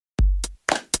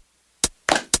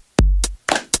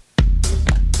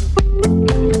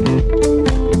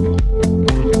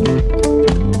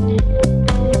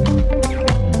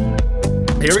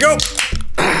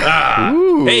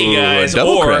Hey guys,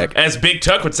 double or crack. as Big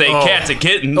Tuck would say, cats and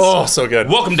kittens. Oh, so good.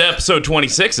 Welcome to episode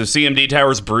 26 of CMD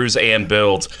Towers Brews and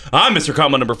Builds. I'm Mr.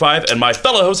 Combo number 5, and my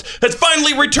fellow host has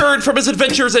finally returned from his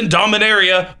adventures in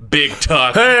Dominaria, Big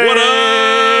Tuck. Hey, What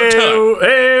up, Tuck?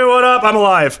 Hey, what up? I'm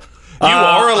alive. You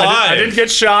are alive. I didn't get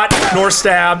shot nor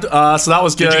stabbed, so that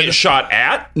was good. Did you get shot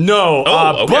at? No,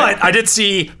 okay. but I did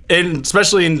see,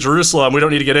 especially in Jerusalem, we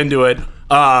don't need to get into it,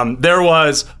 there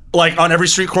was, like, on every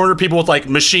street corner, people with, like,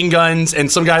 machine guns, and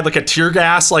some guy had, like, a tear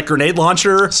gas, like, grenade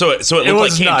launcher. So it looked like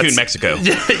was Cancun, nuts. Mexico.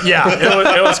 Yeah,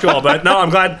 it was cool. But no, I'm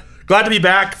glad to be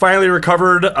back. Finally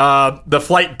recovered. The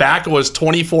flight back was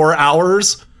 24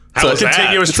 hours. How was that?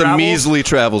 Continuous It's a travel. measly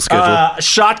travel schedule.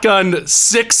 Shotgunned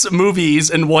 6 movies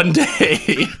in one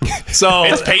day. So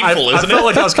It's painful, isn't I felt it?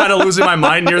 like I was kind of losing my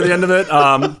mind near the end of it.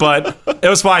 But it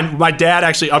was fine. My dad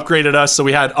actually upgraded us, so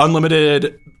we had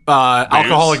unlimited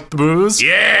alcoholic booze.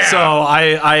 Yeah. So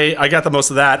I got the most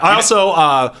of that. I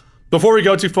also before we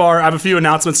go too far, I have a few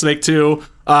announcements to make too.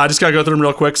 Just gotta go through them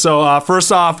real quick. So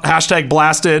first off, hashtag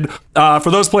blasted. For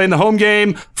those playing the home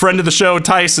game, friend of the show,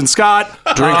 Tyson Scott.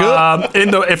 Drink up.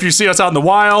 If you see us out in the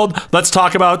wild, let's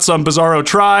talk about some Bizarro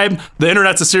Tribe. The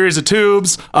internet's a series of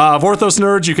tubes. Vorthos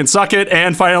nerds, you can suck it.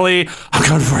 And finally, I'm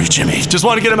coming for you, Jimmy. Just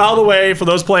want to get them out of the way for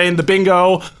those playing the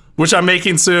bingo, which I'm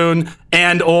making soon,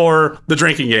 and or the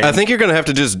drinking game. I think you're gonna have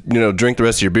to just drink the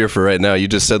rest of your beer for right now. You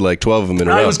just said like 12 of them in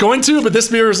a row. I was going to, but this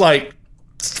beer is like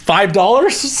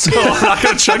 $5, so I'm not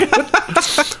gonna chug it.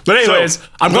 But anyways,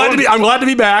 I'm glad to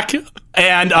be back.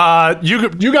 And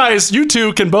you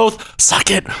two can both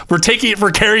suck it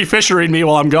for Carrie Fishering me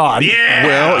while I'm gone. Yeah.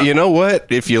 Well, you know what?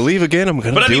 If you leave again, I'm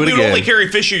gonna But I do mean, it we would again. only carry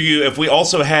Fisher you if we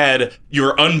also had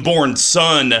your unborn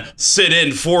son sit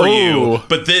in for you,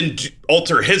 but then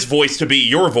alter his voice to be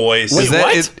your voice. Is that,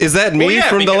 what? is that me Well, yeah,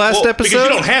 from the last episode? Because you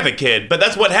don't have a kid, but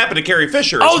that's what happened to Carrie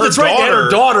Fisher. Oh, that's right, and her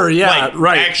daughter, yeah,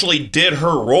 right. actually did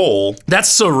her role. That's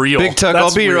surreal. Big Tuck, That's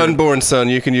I'll be your weird. unborn son.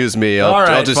 You can use me. All right,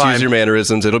 I'll just fine. use your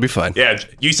mannerisms. It'll be fine. Yeah,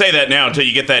 you say that now until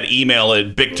you get that email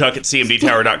at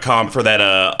bigtuck@cmdtower.com for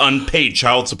that unpaid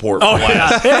child support for the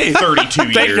last 32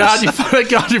 years. Thank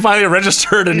God you finally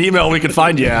registered an email we could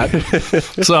find you at.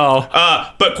 So,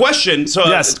 But question, so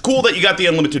Yes. it's cool that you got the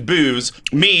unlimited booze.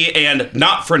 Me and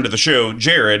not friend of the show,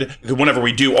 Jared, whenever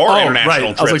we do our international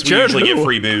right. I was trips, like, we Jared, usually who? get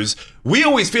free booze. We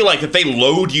always feel like that they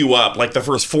load you up like the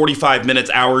first 45 minutes,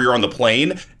 hour you're on the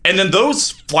plane, and then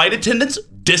those flight attendants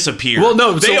disappear. Well,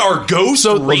 no, they so- are ghost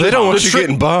so- recon. They don't want The you trick-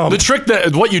 getting bombed. the trick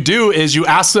that what you do is you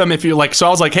ask them if you like. So I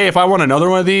was like, hey, if I want another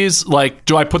one of these, like,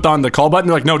 do I put on the call button?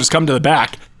 They're like, no, just come to the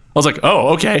back. I was like,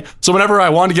 oh, okay. So whenever I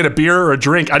wanted to get a beer or a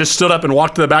drink, I just stood up and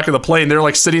walked to the back of the plane. They're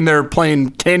like sitting there playing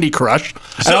Candy Crush.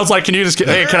 And I was like, can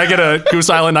I get a Goose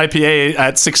Island IPA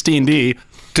at 16D?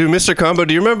 Dude, Mr. Combo,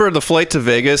 do you remember the flight to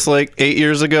Vegas like 8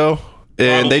 years ago?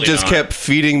 And they Probably just not. kept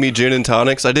feeding me gin and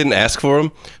tonics. I didn't ask for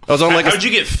them. I was on like How'd you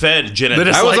get fed gin and They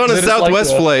just I was like- on a they just like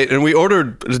Southwest the- flight, and we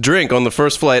ordered a drink on the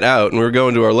first flight out, and we were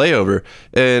going to our layover.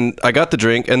 And I got the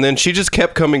drink, and then she just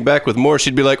kept coming back with more.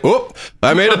 She'd be like, "Oh,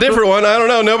 I made a different one. I don't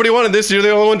know. Nobody wanted this. You're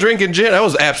the only one drinking gin." I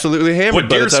was absolutely hammered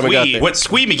by the time I got there. What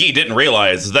Squee McGee didn't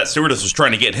realize is that stewardess was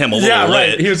trying to get him a little Yeah, right.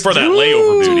 lit He was- for that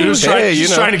layover duty. He was Hey,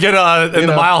 trying to get in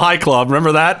the Mile High Club.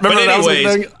 Remember that? Remember But that was the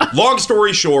anyways, thing? long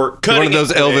story short, One cutting of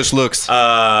those it quick, elvish looks.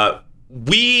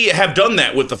 we have done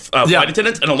that with the flight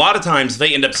attendants, and a lot of times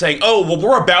they end up saying, "Oh, well,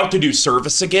 we're about to do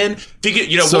service again. If you get,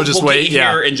 So we'll, just we'll wait, get you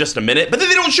here in just a minute." But then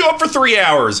they don't show up for 3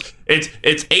 hours. It's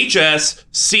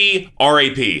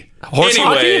HSCRAP. Horse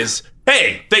Anyways.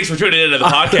 Hey, thanks for tuning into the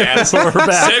podcast. We're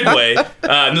back. Segue.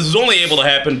 And this was only able to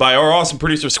happen by our awesome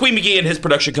producer, Squee McGee, and his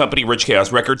production company, Rich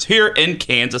Chaos Records, here in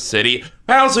Kansas City.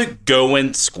 How's it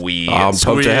going, Squee? I'm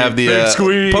pumped to have Big the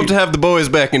squeeze. pumped to have the boys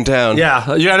back in town. Yeah,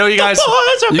 I know you guys.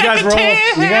 boys are You guys back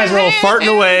were in all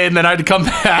farting away, and then I had to come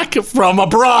back from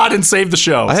abroad and save the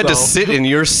show. I had to sit in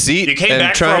your seat You came and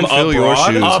back try from and fill your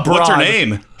abroad? shoes. What's her Abroad.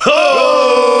 name?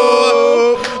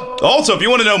 Also, if you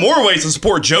want to know more ways to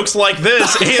support jokes like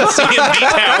this and CMD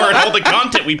Tower and all the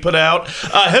content we put out,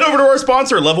 head over to our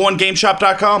sponsor,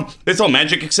 level1gameshop.com. They sell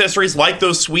magic accessories like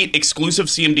those sweet exclusive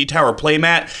CMD Tower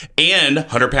playmat and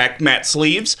 100-pack mat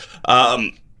sleeves.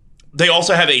 They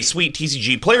also have a sweet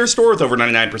TCG player store with over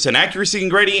 99% accuracy and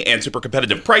grading and super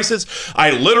competitive prices. I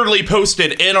literally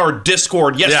posted in our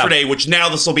Discord yesterday, which now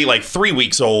this will be like 3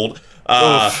 weeks old.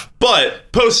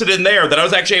 But posted in there that I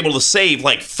was actually able to save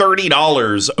like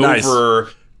 $30 Nice. over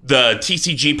the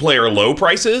TCG player low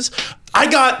prices. I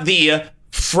got the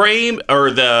frame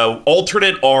or the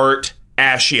alternate art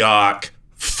Ashiok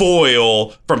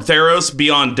foil from Theros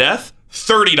Beyond Death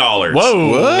 $30. Whoa.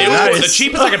 What? It was Nice. the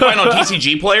cheapest I could find on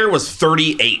TCG Player was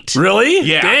 $38. Really?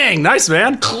 Yeah. Dang, nice,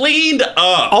 man. Cleaned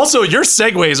up. Also, your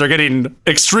segues are getting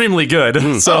extremely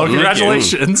good. So,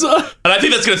 congratulations. And I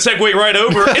think that's going to segue right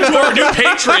over into our new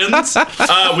patrons.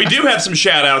 We do have some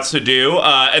shout outs to do.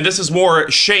 And this is more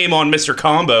shame on Mr.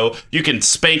 Combo. You can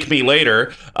spank me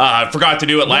later. Forgot to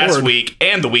do it last week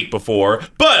and the week before.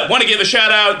 But want to give a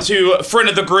shout out to a friend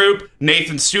of the group,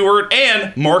 Nathan Stewart,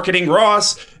 and Marketing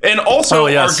Ross. And also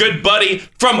our good buddy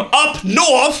from up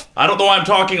north. I don't know why I'm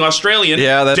talking Australian.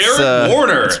 Yeah, that's, Derek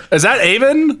Warner. Is that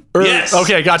Avon? Yes.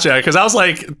 Okay, gotcha. Because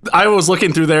I was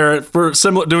looking through there for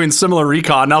doing similar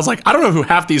recon, and I was like, I don't know who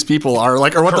half these people are,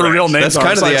 like, or what their Correct. real names That's are.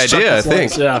 kind of So the I struck idea, I this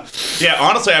think. list. Yeah. Yeah,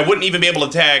 honestly, I wouldn't even be able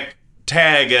to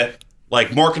tag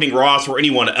like Marketing Ross or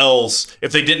anyone else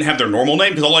if they didn't have their normal name,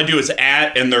 because all I do is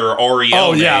at and their REL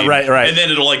Oh, name. yeah, right. And then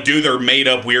it'll like do their made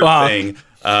up weird thing.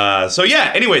 So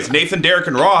yeah, anyways, Nathan, Derek,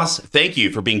 and Ross, thank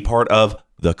you for being part of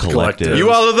the collective. You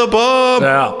all are the bomb.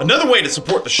 Yeah. Another way to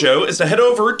support the show is to head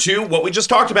over to what we just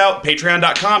talked about,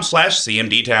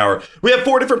 patreon.com/CMD Tower. We have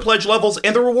 4 different pledge levels,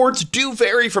 and the rewards do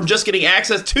vary from just getting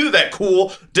access to that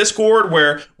cool Discord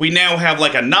where we now have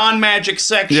like a non-magic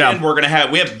section. Yeah.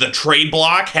 We have the trade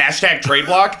block, #trade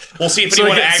block. We'll see if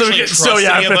anyone actually trusts any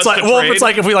of us to trade. If it's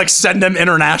like if we like send them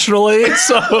internationally,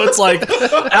 so it's like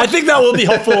I think that will be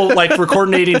helpful, like for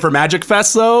coordinating for Magic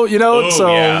Fest, though. You know, Oh,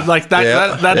 yeah. like that.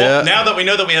 Yeah. that Now that we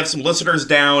know that we have some listeners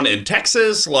down in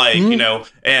Texas, like, you know,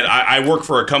 and I work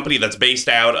for a company that's based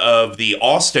out of the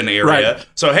Austin area. Right.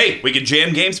 So, hey, we could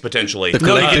jam games potentially. The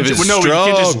collective is we strong.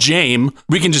 can just jam.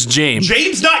 We can just jam.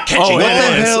 James not catching Oh, What it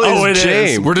the is. hell Oh, is it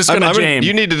is. James? We're just gonna jam.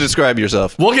 You need to describe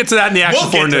yourself. We'll get to that in the Action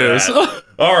We'll 4 get to news. that.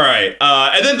 All right.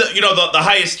 And then, the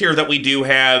highest tier that we do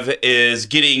have is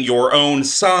getting your own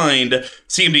signed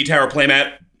CMD Tower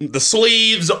playmat. The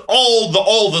sleeves, all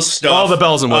the stuff. All the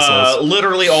bells and whistles.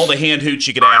 Literally all the hand hoots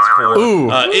you could ask for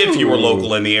if you were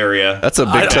local in the area. That's a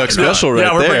big tuck special right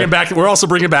Yeah, we're there. bringing back. We're also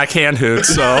bringing back hand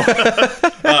hoots. So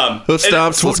Hoof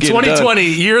stomps. Let's get it done. 2020,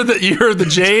 you're the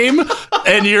Jame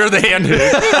and you're the hand hoot.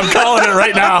 I'm calling it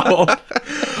right now.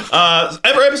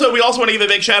 Every episode, we also want to give a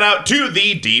big shout out to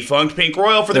the defunct Pink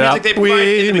Royal for the music they provide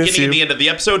We in the miss beginning and you. the end of the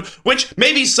episode, which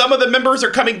maybe some of the members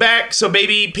are coming back, so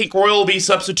maybe Pink Royal will be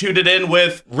substituted in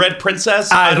with Red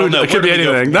Princess. I don't know. It could be Where do we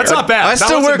go anything. from That's here? not bad. I That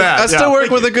still wasn't work. bad. I still Yeah. work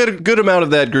with a good amount of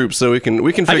that group, so we can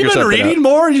Have figure you been something reading out.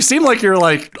 more? You seem like you're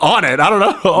like on it. I don't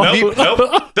know.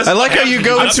 Nope. This I is like what how you happens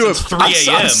go when into you're a- up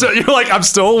since 3 a.m. You're like, I'm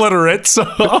still illiterate. So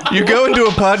You go into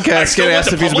a podcast, still get went asked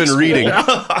to if he's public been school. reading.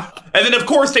 And then, of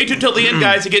course, stay tuned till the end,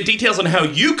 guys, to get details on how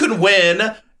you can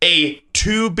win a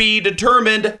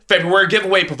to-be-determined February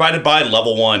giveaway provided by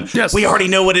Level 1. Yes. We already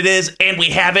know what it is, and we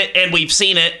have it, and we've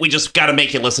seen it. We just got to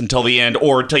make you listen till the end,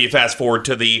 or till you fast forward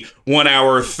to the 1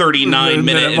 hour, 39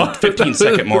 minute, and 15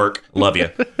 second mark. Love you.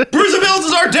 Bruiser Bills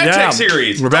is our deck Yeah, tech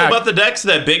series. we're It's all back. about the decks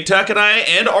that Big Tuck and I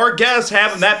and our guests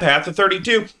have in that Path to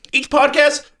 32. Each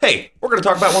podcast, hey, we're going to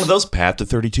talk about one of those Path to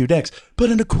 32 decks, but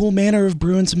in a cool manner of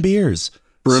brewing some beers.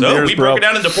 Brewing So beers, we bro. broke it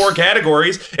down into 4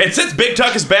 categories, and since Big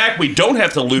Tuck is back, we don't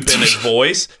have to loop in his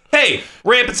voice. Hey,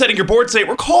 ramp and setting your board state,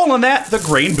 we're calling that the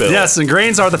grain bill. yes, and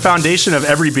grains are the foundation of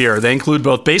every beer. They include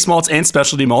both base malts and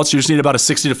specialty malts. You just need about a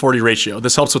 60-40 ratio.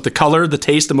 This helps with the color, the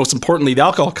taste, and most importantly, the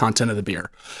alcohol content of the beer.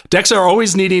 Decks are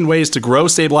always needing ways to grow,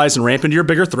 stabilize, and ramp into your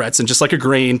bigger threats. And just like a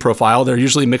grain profile, they're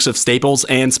usually a mix of staples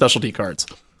and specialty cards.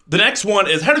 The next one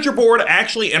is, how does your board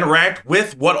actually interact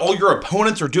with what all your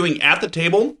opponents are doing at the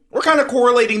table? We're kind of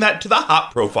correlating that to the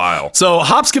hop profile. So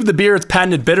hops give the beer its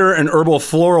patented bitter and herbal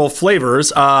floral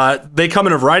flavors. They come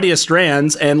in a variety of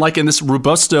strands, and like in this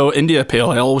Robusto India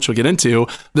Pale Ale, which we'll get into,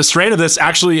 the strand of this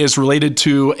actually is related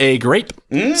to a grape.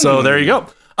 So there you go.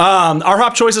 Our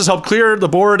hop choices help clear the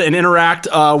board and interact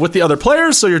with the other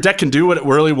players, so your deck can do what it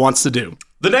really wants to do.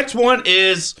 The next one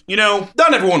is,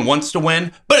 not everyone wants to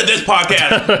win, but at this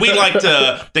podcast, we like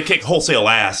to kick wholesale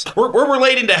ass. We're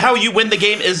relating to how you win the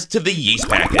game is to the yeast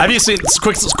packet. Have you seen,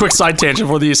 quick side tangent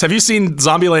for these, have you seen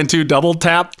Zombieland 2 Double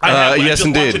Tap? I have- I yes, just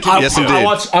indeed. watched it 2 weeks Yes, ago.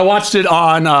 indeed. I watched it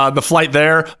on the flight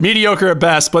there. Mediocre at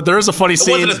best, but there is a funny It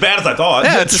scene. wasn't as bad as I thought.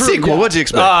 Yeah, it's a sequel. What'd you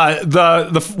expect?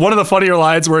 The one of the funnier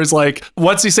lines where he's like,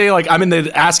 what's he say? Like, I'm in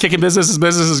the ass kicking business. His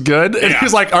business is good. And Yeah.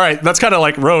 he's like, all right, that's kind of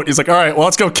like rote. He's like, all right, well,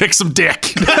 let's go kick some dick.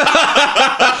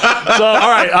 So, all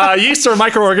right, yeast are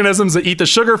microorganisms that eat the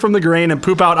sugar from the grain and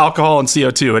poop out alcohol and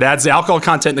CO2. It adds the alcohol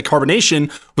content and the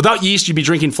carbonation. Without yeast, you'd be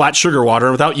drinking flat sugar water.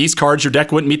 And without yeast cards, your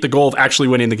deck wouldn't meet the goal of actually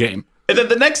winning the game. And then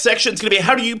the next section is going to be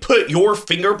how do you put your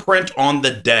fingerprint on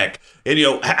the deck? And,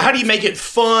 how do you make it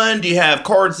fun? Do you have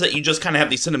cards that you just kind of have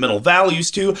these sentimental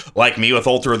values to, like me with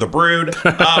Altar of the Brood?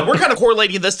 We're kind of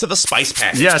correlating this to the spice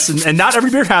pack. Yes, and not every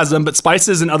beer has them, but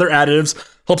spices and other additives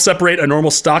help separate a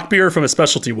normal stock beer from a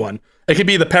specialty one. It could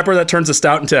be the pepper that turns a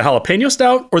stout into a jalapeno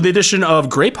stout, or the addition of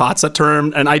grape hops that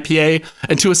turn an IPA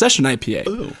into a session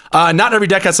IPA. Not every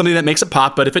deck has something that makes it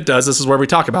pop, but if it does, this is where we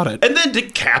talk about it. And then to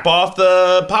cap off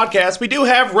the podcast, we do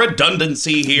have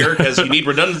redundancy here, because you need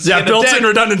redundancy. Yeah, built-in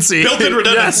redundancy. Built-in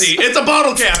redundancy. Yes. It's a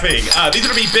bottle capping. These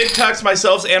are going to be Big Tuck's,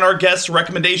 myself, and our guests'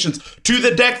 recommendations to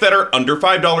the deck that are under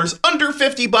 $5, under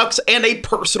 $50, and a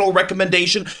personal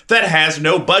recommendation that has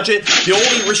no budget. The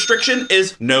only restriction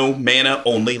is no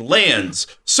mana-only lands.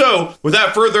 So,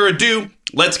 without further ado,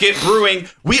 let's get brewing.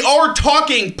 We are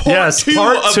talking part two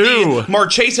of the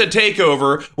Marchesa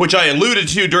takeover, which I alluded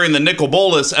to during the Nicol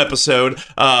Bolas episode.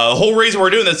 The whole reason we're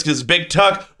doing this is because Big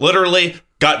Tuck literally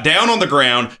got down on the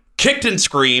ground, kicked and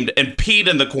screamed, and peed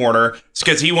in the corner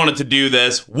because he wanted to do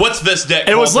this. What's this deck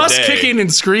called? It was less today? kicking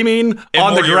and screaming And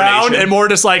on the ground urination. and more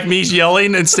just like me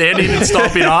yelling and standing and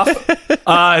stomping off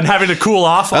and having to cool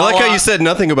off. I like how you said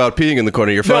nothing about peeing in the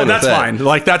corner. You're No, fine that's with that. fine.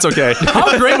 Like, that's okay.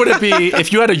 How great would it be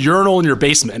if you had a urinal in your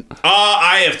basement?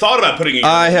 I have thought about putting it.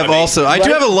 I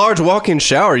do have a large walk-in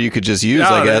shower you could just use,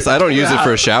 I guess. I don't use it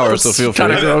for a shower, so feel free.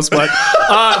 Kind of gross, but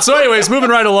so anyways, moving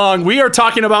right along, we are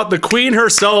talking about the queen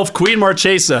herself, Queen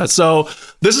Marchesa. So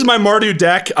this is my Mardu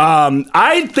deck.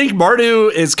 I think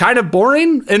Mardu is kind of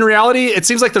boring in reality. It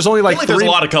seems like there's only like there's a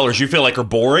lot of colors you feel like are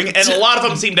boring, and a lot of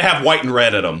them seem to have white and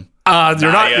red in them.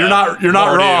 You're not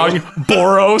wrong.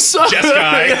 Boros.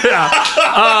 Jeskai.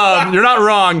 Yeah. You're not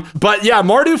wrong. But yeah,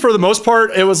 Mardu for the most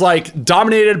part, it was like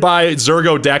dominated by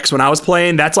Zergo decks when I was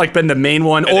playing. That's like been the main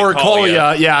one. And or then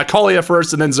Kaalia. Kaalia. Yeah, Kaalia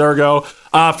first and then Zergo.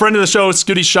 Friend of the show,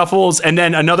 Scooty Shuffles, and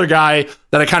then another guy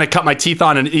that I kind of cut my teeth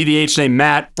on, an EDH named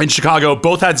Matt in Chicago.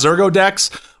 Both had Zergo decks,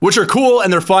 which are cool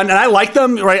and they're fun. And I like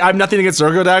them, right? I have nothing against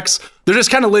Zergo decks. They're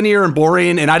just kind of linear and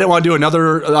boring, and I didn't want to do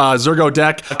another Zergo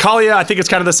deck. Kaalia, I think it's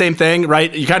kind of the same thing, right?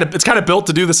 It's kind of built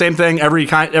to do the same thing every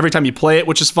time you play it,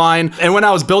 which is fine. And when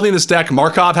I was building this deck,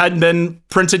 Markov hadn't been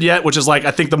printed yet, which is like,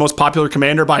 I think the most popular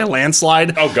commander by a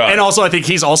landslide. Oh, God. And also, I think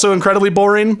he's also incredibly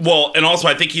boring. Well, and also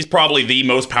I think he's probably the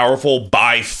most powerful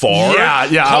by far.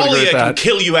 Yeah, I would agree with Kaalia can that.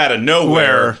 kill you out of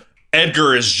nowhere.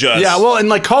 Edgar is just... Yeah, well, and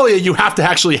like Kaalia, you have to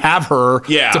actually have her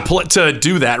Yeah. to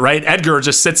do that, right? Edgar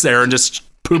just sits there and just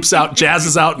poops out,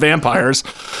 jazzes out vampires.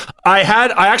 I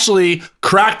actually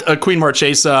cracked a Queen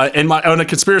Marchesa on a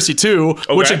Conspiracy 2,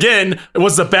 which again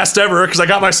was the best ever because I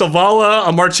got my Selvala,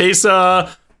 a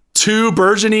Marchesa, 2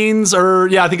 Burgeonings,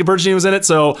 I think a Burgeoning was in it.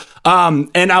 So,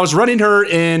 and I was running her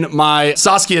in my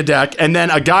Saskia deck, and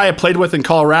then a guy I played with in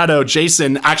Colorado,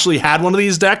 Jason, actually had one of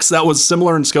these decks that was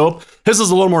similar in scope. His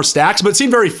was a little more stacks, but it seemed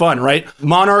very fun, right?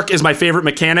 Monarch is my favorite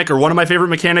mechanic, or one of my favorite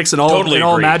mechanics in all agree.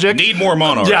 Magic. Need more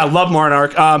Monarch. Yeah, I love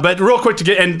Monarch. But real quick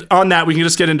on that, we can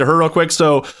just get into her real quick.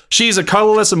 So she's a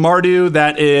colorless Mardu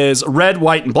that is red,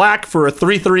 white, and black for a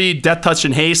 3/3 Death Touch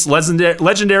and Haste,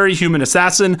 legendary human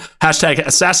assassin,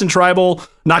 #assassin tribal.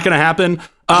 Not going to happen.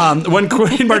 When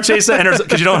Queen Marchesa enters,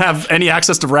 because you don't have any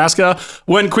access to Vraska,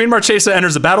 when Queen Marchesa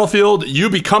enters the battlefield, you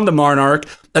become the Monarch.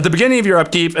 At the beginning of your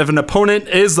upkeep, if an opponent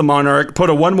is the Monarch, put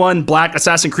a 1/1 black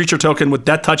assassin creature token with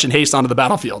Death Touch and Haste onto the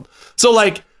battlefield. So,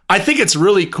 like, I think it's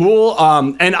really cool.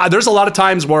 And there's a lot of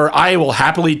times where I will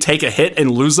happily take a hit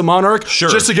and lose the Monarch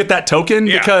just to get that token,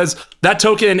 because that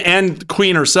token and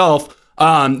Queen herself,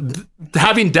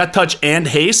 having Death Touch and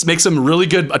Haste makes them really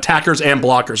good attackers and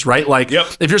blockers, right? Like,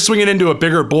 if you're swinging into a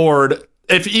bigger board,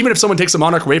 even if someone takes a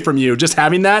Monarch away from you, just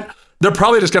having that, they're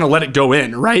probably just going to let it go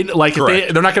in, right? Like,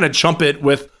 if they're not going to jump it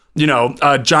with,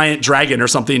 a giant dragon or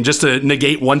something just to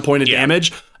negate 1 point of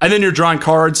damage. And then you're drawing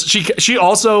cards. She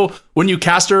also, when you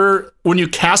cast her,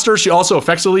 she also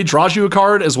effectively draws you a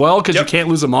card as well, because you can't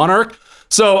lose a Monarch.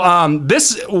 So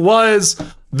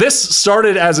this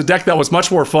started as a deck that was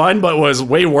much more fun, but was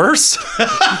way worse.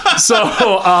 So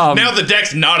now the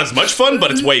deck's not as much fun,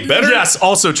 but it's way better. Yes,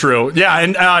 also true. Yeah,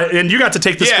 and you got to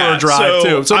take this for a drive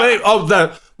too. So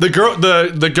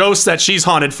the ghosts that she's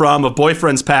haunted from of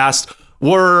boyfriends past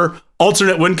were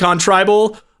alternate WinCon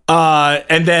tribal,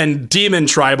 and then demon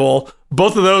tribal.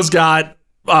 Both of those got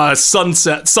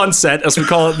sunset, as we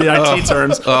call it in the IT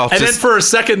terms. Then for a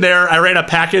second there, I ran a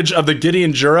package of the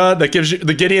Gideon Jura that gives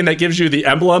you the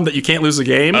emblem that you can't lose the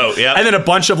game. Oh, yeah. And then a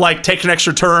bunch of like take an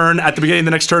extra turn at the beginning of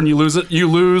the next turn, you lose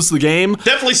the game.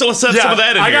 Definitely still set some of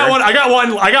that in I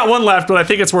here. got one left, but I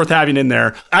think it's worth having in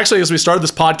there. Actually, as we started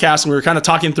this podcast and we were kind of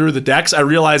talking through the decks, I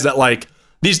realized that like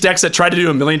these decks that try to do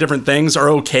a million different things are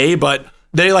okay, but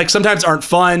they like sometimes aren't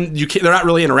fun. They're not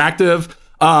really interactive.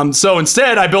 So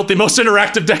instead, I built the most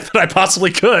interactive deck that I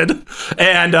possibly could,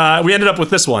 and we ended up with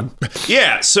this one.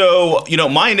 Yeah, so,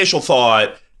 my initial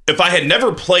thought, if I had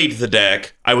never played the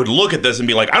deck, I would look at this and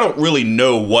be like, I don't really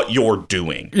know what you're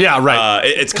doing. Yeah, right.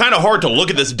 It's kind of hard to look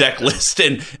at this deck list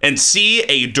and see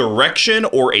a direction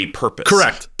or a purpose.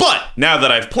 Correct. But now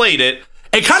that I've played it,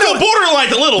 It kind still of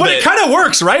borderlines a little bit. But it kind of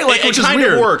works, right? Like, which is kind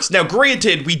weird. of works. Now,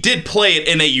 granted, we did play it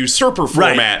in a Usurper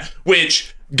format,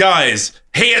 which, guys,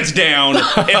 hands down,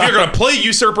 if you're going to play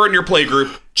Usurper in your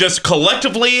playgroup, just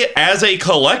collectively, as a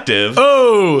collective,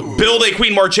 build a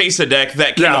Queen Marchesa deck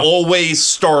that can always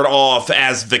start off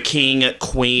as the King,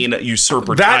 Queen,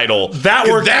 Usurper title. That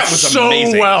worked so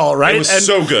amazing. well, right? It was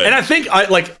so good. And I think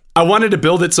I wanted to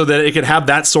build it so that it could have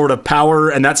that sort of power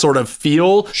and that sort of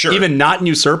feel, even not in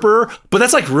Usurper. But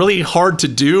that's like really hard to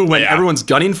do when everyone's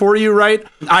gunning for you, right?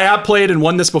 I have played and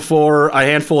won this before a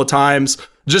handful of times,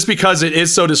 just because it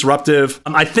is so disruptive.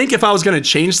 I think if I was going to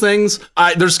change things,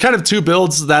 there's kind of two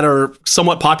builds that are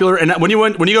somewhat popular. And when you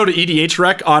go to EDH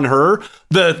Rec on her,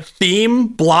 the theme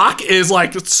block is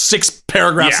like 6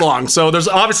 paragraphs long. So there's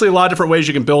obviously a lot of different ways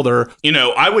you can build her.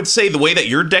 I would say the way that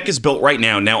your deck is built right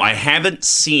now, I haven't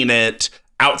seen it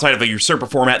outside of a Usurper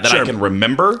format that I can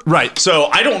remember. Right. So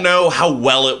I don't know how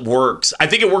well it works. I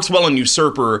think it works well in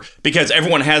Usurper because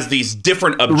everyone has these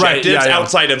different objectives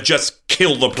outside of just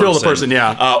kill the person.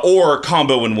 Or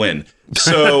combo and win.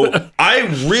 So I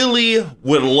really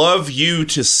would love you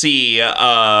to see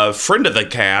a friend of the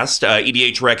cast,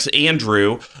 EDH Rex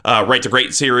Andrew, writes a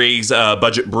great series,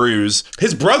 Budget Brews.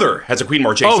 His brother has a Queen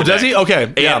Marchesa deck. Does he? Okay.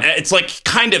 And it's like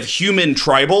kind of human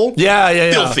tribal.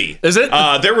 Yeah. Filthy. Is it?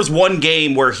 There was one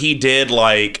game where he did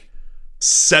like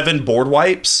 7 board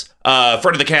wipes. Friend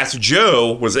of the cast,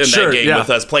 Joe, was in that game with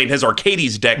us playing his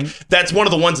Arcades deck. That's one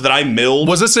of the ones that I milled.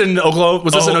 Was this in Oklahoma?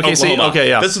 Was this in OKC? Oklahoma. Okay,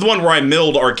 yeah. This is the one where I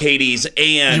milled Arcades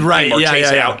and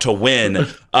Marchesa out to win.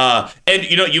 And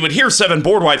you would hear 7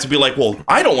 board wipes and be like, well,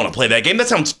 I don't want to play that game. That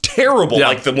sounds terrible.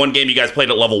 Like the one game you guys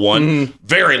played at level 1.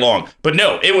 Very long. But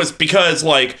no, it was because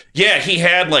he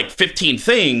had like 15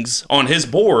 things on his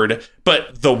board,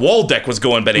 but the wall deck was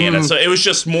going bananas. So it was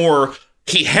just more...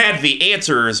 He had the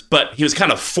answers, but he was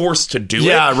kind of forced to do it.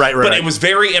 Yeah, right. But it was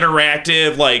very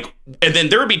interactive, and then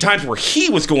there would be times where he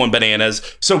was going bananas,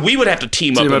 so we would have to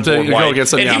team up and board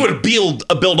wipe, and he would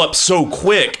build up so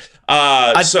quick.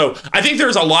 So I think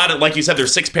there's a lot of, like you said,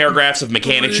 there's 6 paragraphs of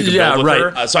mechanics you can build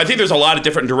with her. So I think there's a lot of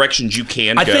different directions you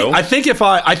can go. I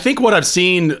think what I've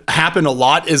seen happen a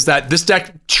lot is that this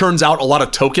deck churns out a lot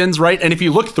of tokens, right? And if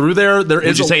you look through there is...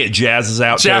 Would you say it jazzes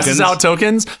out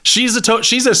tokens? She's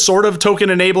a sort of token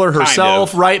enabler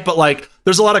herself, right? But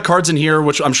there's a lot of cards in here,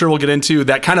 which I'm sure we'll get into,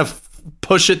 that kind of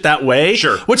push it that way.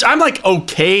 Sure. Which I'm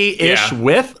okay-ish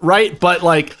with, right? But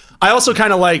I also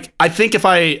kind of I think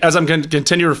as I'm going to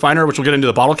continue to refine her, which we'll get into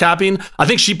the bottle capping, I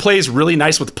think she plays really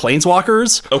nice with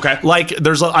planeswalkers. Okay.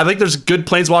 I think there's good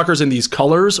planeswalkers in these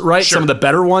colors, right? Sure. Some of the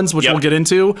better ones, which we'll get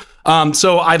into.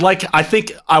 So I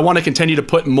think I want to continue to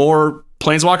put more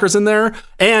planeswalkers in there.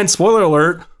 And spoiler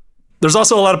alert, there's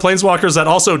also a lot of planeswalkers that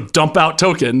also dump out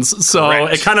tokens. So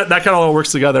that kind of all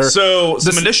works together. So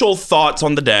some initial thoughts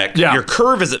on the deck. Yeah. Your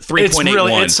curve is at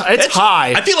 3.81. It's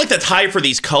high. I feel like that's high for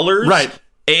these colors. Right.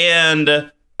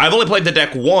 And I've only played the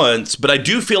deck once, but I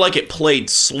do feel like it played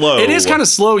slow. It is kind of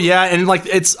slow, yeah. And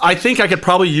I think I could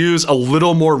probably use a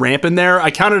little more ramp in there. I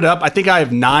counted up. I think I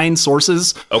have 9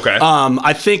 sources. Okay.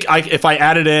 I think if I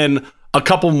added in a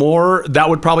couple more, that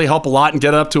would probably help a lot and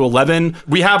get it up to 11.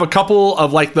 We have a couple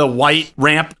of the white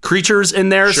ramp creatures in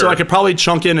there, so I could probably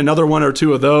chunk in another 1 or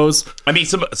 2 of those. I mean,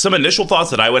 some initial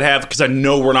thoughts that I would have, because I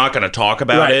know we're not going to talk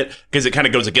about it, because it kind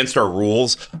of goes against our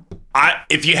rules.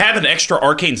 If you have an extra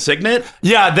Arcane Signet,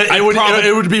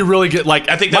 it would be really good.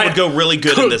 I think that would go really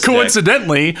good in this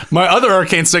coincidentally, deck. My other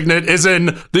Arcane Signet is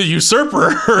in the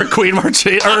Usurper Queen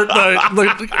Marchesa, or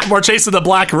the Marchesa the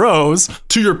Black Rose.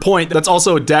 To your point, that's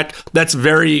also a deck that's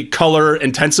very color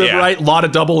intensive, right? A lot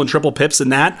of double and triple pips in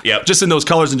that. Yep. Just in those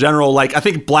colors in general. I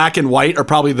think black and white are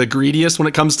probably the greediest when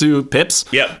it comes to pips.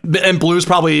 Yep. And blue's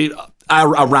probably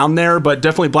around there, but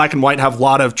definitely black and white have a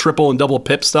lot of triple and double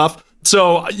pip stuff.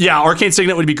 So, Arcane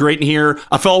Signet would be great in here.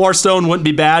 A Felwar Stone wouldn't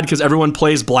be bad because everyone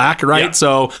plays black, right? Yeah.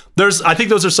 So, I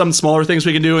think those are some smaller things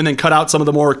we can do, and then cut out some of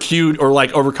the more cute or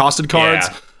overcosted cards.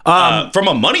 Yeah. From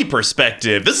a money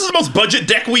perspective, this is the most budget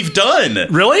deck we've done.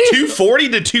 Really?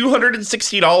 $240 to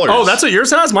 $260. Oh, that's what yours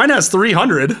has? Mine has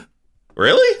 $300.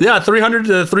 Really? Yeah, $300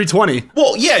 to $320.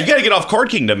 Well, yeah, you got to get off Card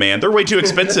Kingdom, man. They're way too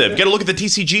expensive. Got to look at the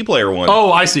TCG Player one.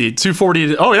 Oh, I see.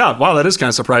 $240. Oh, yeah. Wow, that is kind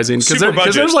of surprising because there's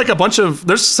a bunch of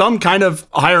there's some kind of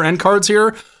higher end cards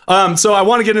here. So I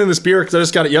want to get into this beer because I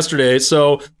just got it yesterday.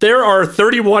 So there are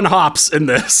 31 hops in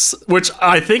this, which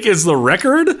I think is the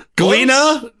record.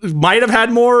 Galena might have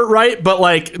had more, right? But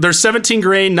like there's 17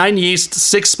 grain, 9 yeast,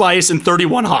 6 spice, and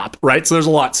 31 hop, right? So there's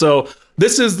a lot. So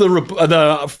this is the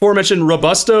aforementioned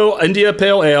Robusto India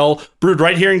Pale Ale, brewed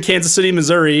right here in Kansas City,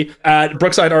 Missouri at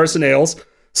Brookside Artisan Ales.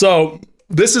 So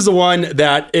this is the one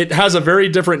that it has a very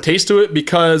different taste to it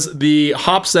because the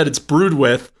hops that it's brewed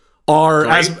with are,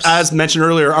 as mentioned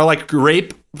earlier, are like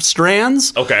grape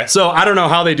strands. Okay. So I don't know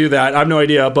how they do that. I have no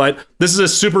idea, but this is a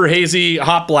super hazy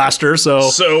hop blaster. So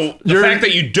the fact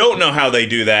that you don't know how they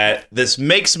do that, this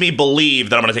makes me believe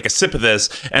that I'm going to take a sip of this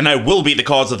and I will be the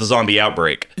cause of the zombie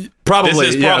outbreak. Probably.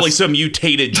 This is probably some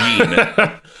mutated gene.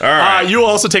 All right. You will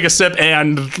also take a sip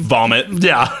and vomit.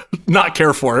 Yeah. Not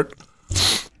care for it.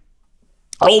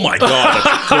 Oh my God,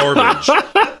 that's garbage.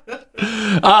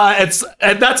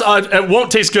 It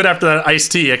won't taste good after that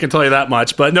iced tea. I can tell you that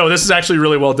much. But no, this is actually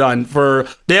really well done.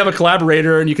 They have a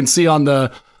collaborator, and you can see on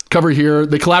the cover here,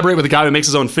 they collaborate with a guy who makes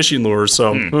his own fishing lures.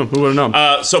 So who would have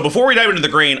known? So before we dive into the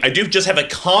grain, I do just have a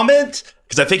comment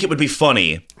because I think it would be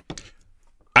funny.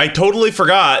 I totally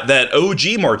forgot that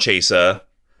OG Marchesa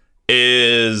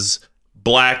is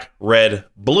black, red,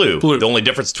 blue. The only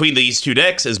difference between these two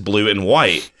decks is blue and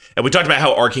white. And we talked about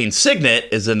how Arcane Signet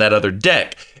is in that other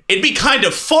deck. It'd be kind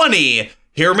of funny,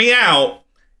 hear me out,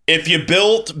 if you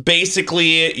built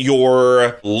basically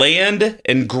your land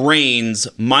and grains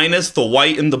minus the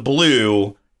white and the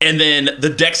blue, and then the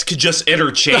decks could just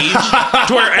interchange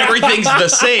to where everything's the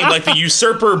same. Like the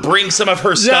usurper brings some of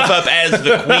her stuff up as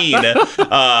the queen.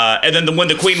 And then when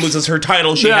the queen loses her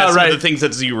title, she has some of the things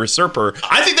as the usurper.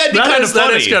 I think that'd be kind of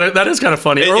funny. That is kind of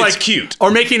funny. It's cute.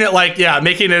 Or making it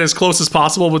making it as close as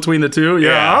possible between the two.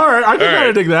 Yeah. All right. I can kind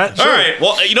of dig that. Sure. All right.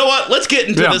 Well, you know what? Let's get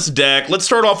into this deck. Let's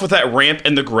start off with that ramp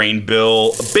and the grain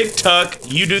bill. Big Tuck,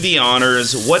 you do the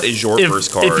honors. What is your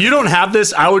first card? If you don't have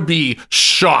this, I would be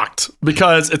shocked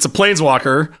because it's a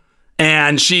Planeswalker,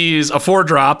 and she's a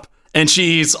 4-drop, and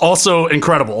she's also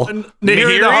incredible.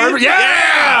 Nahiri the Harbinger?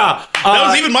 Yeah! That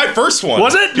was even my first one.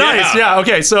 Was it? Nice. Yeah.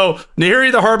 Okay. So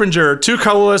Nahiri the Harbinger, 2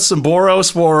 colorless and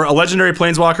Boros for a legendary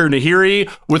Planeswalker,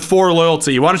 Nahiri with 4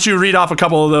 loyalty. Why don't you read off a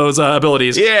couple of those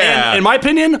abilities? Yeah. And in my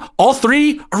opinion, all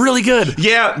 3 are really good.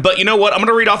 Yeah, but you know what? I'm going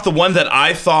to read off the one that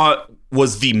I thought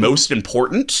was the most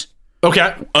important.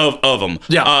 Okay. Of them.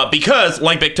 Yeah. Because,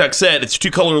 like Big Tuck said, it's 2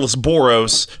 colorless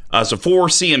Boros, so 4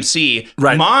 CMC.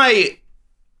 Right.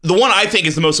 The one I think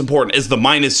is the most important is the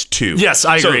 -2. Yes,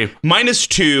 I agree.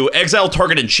 -2, exile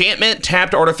target enchantment,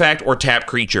 tapped artifact, or tapped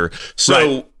creature.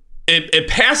 So it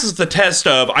passes the test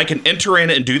of I can enter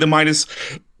in and do the minus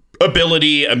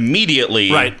ability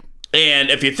immediately. Right.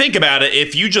 And if you think about it,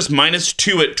 if you just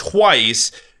 -2 it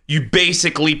twice, you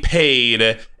basically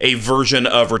paid a version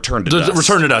of Return to Dust.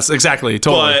 Return to Dust, exactly,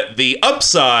 totally. But the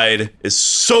upside is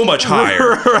so much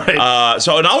higher. Right.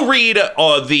 And I'll read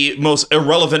the most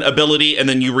irrelevant ability, and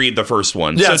then you read the first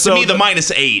one. Yeah, so to me, the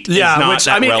 -8 is not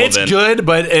that relevant. It's good,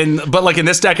 but like in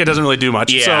this deck, it doesn't really do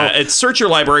much. Yeah, it's search your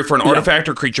library for an artifact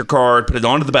or creature card, put it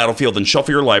onto the battlefield, then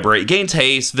shuffle your library. It gains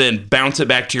haste, then bounce it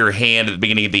back to your hand at the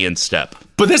beginning of the end step.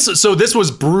 But this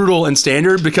was brutal in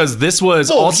Standard because this was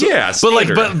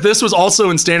but this was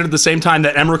also in Standard at the same time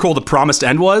that Emrakul the Promised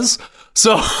End was.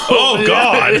 So oh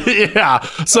god. Yeah.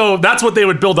 So that's what they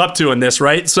would build up to in this,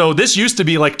 right? So this used to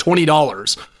be like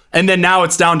 $20. And then now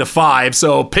it's down to 5.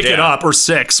 So pick it up, or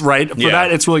 6, right? For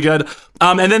that, it's really good.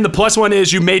 And then the +1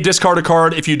 is you may discard a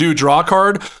card if you do draw a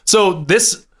card. So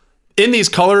this, in these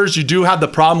colors, you do have the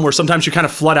problem where sometimes you kind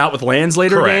of flood out with lands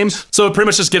later in game. So it pretty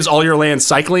much just gives all your lands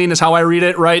cycling is how I read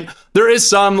it, right? There is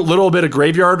some little bit of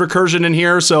graveyard recursion in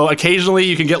here. So occasionally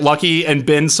you can get lucky and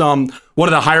bin one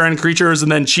of the higher end creatures and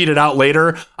then cheat it out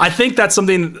later. I think that's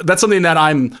something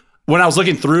that when I was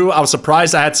looking through, I was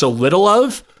surprised I had so little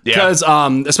of. Because,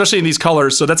 especially in these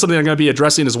colors, so that's something I'm going to be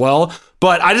addressing as well.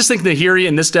 But I just think Nahiri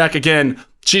in this deck, again,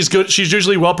 she's good. She's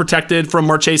usually well protected from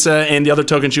Marchesa and the other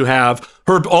tokens you have.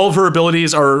 All of her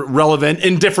abilities are relevant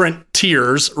in different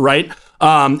tiers, right?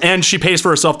 And she pays for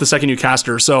herself the second you cast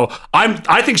her. So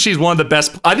I think she's one of the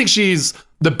best. I think she's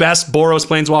the best Boros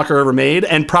Planeswalker ever made,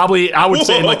 and probably I would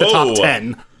say in like the top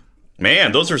 10.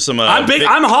 Man, those are some.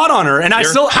 I'm hot on her, and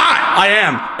You're hot. I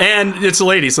am, and it's a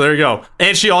lady, so there you go.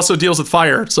 And she also deals with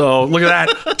fire, so look at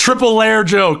that triple layer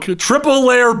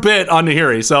bit on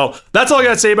Nahiri. So that's all I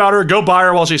got to say about her. Go buy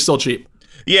her while she's still cheap.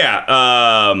 Yeah,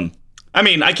 I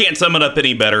mean, I can't sum it up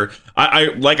any better. I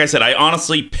like I said, I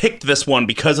honestly picked this one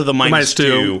because of the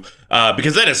 -2,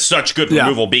 because that is such good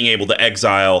removal. Being able to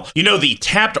exile, the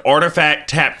tapped artifact,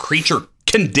 tapped creature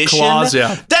condition, Claws,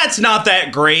 yeah. that's not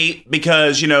that great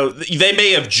because, they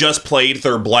may have just played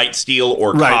their Blightsteel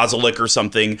or Right. Kozilek or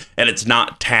something, and it's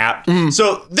not tapped.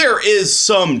 So there is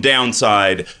some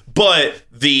downside, but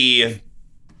the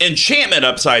enchantment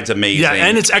upside's amazing. Yeah,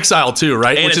 and it's exile too,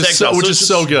 right? And which it's is so, exile, which so is it's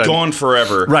so just good. gone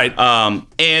forever. Right. And,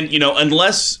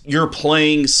 unless you're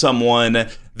playing someone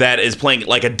that is playing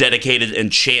like a dedicated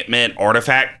enchantment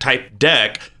artifact type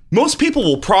deck, most people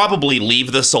will probably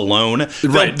leave this alone.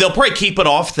 Right. They'll probably keep it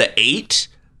off the 8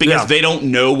 because Yeah. they don't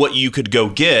know what you could go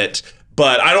get.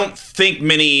 But I don't think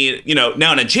many,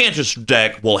 now an Enchantress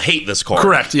deck will hate this card.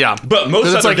 Correct, yeah. But most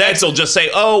 'Cause it's other like- decks will just say,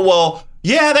 oh, well,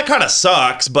 yeah, that kind of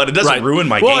sucks, but it doesn't ruin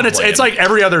my game Well, and it's like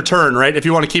every other turn, right? If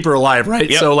you want to keep her alive, right?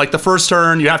 Yep. So like the first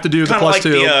turn, you have to do the kind of like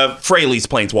 +2. the Fraley's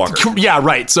Planeswalker. Yeah,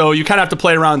 right. So you kind of have to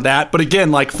play around that. But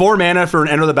again, like 4 mana for an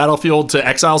enter the battlefield to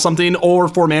exile something, or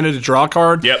 4 mana to draw a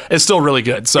card, Yep. is still really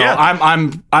good. So Yeah.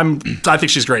 I think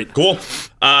she's great. Cool.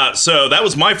 So that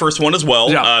was my first one as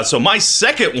well. Yeah. So my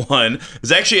second one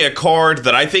is actually a card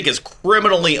that I think is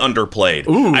criminally underplayed.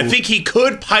 Ooh. I think he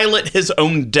could pilot his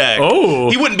own deck.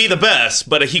 Oh. He wouldn't be the best,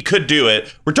 but he could do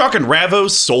it. We're talking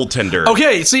Ravos Soul Tender.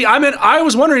 Okay, see, I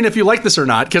was wondering if you like this or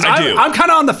not because I do. I'm kind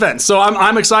of on the fence. So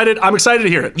I'm excited. I'm excited to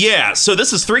hear it. Yeah, so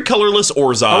this is 3 colorless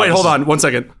Orzhov. Oh wait, hold on 1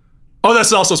 second. Oh,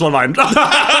 that's also one of mine.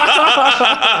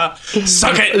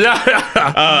 Suck it.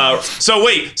 Yeah.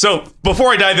 So before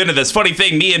I dive into this, funny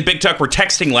thing, me and Big Tuck were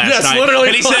texting last Yes, night, literally.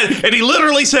 and he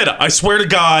literally said, "I swear to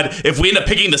God, if we end up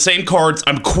picking the same cards,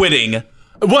 I'm quitting."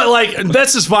 What, like,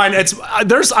 that's just fine. It's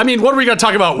what are we gonna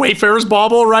talk about? Wayfarer's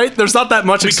Bauble, right? There's not that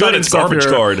much exciting it's stuff garbage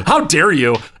here. card. How dare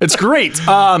you? It's great.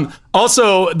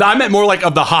 Also, I meant more like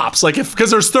of the hops, like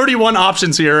because there's 31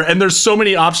 options here, and there's so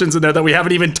many options in there that we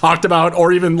haven't even talked about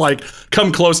or even like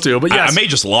come close to. But yes, I may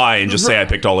just lie and just say I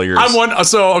picked all of yours. I'm one.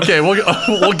 So okay,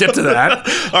 we'll get to that.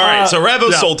 All right, so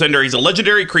Ravos yeah. Soul Tender, he's a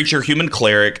legendary creature, human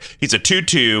cleric. He's a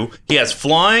 2/2. He has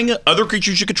flying. Other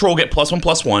creatures you control get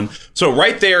 +1/+1. So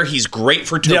right there, he's great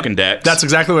for token Yep, decks. That's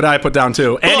exactly what I put down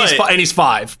too. And he's But- he's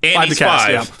 5. And 5 he's to cast.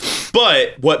 5. Yeah.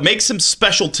 But what makes him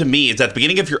special to me is at the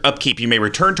beginning of your upkeep, you may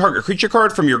return target creature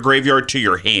card from your graveyard to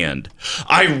your hand.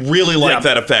 I really like Yeah.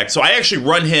 that effect. So I actually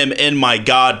run him in my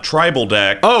God tribal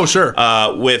deck. Oh sure.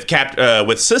 With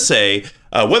Sisay,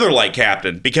 Witherlight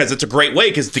Captain, because it's a great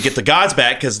way to get the gods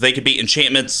back because they could be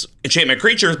enchantment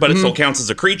creatures, but it still counts as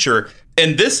a creature.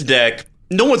 In this deck,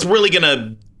 no one's really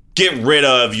gonna get rid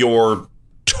of your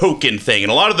token thing,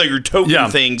 and a lot of your token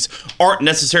things aren't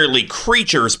necessarily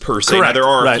creatures per se. Correct. Now, there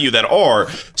are a Right. few that are,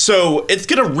 so it's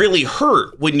gonna really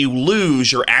hurt when you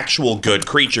lose your actual good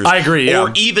creatures. I agree, yeah.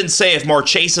 Or even say if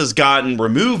Marchesa's gotten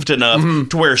removed enough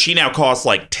to where she now costs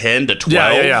like 10 to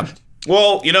 12. Yeah.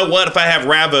 Well, you know what? If I have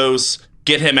Ravos,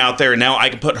 get him out there, and now I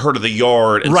can put her to the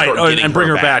yard and start getting and bring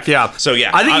her back. Yeah. So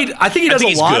yeah, I think he does a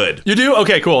he's lot. good. You do?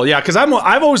 Okay, cool. Yeah, because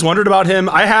I've always wondered about him.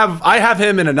 I have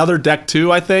him in another deck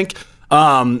too, I think.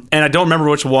 And I don't remember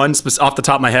which one off the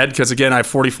top of my head because again I have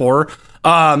 44.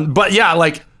 But yeah,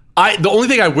 like the only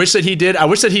thing I wish that he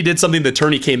did something the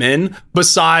turn he came in.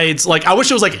 Besides, like I wish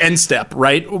it was like end step,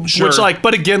 right? Sure. Which like,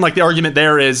 but again, like the argument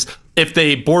there is if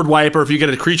they board wipe or if you get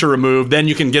a creature removed, then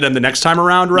you can get him the next time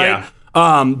around, right?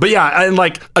 Yeah. But yeah, and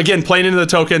like again, playing into the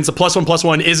tokens, the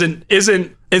 +1/+1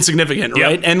 isn't insignificant, Yep.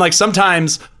 right? And like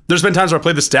sometimes there's been times where I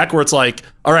play this deck where it's like,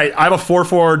 all right, I have a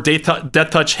 4/4 Death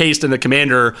Touch haste in the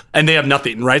commander, and they have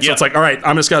nothing, right? So Yep. it's like, all right,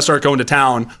 I'm just gonna start going to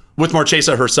town with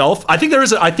Marchesa herself. I think there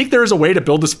is a way to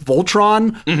build this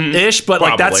Voltron-ish, but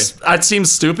like Probably. that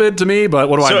seems stupid to me. But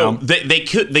what do I So know?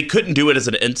 they couldn't do it as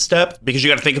an end step because you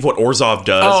got to think of what Orzhov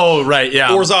does. Oh right, yeah.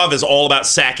 Orzhov is all about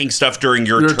sacking stuff during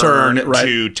your turn right.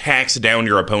 to tax down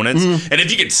your opponents. And if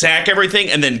you could sack everything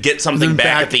and then get something Then back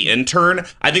back- at the end turn,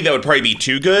 I think that would probably be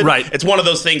too good. Right. It's one of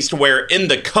those things to where in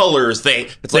the colors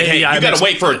it's like, hey, Yeah, you it got makes- to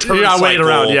wait for a turn You gotta cycle. wait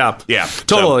around, yeah. Yeah.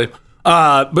 Totally.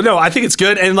 But no, I think it's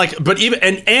good. And like, but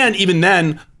even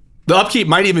then, the upkeep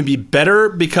might even be better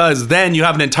because then you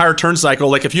have an entire turn cycle.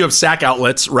 Like if you have sack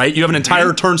outlets, right? You have an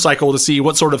entire turn cycle to see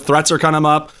what sort of threats are coming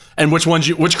up and which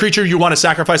creature you want to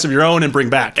sacrifice of your own and bring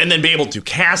back. And then be able to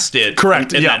cast it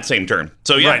Correct, in yeah. that same turn.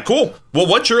 So yeah, Right. cool. Well,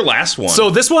 what's your last one? So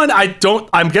this one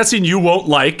I'm guessing you won't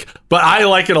like, but I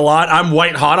like it a lot. I'm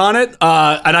white hot on it.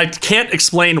 And I can't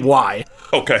explain why.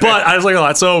 Okay. But I just like it a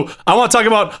lot. So I want to talk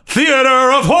about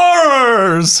Theater of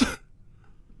Horrors,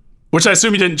 which I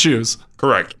assume you didn't choose.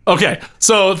 Correct. Okay,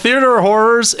 so Theater of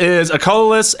Horrors is a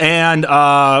colorless and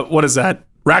what is that?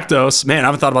 Rakdos. Man, I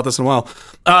haven't thought about this in a while.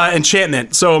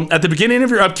 Enchantment. So at the beginning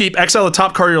of your upkeep, exile the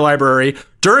top card of your library,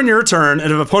 During your turn,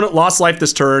 and if an opponent lost life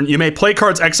this turn, you may play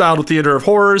cards exiled with Theater of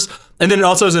Horrors, and then it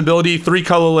also has an ability, 3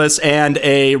 colorless and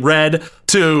a red,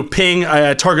 to ping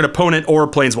a target opponent or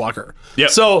planeswalker. Yep.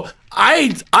 So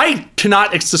I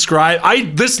cannot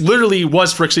describe. This literally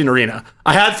was Phyrexian Arena.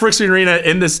 I had Phyrexian Arena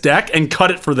in this deck and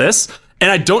cut it for this. And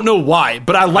I don't know why,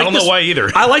 but I like. I don't know why either.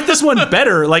 I like this one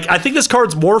better. Like, I think this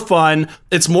card's more fun.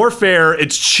 It's more fair.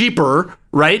 It's cheaper,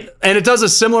 right? And it does a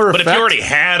similar effect. But if you already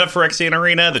had a Phyrexian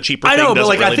Arena, the cheaper I know, thing but doesn't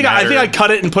like really I think matter. I cut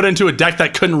it and put it into a deck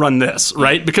that couldn't run this,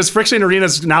 right? Because Phyrexian Arena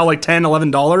is now like $10,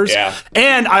 $11. Yeah.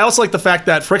 And I also like the fact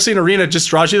that Phyrexian Arena just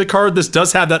draws you the card. This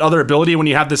does have that other ability when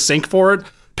you have this sync for it.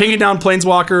 Pinging down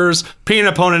planeswalkers, pinging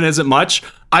an opponent isn't much.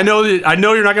 I know you're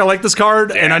not gonna like this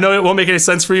card, and I know it won't make any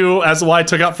sense for you as to why I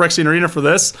took out Phyrexian Arena for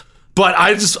this. But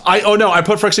I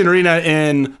put Phyrexian Arena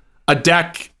in a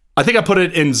deck. I think I put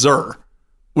it in Zur,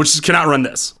 which cannot run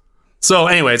this. So,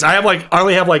 anyways, I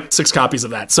only have like 6 copies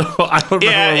of that. So I don't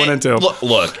remember what I went into.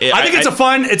 Look, I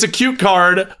think it's a cute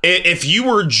card. If you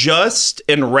were just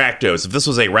in Rakdos, if this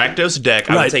was a Rakdos deck,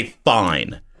 I would say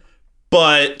fine.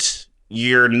 But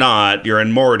you're not. You're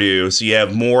in Mordu, so you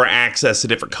have more access to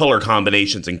different color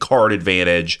combinations and card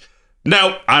advantage.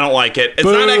 No, I don't like it.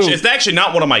 It's actually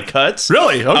not one of my cuts.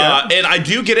 Really? Okay. And I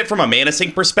do get it from a mana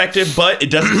sync perspective, but it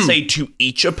doesn't say to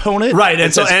each opponent. Right,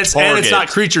 and it's not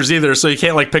creatures either, so you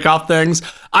can't like pick off things.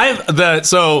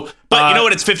 But you know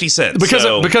what? It's 50 cents.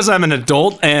 Because I'm an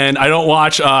adult and I don't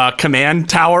watch Command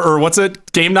Tower or what's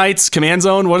it? Game Nights, Command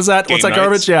Zone. What is that? What's that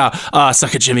garbage? Yeah.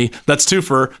 Suck it, Jimmy. That's 2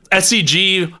 for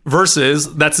SCG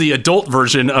Versus. That's the adult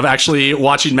version of actually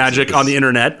watching Magic on the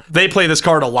internet. They play this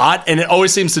card a lot, and it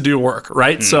always seems to do work,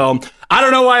 right? So I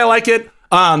don't know why I like it.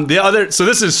 So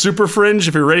this is super fringe.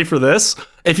 If you're ready for this,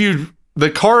 the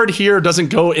card here doesn't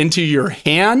go into your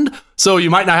hand, so you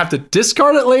might not have to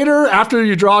discard it later after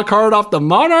you draw a card off the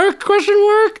Monarch ?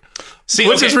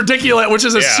 Which is ridiculous, which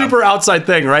is a super outside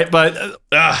thing, right? But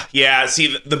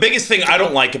see, the biggest thing I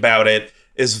don't like about it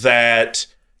is that,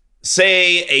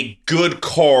 say a good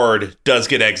card does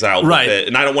get exiled with it,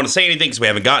 and I don't want to say anything because we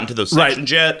haven't gotten to those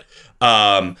sections yet.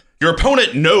 Your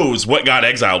opponent knows what got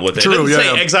exiled with it. True, it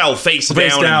doesn't say exile face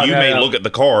down and you may look at the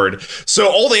card. So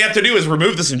all they have to do is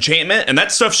remove this enchantment, and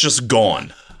that stuff's just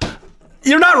gone.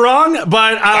 You're not wrong,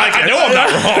 but I know I'm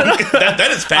not wrong. That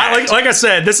is fact. Like I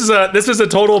said, this is a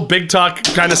total big talk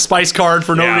kind of spice card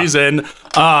for no reason.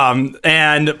 And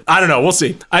I don't know. We'll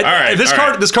see.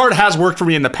 This card has worked for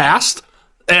me in the past.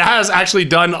 It has actually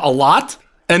done a lot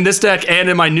in this deck and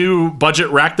in my new budget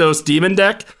Rakdos Demon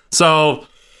deck. So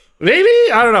maybe,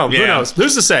 I don't know. Who knows?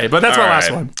 Who's to say? But that's my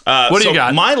last one. What do you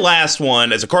got? My last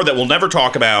one is a card that we'll never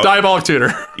talk about. Diabolic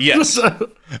Tutor. Yes.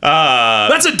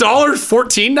 That's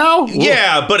 $1.14 now?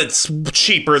 Yeah, but it's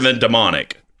cheaper than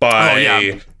Demonic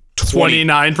by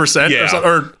 29%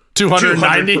 or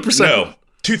 290%. No.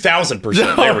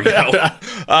 2,000%. There we go.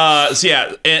 So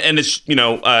yeah, and it's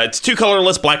it's 2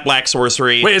 colorless black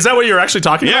sorcery. Wait, is that what you're actually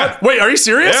talking about? Wait, are you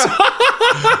serious?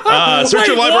 Yeah. Search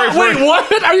your library for. Wait,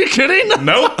 what? Are you kidding?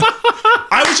 Nope.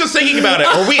 I was just thinking about it.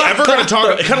 Are we ever going to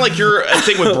talk? Kind of like your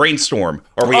thing with Brainstorm.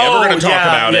 Are we ever going to talk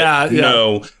about it?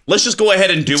 No. Let's just go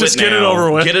ahead and do it now. Just get it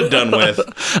over with. Get it done with.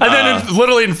 And then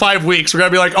literally in 5 weeks, we're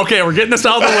going to be like, okay, we're getting this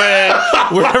out of the way.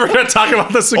 We're never going to talk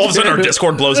about this again. All of a sudden, our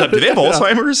Discord blows up. Do they have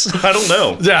Alzheimer's? I don't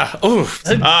know. Yeah. All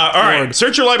right.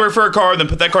 Search your library for a card, then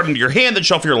put that card into your hand, then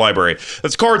shuffle your library.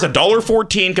 This card's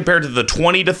 $1.14 compared to the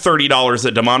 $20 to $30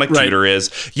 that Demonic Tutor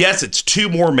is. Yes, it's 2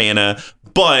 more mana,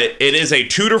 but it is a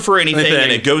tutor for anything,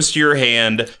 and it goes to your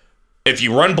hand. If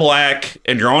you run black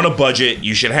and you're on a budget,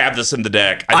 you should have this in the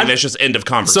deck. I think that's just end of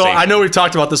conversation. So I know we've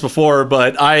talked about this before,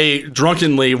 but I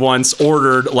drunkenly once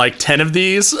ordered like 10 of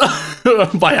these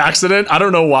by accident. I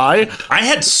don't know why. I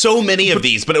had so many of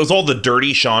these, but it was all the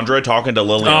dirty Chandra talking to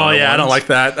Liliana. Oh yeah, I don't like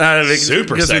that.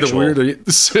 Super sexual. It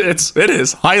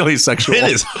is highly sexual. It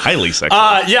is highly sexual.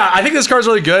 Yeah, I think this card's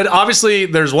really good. Obviously,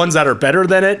 there's ones that are better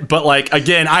than it, but like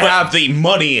again, I have the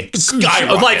money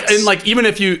skyrockets. Like even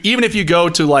if you go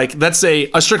to like let's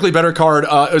say a strictly better card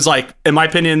is like, in my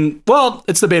opinion, well,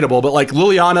 it's debatable, but like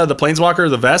Liliana, the Planeswalker,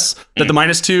 the Vest, that the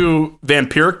 -2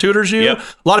 Vampiric tutors you. Yep. A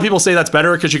lot of people say that's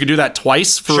better because you can do that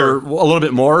twice for a little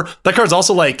bit more. That card's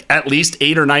also like at least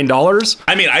 $8 or $9.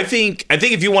 I mean, I think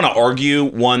if you want to argue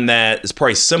one that is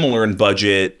probably similar in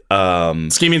budget,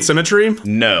 Scheming Symmetry?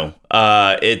 No,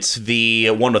 it's the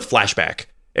one with Flashback.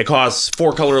 It costs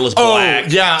 4 colorless black.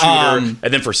 Tutor,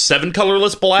 and then for 7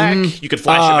 colorless black, you could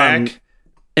flash it back.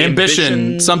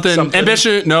 Ambition.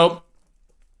 Nope.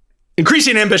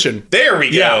 Increasing ambition. There we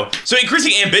go. Yeah. So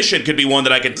increasing ambition could be one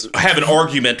that I could have an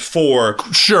argument for.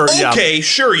 Sure, yeah. Okay,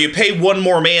 sure. You pay one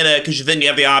more mana because then you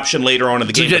have the option later on in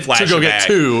the game to flash to go it get back,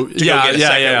 two. To go get a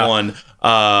second one.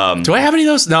 Do I have any of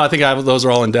those? No, I think I have. Those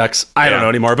are all in decks. I don't know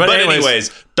anymore. But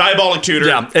anyways, Diabolic Tutor.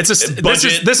 yeah, it's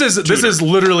this is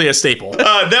literally a staple.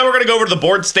 Then we're gonna go over to the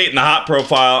board state and the hot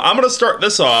profile. I'm gonna start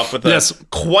this off with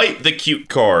quite the cute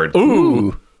card.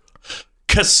 Ooh.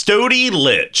 Custody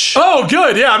Lich. Oh,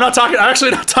 good. Yeah, I'm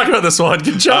actually not talking about this one.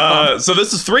 Good job. So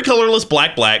this is 3 colorless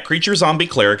black creature zombie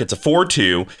cleric. It's a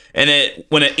 4/2, and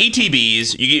when it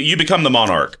ATBs, you become the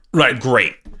monarch. Right.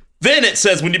 Great. Then it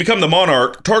says when you become the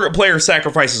monarch, target player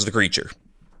sacrifices the creature.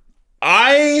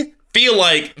 I feel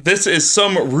like this is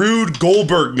some Rube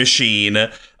Goldberg machine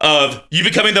of you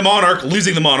becoming the monarch,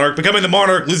 losing the monarch, becoming the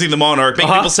monarch, losing the monarch,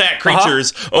 making people sack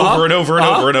creatures over and over and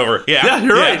over and over. Yeah,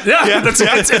 you're right. Yeah. It's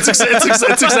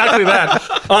exactly that.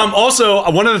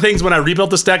 Also, one of the things when I rebuilt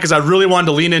this deck is I really wanted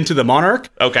to lean into the monarch.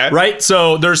 Okay. Right?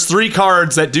 So there's 3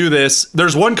 cards that do this.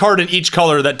 There's 1 card in each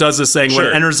color that does this thing when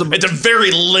it enters It's a very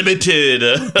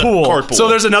limited pool. card pool. So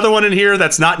there's another one in here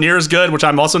that's not near as good, which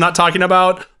I'm also not talking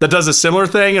about, that does a similar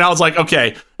thing. And I was like,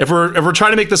 okay, if we're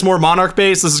trying to make this more monarch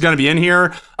based, this is going to be in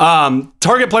here.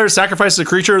 Target player sacrifices a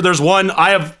creature. There's one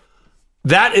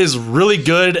that is really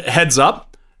good heads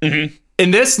up. Mm-hmm. In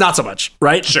this, not so much,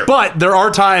 right? Sure. But there are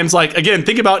times, like, again,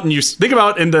 think about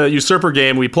in the Usurper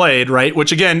game we played, right?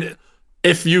 Which again,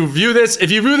 if you view this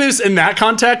in that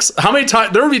context, how many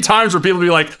times there would be times where people would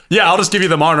be like, yeah, I'll just give you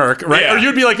the monarch, right? Yeah. Or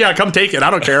you'd be like, yeah, come take it, I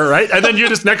don't care, right? And then you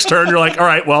just next turn you're like, all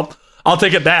right, well, I'll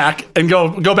take it back and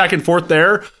go back and forth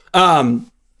there.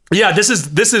 Yeah, this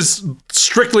is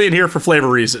strictly in here for flavor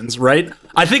reasons, right?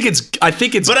 I think it's But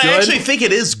good. I actually think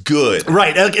it is good.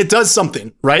 Right, it does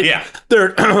something, right? Yeah.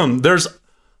 There's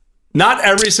not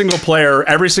every single player,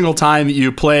 every single time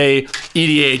you play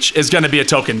EDH is going to be a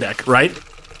token deck, right?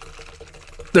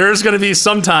 There's going to be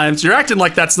sometimes you're acting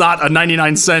like that's not a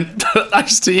 99-cent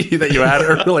iced tea that you had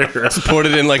earlier. Poured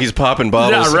it in like he's popping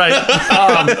bottles. Yeah,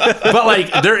 right. But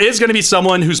like, there is going to be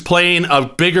someone who's playing a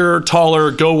bigger,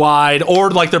 taller, go wide,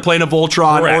 or like they're playing a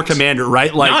Voltron Correct. or Commander,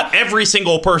 right? Like, not every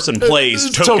single person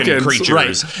plays token tokens, creatures.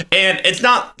 right. And it's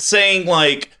not saying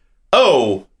like,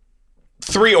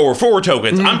 3 or 4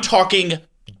 tokens. I'm talking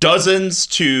dozens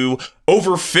to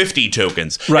over 50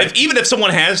 tokens. Right. Even if someone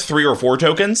has 3 or 4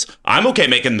 tokens, I'm okay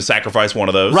making them sacrifice one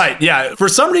of those. right, yeah. For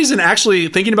some reason, actually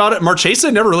thinking about it,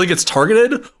 Marchesa never really gets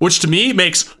targeted, which to me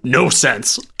makes no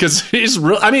sense because she's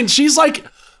real. I mean, she's like,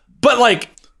 but like,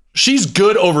 she's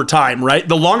good over time, right?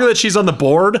 The longer that she's on the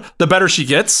board, the better she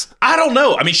gets. I don't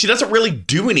know. I mean, she doesn't really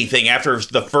do anything after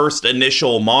the first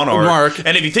initial monarch.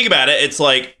 And if you think about it, it's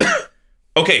like,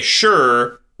 okay,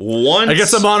 sure. Once I get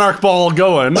the Monarch Ball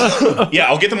going. yeah,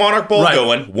 I'll get the Monarch Ball Right.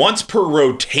 going. Once per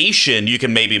rotation, you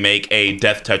can maybe make a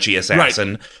Death Touchy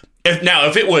Assassin.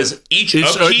 If it was each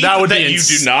upkeep that would be you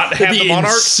do not have the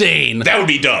Monarch, insane. that would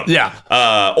be dumb. Yeah.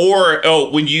 Or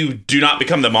when you do not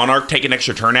become the Monarch, take an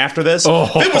extra turn after this.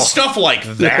 If it was stuff like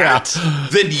that,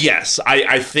 then yes,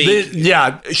 I think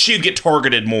she'd get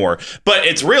targeted more. But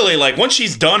it's really like once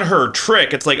she's done her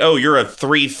trick, it's like, oh, you're a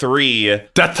 3/3.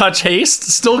 Death Touch Haste,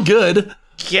 still good.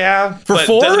 Yeah, For but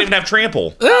 4? doesn't even have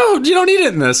trample. No, you don't need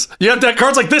it in this. You have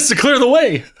cards like this to clear the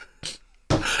way.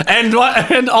 And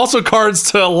also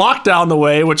cards to lock down the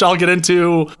way, which I'll get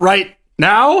into right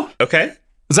now. Okay.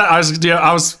 Is that do you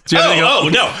have anything else? Oh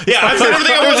no! Yeah, I said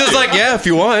everything I I was was just like, yeah, if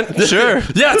you want, sure.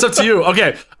 Yeah, it's up to you.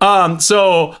 Okay.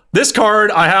 So this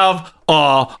card I have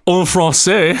en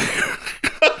français.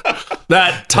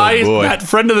 That Tice, that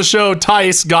friend of the show,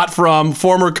 Tice, got from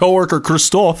former coworker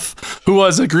Christophe, who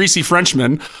was a greasy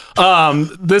Frenchman.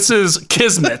 This is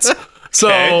Kismet.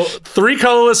 So 3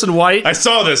 colorless and white. I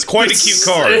saw this. Quite a cute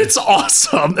card. It's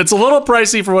awesome. It's a little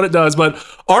pricey for what it does, but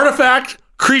artifact,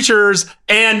 creatures,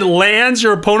 and lands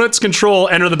your opponent's control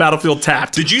enter the battlefield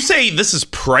tapped. Did you say this is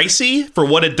pricey for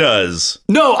what it does?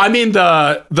 No, I mean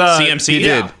the CMC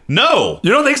did. No.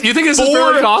 You don't think? You think this is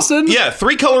fairly costing? Yeah,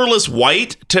 3 colorless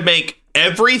white to make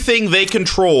everything they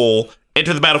control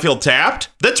into the battlefield tapped.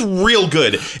 That's real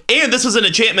good. And this is an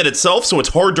enchantment itself, so it's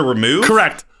hard to remove.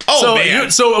 Correct. Oh, man.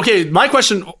 Okay, my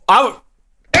question. You like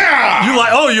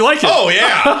it? Oh,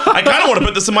 yeah. I kind of want to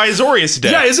put this in my Azorius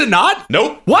deck. Yeah, is it not?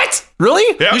 Nope. What?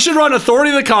 Really? Yeah. You should run Authority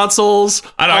of the Consoles.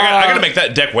 I know. I got to make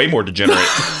that deck way more degenerate.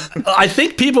 I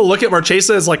think people look at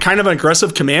Marchesa as like kind of an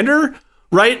aggressive commander,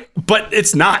 right? But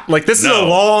it's not. Like, this is a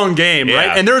long game,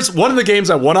 right? And there's one of the games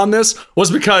I won on this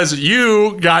was because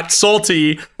you got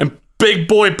salty and big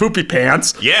boy poopy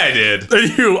pants. Yeah, I did.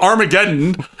 And you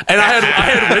Armageddon, and I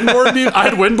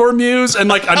had Windborn Muse and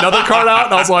like another card out,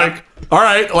 and I was like, all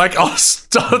right, like let's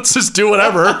just do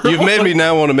whatever. You've made me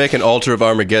now want to make an altar of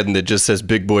Armageddon that just says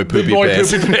 "Big Boy Poopy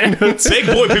Pants." Big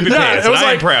boy poopy pants. It was I'm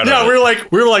like, proud yeah, of we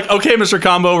it. were like, okay, Mr.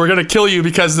 Combo, we're gonna kill you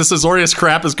because this Azorius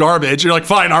crap is garbage. You're like,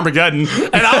 fine, Armageddon.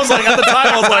 And I was like, at the time,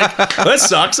 I was like, that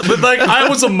sucks. But like, I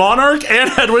was a Monarch and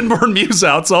had Windborn Muse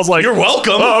out, so I was like, You're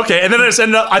welcome. Oh, okay. And then I just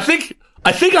ended up.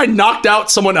 I think I knocked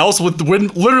out someone else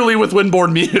literally with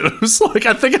Windborn Muse. Like,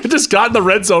 I think I just got in the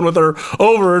red zone with her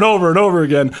over and over and over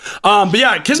again. But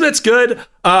yeah, Kismet's good,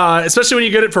 especially when you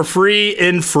get it for free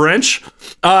in French.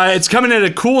 It's coming in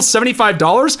at a cool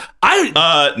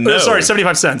 $75. No. Sorry,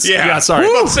 75 cents. Yeah. Sorry. I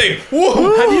was about to say,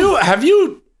 whoa. Have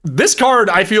you? This card,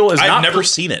 I feel, is I've not. never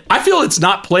seen it. I feel it's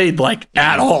not played like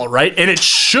at all, right? And it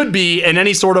should be in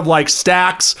any sort of like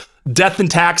stacks, death and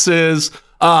taxes.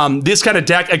 This kind of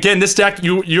deck, again, this deck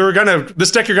you're gonna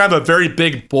have a very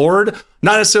big board,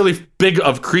 not necessarily big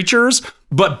of creatures,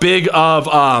 but big of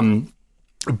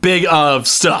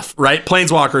stuff, right?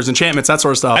 Planeswalkers, enchantments, that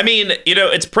sort of stuff. I mean,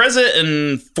 it's present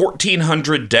in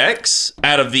 1,400 decks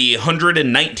out of the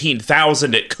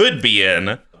 119,000 it could be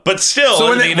in, but still. So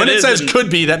when it says could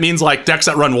be, that means like decks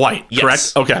that run white,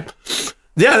 correct? Okay.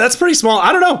 Yeah, that's pretty small.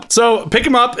 I don't know. So pick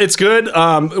them up. It's good.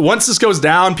 Once this goes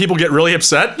down, people get really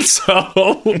upset.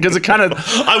 So because it kind of,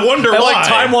 I wonder why. Like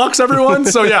time walks everyone.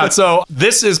 So yeah. So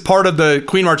this is part of the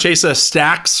Queen Marchesa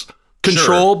stacks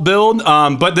control build.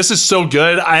 But this is so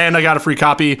good, and I got a free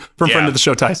copy from friend of the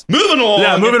show, Tice.Moving along.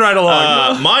 Yeah, moving right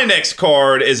along. My next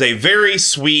card is a very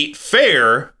sweet,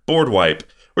 fair board wipe.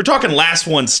 We're talking Last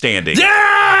One Standing.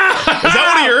 Yeah! Is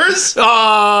that one of yours?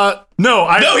 No,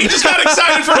 No, he just got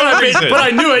excited for no reason. But I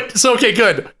knew it. So okay,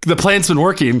 good. The plan's been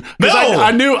working. No!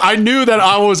 I knew that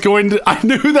I was going to. I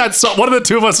knew that one of the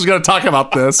two of us was going to talk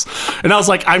about this, and I was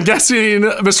like, I'm guessing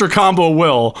Mr. Combo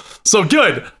will. So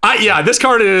good. This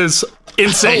card is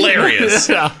insane. Hilarious.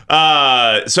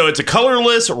 Yeah. So it's a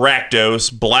colorless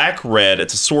Rakdos, black, red.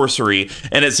 It's a sorcery,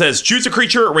 and it says choose a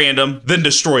creature at random, then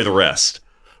destroy the rest.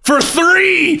 For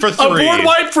three. For 3. A board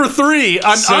wipe for 3.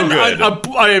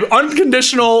 An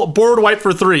unconditional board wipe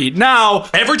for 3. Now,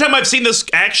 every time I've seen this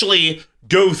actually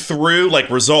go through, like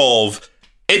resolve,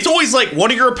 it's always like one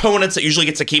of your opponents that usually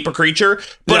gets to keep a creature,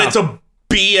 but it's a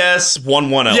BS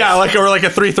 1/1 elf. Yeah, or like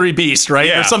a 3/3 beast, right?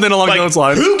 Yeah. Or something along those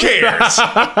lines. Who cares?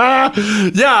 No,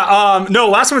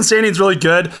 Last One Standing is really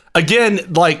good. Again,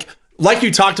 like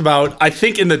you talked about, I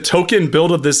think in the token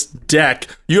build of this deck,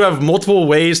 you have multiple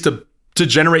ways to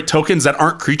generate tokens that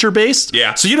aren't creature based.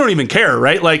 Yeah. So you don't even care,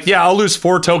 right? Like, yeah, I'll lose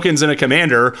 4 tokens in a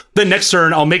commander. Then next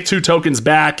turn, I'll make 2 tokens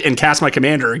back and cast my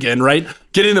commander again, right?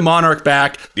 Getting the Monarch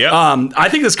back. Yeah. I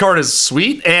think this card is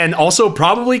sweet and also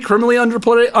probably criminally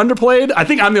underplayed. I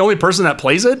think I'm the only person that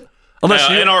plays it.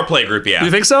 Unless in our play group, yeah. You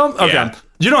think so? Okay. Yeah.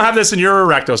 You don't have this in your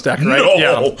Rakdos deck, right? No,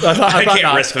 Yeah. I can't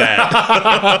not. risk that.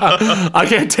 I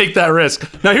can't take that risk.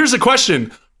 Now, here's the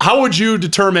question. How would you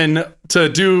determine to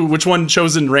do which one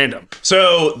chosen random?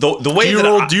 So the way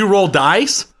Do you roll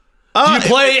dice? Do you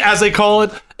play, as they call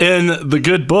it in the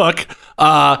good book,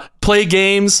 play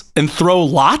games and throw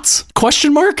lots?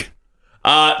 Question mark?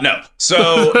 No.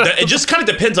 So it just kind of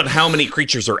depends on how many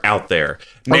creatures are out there.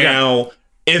 Now,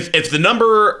 if the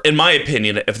number, in my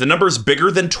opinion, if the number is bigger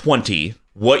than 20,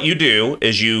 what you do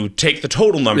is you take the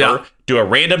total number, do a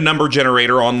random number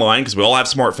generator online, because we all have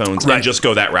smartphones, and just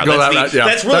go that route.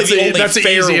 That's really the only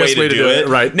fair way to do it.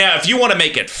 Right. Now, if you want to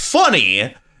make it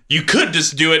funny, you could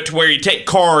just do it to where you take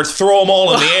cards, throw them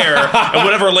all in the air, and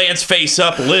whatever lands face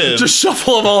up lives. Just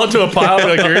shuffle them all into a pile.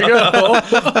 Like, here you go.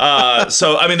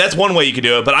 So, I mean, that's one way you could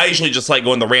do it, but I usually just like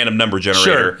going the random number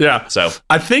generator. Sure, yeah. So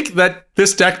I think that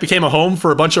this deck became a home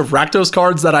for a bunch of Rakdos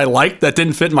cards that I liked that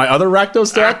didn't fit in my other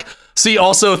Rakdos deck. See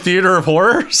also Theater of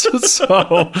Horrors,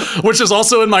 which is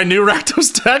also in my new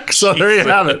Rakdos deck. So there you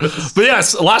have it. But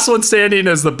yes, Last One Standing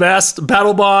is the best.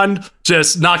 Battle Bond,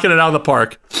 just knocking it out of the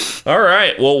park. all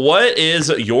right. Well, what is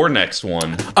your next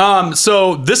one?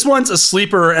 So this one's a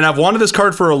sleeper, and I've wanted this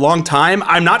card for a long time.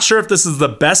 I'm not sure if this is the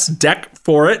best deck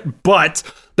for it, but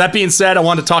that being said, I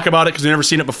wanted to talk about it because we've never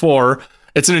seen it before.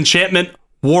 It's an enchantment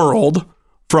world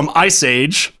from Ice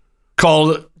Age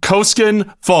called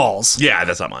Koskin Falls. Yeah,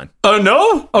 that's not mine. Oh,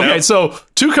 no? Okay, Nope. so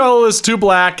 2 colorless, 2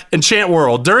 black, enchant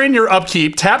world. During your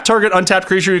upkeep, tap target untapped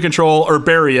creature you control or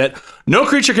bury it. No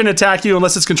creature can attack you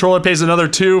unless its controller pays another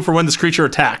 2 for when this creature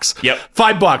attacks. Yep.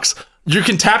 $5. You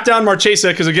can tap down Marchesa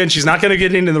because again, she's not going to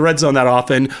get into the red zone that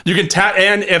often. You can tap,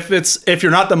 and if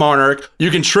you're not the Monarch,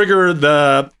 you can trigger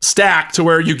the stack to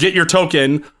where you get your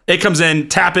token. It comes in,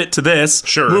 tap it to this.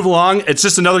 Sure. Move along. It's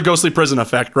just another Ghostly Prison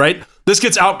effect, right? This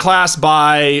gets outclassed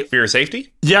by Fear of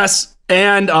Safety? yes,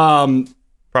 and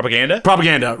Propaganda?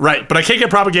 Right, but I can't get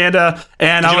propaganda,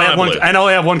 and I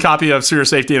only have one copy of Serious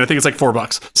Safety, and I think it's like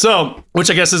 $4. So,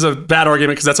 which I guess is a bad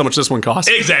argument because that's how much this one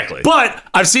costs. Exactly. But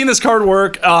I've seen this card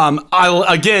work.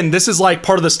 Again, this is like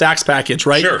part of the stacks package,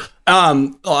 right? Sure.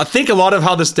 I think a lot of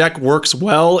how this deck works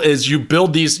well is you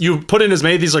build these, you put in as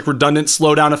many of these like redundant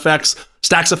slowdown effects,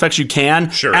 stacks effects you can,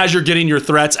 as you're getting your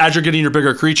threats, as you're getting your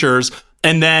bigger creatures.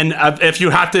 And then if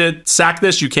you have to sack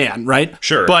this, you can, right?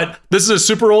 Sure. But this is a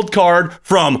super old card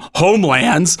from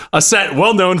Homelands, a set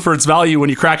well known for its value when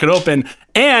you crack it open.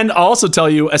 And I'll also tell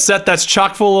you, a set that's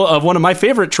chock full of one of my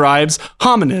favorite tribes,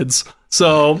 hominids.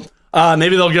 So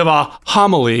maybe they'll give a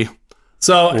homily.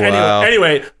 So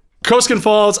anyway, Koskin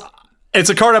Falls, it's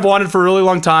a card I've wanted for a really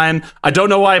long time. I don't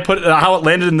know why I put how it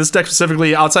landed in this deck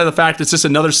specifically, outside of the fact it's just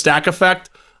another stack effect.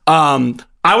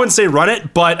 I wouldn't say run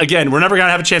it, but again, we're never going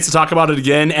to have a chance to talk about it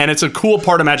again, and it's a cool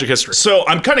part of Magic history. So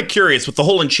I'm kind of curious with the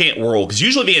whole enchant world, because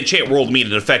usually the enchant world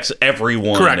means it affects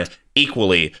everyone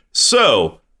equally.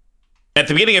 So at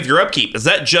the beginning of your upkeep, is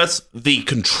that just the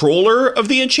controller of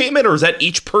the enchantment, or is that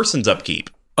each person's upkeep?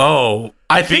 Oh,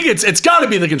 I think it's got to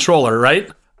be the controller, right?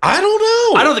 I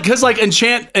don't know. Because like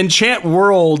enchant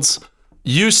worlds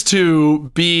used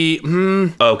to be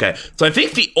Okay, so I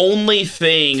think the only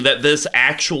thing that this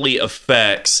actually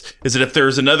affects is that if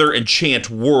there's another enchant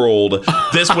world,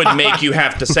 this would make you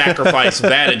have to sacrifice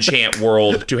that enchant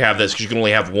world to have this, because you can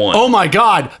only have one. Oh my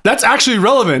god, that's actually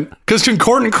relevant, because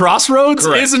Concordant Crossroads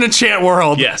is an enchant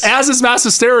world, as is Mass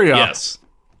Hysteria. Yes.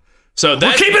 So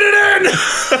we're keeping it in.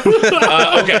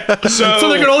 Okay, so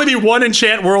there can only be one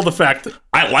enchant world effect.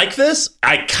 I like this.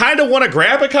 I kind of want to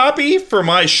grab a copy for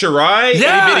my Shirai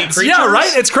itty-bitty creatures. Yeah,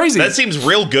 right? It's crazy. That seems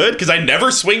real good, because I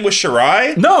never swing with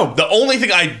Shirai. No. The only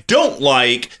thing I don't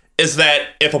like is that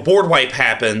if a board wipe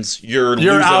happens, you're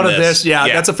out of this. Yeah,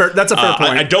 that's a fair point.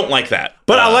 I don't like that.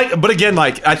 But again,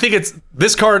 I think it's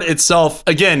this card itself,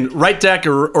 again, right deck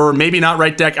or maybe not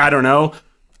right deck, I don't know.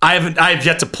 I have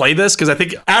yet to play this, because I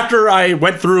think after I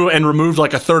went through and removed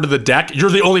like a third of the deck,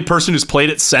 you're the only person who's played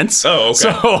it since. Oh,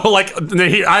 okay. So like,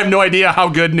 I have no idea how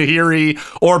good Nahiri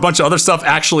or a bunch of other stuff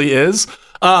actually is.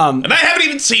 And I haven't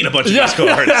even seen a bunch of these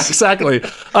cards. Yeah, exactly.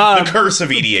 The curse of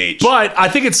EDH. But I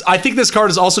think this card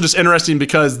is also just interesting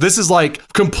because this is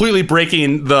like completely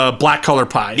breaking the black color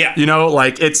pie. Yeah. You know,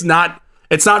 like it's not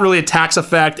really a tax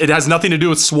effect. It has nothing to do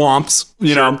with swamps,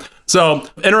 you know. So,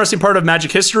 interesting part of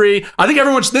Magic history. I think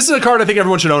this is a card I think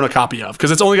everyone should own a copy of,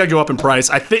 because it's only going to go up in price.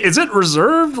 Is it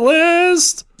reserved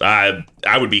list? I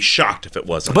would be shocked if it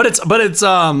wasn't. But it's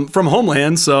from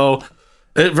Homeland, so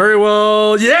it very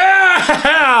well,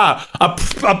 a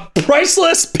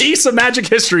priceless piece of Magic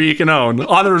history you can own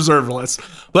on the reserve list.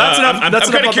 But that's enough.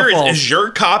 I'm kind of curious. Is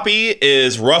your copy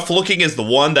as rough looking as the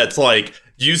one that's like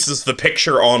uses the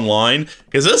picture online?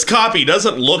 Because this copy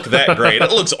doesn't look that great.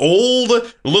 It looks old.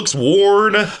 It looks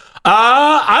worn.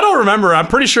 I don't remember. I'm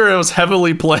pretty sure it was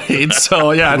heavily played.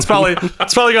 So yeah, it's probably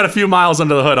got a few miles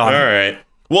under the hood on it. All right.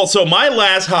 Well, so my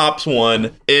last hops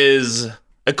one is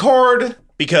a card,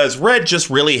 because red just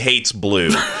really hates blue.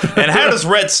 And how does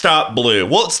red stop blue?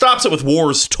 Well, it stops it with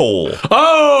War's Toll.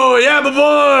 Oh, yeah, my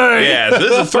boy! Yeah, so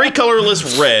this is a 3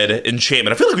 colorless red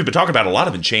enchantment. I feel like we've been talking about a lot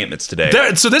of enchantments today.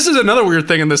 So this is another weird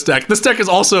thing in this deck. This deck is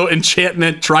also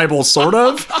enchantment tribal, sort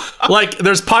of. Like,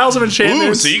 there's piles of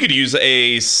enchantments. Ooh, so you could use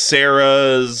a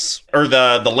Sarah's, or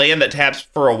the land that taps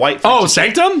for a white. Oh,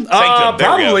 Sanctum? Sanctum,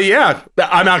 probably, yeah.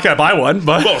 I'm not going to buy one,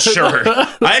 but... Well, sure.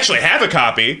 I actually have a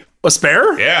copy. A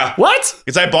spare? Yeah. What?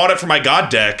 Because I bought it for my God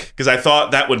deck, because I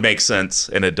thought that would make sense,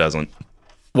 and it doesn't.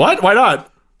 What? Why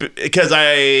not? Because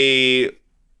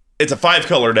it's a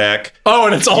 5-color deck. Oh,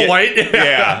 and it's all white?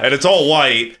 Yeah, and it's all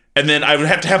white. And then I would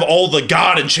have to have all the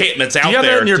God enchantments out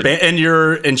there. Do you have that in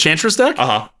your Enchantress deck?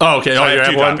 Uh-huh. Oh, okay. So Oh, I you have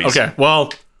have 2 one? copies. Okay,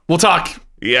 well, we'll talk.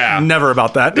 Yeah. Never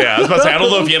about that. Yeah, I was about to say, I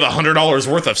don't know if you have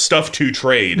 $100 worth of stuff to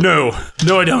trade. No,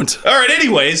 I don't. All right,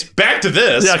 anyways, back to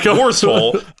this. Yeah, go. War's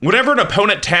Toll. Whenever an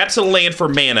opponent taps a land for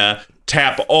mana,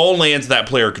 tap all lands that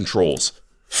player controls.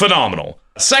 Phenomenal.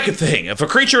 Second thing, if a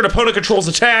creature an opponent controls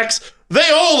attacks, they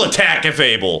all attack if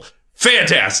able.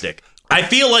 Fantastic. I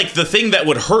feel like the thing that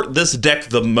would hurt this deck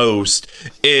the most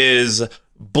is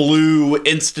blue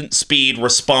instant speed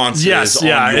responses. Yes, on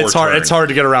your it's hard. turn. It's hard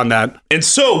to get around that. And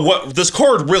so what this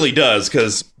card really does,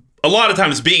 because a lot of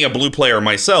times being a blue player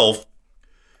myself,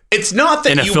 it's not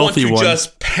that you want to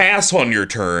just pass on your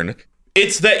turn.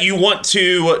 It's that you want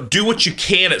to do what you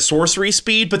can at sorcery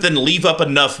speed, but then leave up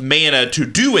enough mana to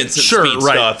do instant speed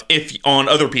stuff if on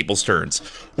other people's turns.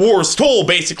 War's Toll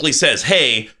basically says,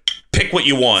 hey, pick what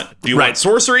you want. Do you Right. want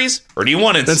sorceries or do you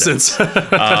want instants?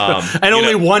 And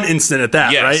only one instant at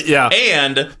that, Yes. right? Yeah.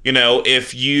 And,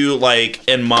 if you like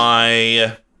in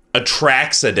my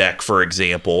Atraxa deck, for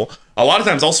example, a lot of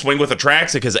times I'll swing with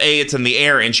Atraxa because it's in the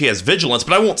air and she has vigilance,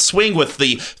 but I won't swing with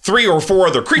the 3 or 4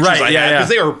 other creatures I have because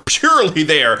they are purely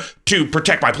there to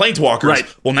protect my planeswalkers. Right.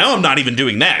 Well, now I'm not even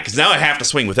doing that because now I have to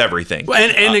swing with everything.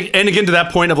 And again, to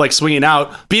that point of like swinging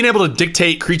out, being able to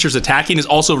dictate creatures attacking is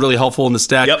also really helpful in this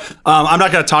deck. Yep. I'm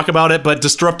not going to talk about it, but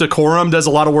Disrupt Decorum does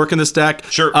a lot of work in this deck.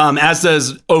 Sure. As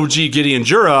does OG Gideon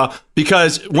Jura,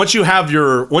 because once you have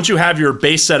your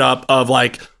base setup of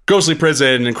like Ghostly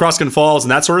Prison and Crossgun Falls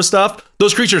and that sort of stuff,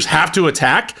 those creatures have to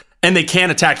attack. And they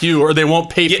can't attack you, or they won't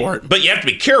pay for it. But you have to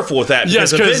be careful with that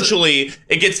because Yes, 'cause eventually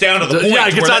it gets down to the point it gets where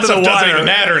down that to the stuff doesn't wire. even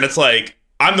matter, and it's like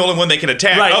I'm the only one that can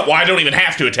attack. Right. Oh, well, I don't even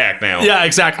have to attack now. Yeah,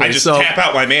 exactly. I just So- tap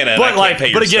out my mana. And But I can't like, pay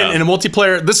your but again, stuff. in a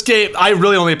multiplayer, this game, I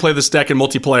really only play this deck in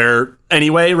multiplayer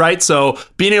anyway, right? So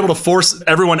being able to force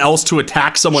everyone else to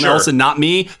attack someone Sure. else and not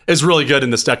me is really good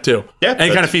in this deck too. Yeah, and it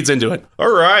that's- kind of feeds into it.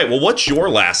 All right. Well, what's your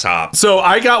last hop? So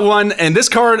I got one, and this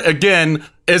card again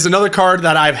is another card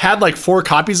that I've had like 4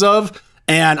 copies of.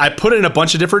 And I put it in a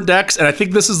bunch of different decks, and I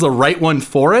think this is the right one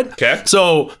for it. Okay.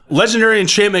 So, legendary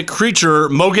enchantment creature,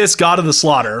 Mogis, God of the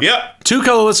Slaughter. Yep. 2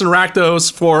 colorless and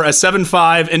Rakdos for a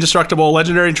 7/5 indestructible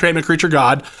legendary enchantment creature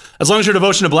god. As long as your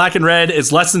devotion to black and red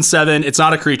is less than 7, it's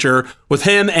not a creature. With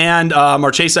him and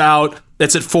Marchesa out,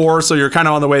 it's at 4, so you're kind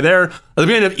of on the way there. At the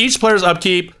beginning of each player's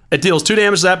upkeep, it deals 2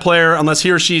 damage to that player unless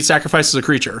he or she sacrifices a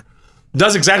creature.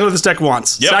 Does exactly what this deck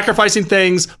wants. Yep. Sacrificing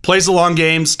things, plays the long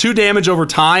games, 2 damage over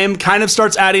time, kind of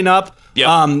starts adding up. Yep.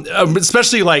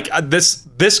 Especially like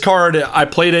this card, I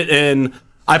played it in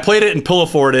Pillow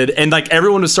Forted, and like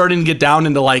everyone was starting to get down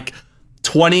into like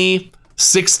 20,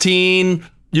 16,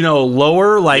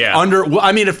 lower, like Yeah. under.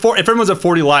 I mean, if everyone's at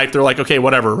 40 life, they're like, okay,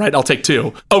 whatever, right? I'll take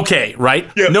 2. Okay, right?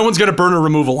 Yep. No one's gonna burn a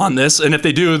removal on this, and if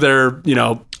they do, they're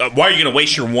Why are you going to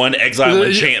waste your 1 exile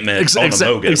enchantment on a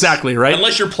Mogis? exactly, right?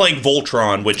 Unless you're playing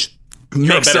Voltron, which you're a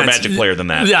Makes better sense. Magic player than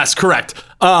that. Yes, correct.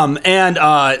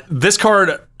 This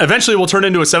card eventually will turn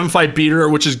into a 7/5 beater,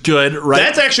 which is good, right?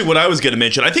 That's actually what I was going to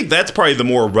mention. I think that's probably the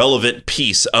more relevant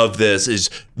piece of this is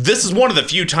one of the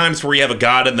few times where you have a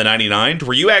god in the 99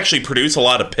 where you actually produce a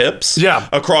lot of pips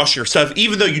across your stuff,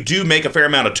 even though you do make a fair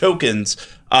amount of tokens,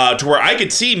 to where I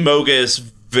could see Mogis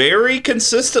very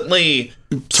consistently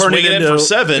Turning swinging in into- for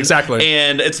 7. exactly.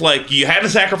 And it's like you had to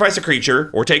sacrifice a creature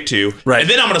or take 2. Right. And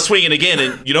then I'm going to swing it again.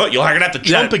 And you know what? You're going to have to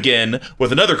jump again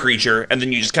with another creature. And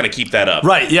then you just kind of keep that up.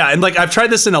 Right, yeah, and like I've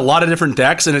tried this in a lot of different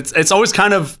decks, and it's always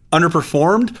kind of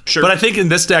underperformed. Sure. But I think in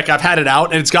this deck, I've had it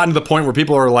out, and it's gotten to the point where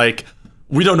people are like,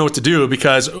 we don't know what to do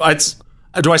because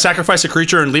do I sacrifice a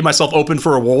creature and leave myself open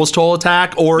for a Wolves Toll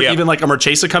attack, or Yeah. even like a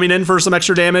Marchesa coming in for some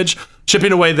extra damage,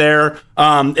 chipping away there?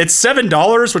 It's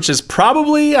 $7, which is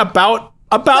probably about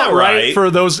right for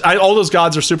those. All those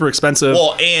gods are super expensive.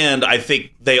 Well, and I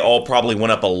think they all probably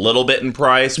went up a little bit in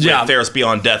price with Theros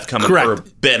Beyond Death coming for a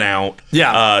bit out.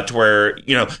 Yeah. To where,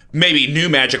 maybe new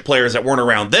Magic players that weren't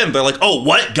around then, they're like, oh,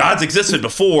 what? Gods existed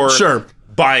before. Sure.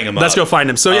 Buying them up. Let's go find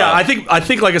him. So yeah, I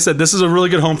think like I said, this is a really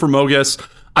good home for Mogis.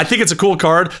 I think it's a cool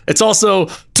card. It's also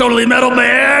totally metal,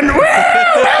 man.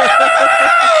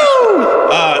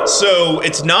 So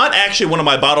it's not actually one of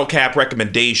my bottle cap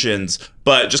recommendations,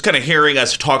 but just kind of hearing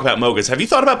us talk about Mogis. Have you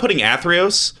thought about putting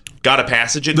Athreos, God of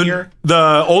Passage, in here?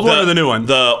 The old one or the new one?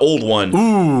 The old one.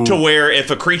 Ooh. To where if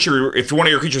one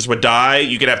of your creatures would die,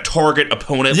 you could have target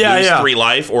opponent lose 3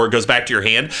 life, or it goes back to your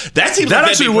hand. That seems like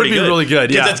actually would be really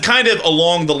good. Yeah, because it's kind of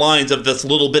along the lines of this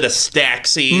little bit of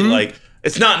stacksy, like.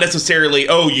 It's not necessarily,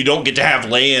 you don't get to have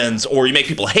lands or you make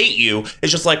people hate you.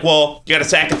 It's just like, well, you got to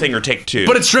sack a thing or take 2.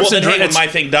 But it strips and when my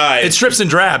thing dies. It strips and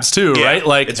drabs too, right?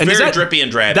 Like it's very drippy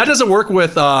and drabby. That doesn't work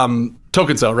with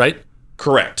tokens though, right?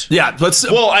 Correct. Yeah.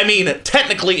 Well, I mean,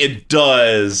 technically it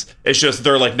does. It's just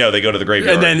they're like, no, they go to the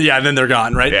graveyard. And then they're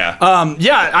gone, right? Yeah.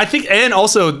 I think, and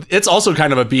also it's also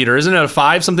kind of a beater, isn't it? A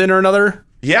 5 something or another?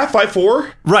 Yeah,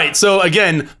 5/4. Right. So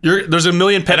again, there's a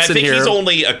million pets in here. And I think he's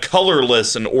only a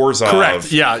colorless and Orzhov.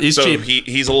 Correct. Yeah, he's cheap.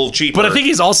 He's a little cheaper. But I think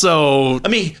he's also. I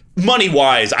mean, money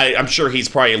wise, I'm sure he's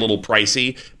probably a little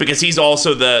pricey because he's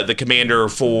also the commander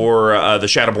for the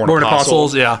Shadowborn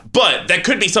Apostles. Yeah. But that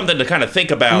could be something to kind of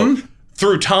think about.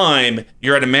 Through time,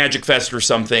 you're at a Magic Fest or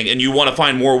something, and you want to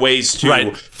find more ways to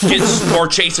get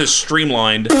Marchesa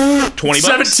streamlined. $20.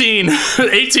 17,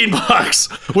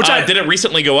 $18. Which did it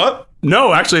recently go up?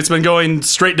 No, actually, it's been going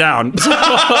straight down.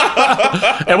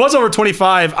 It was over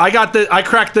 25. I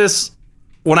cracked this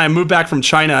when I moved back from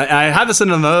China, and I had this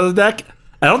in another deck.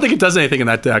 I don't think it does anything in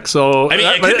that deck. So I mean,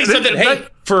 it could be something. Hey,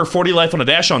 for 40 life on a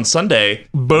dash on Sunday.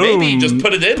 Boom. Maybe just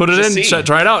put it in. Put it just in. see.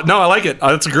 Try it out. No, I like it.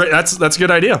 That's a good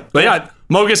idea. But yeah,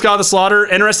 Mogus God of the Slaughter,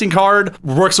 interesting card.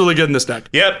 Works really good in this deck.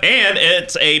 Yep, and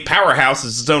it's a powerhouse.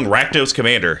 It's its own Rakdos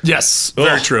commander. Yes,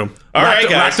 very true. All right,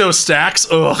 guys. Rakdos stacks.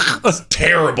 Ugh.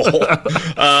 Terrible.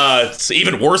 It's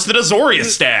even worse than Azoria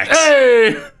stacks.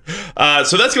 Hey.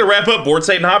 So that's going to wrap up Board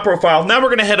State and Hot Profile. Now we're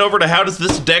going to head over to how does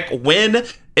this deck win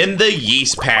in the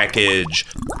Yeast package.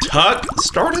 Tuck,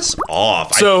 start us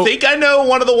off. So- I think I know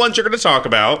one of the ones you're going to talk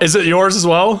about. Is it yours as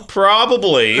well?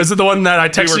 Probably. Is it the one that I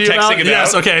texted were you texting about? about?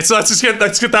 Yes. Okay. So let's get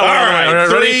that All one out of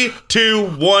the way. right, Ready? 3, 2,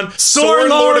 1. Sword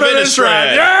Lord of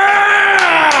Innistrad.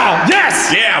 Yeah!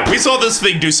 Yes! Yeah, we saw this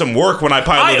thing do some work when I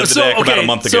piloted the deck about a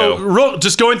month ago. So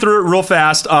just going through it real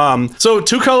fast. So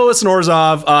 2 colorless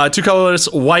Norzov, 2 colorless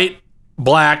white,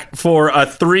 black for a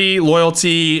 3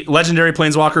 loyalty legendary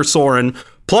planeswalker Sorin.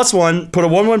 +1, put a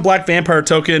 1/1 black vampire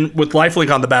token with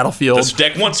lifelink on the battlefield. This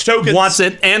deck wants tokens. Wants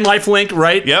it, and lifelink,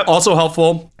 right? Yep. Also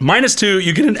helpful. -2,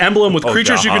 you get an emblem with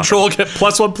creatures you God. control get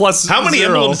 +1/+0. How many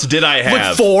emblems did I have?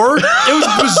 Like 4.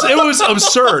 It was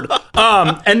absurd.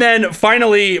 And then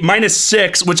finally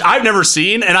 -6, which I've never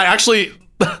seen, and I actually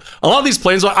a lot of these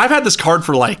planeswalkers, I've had this card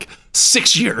for like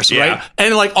 6 years, Yeah. right?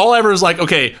 And like all ever is like,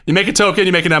 okay, you make a token,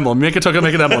 you make an emblem, you make a token,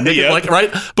 make an emblem, make it Yep. like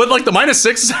right. But like the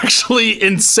 -6 is actually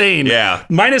insane. Yeah.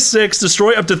 -6,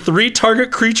 destroy up to 3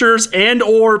 target creatures and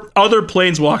or other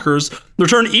planeswalkers.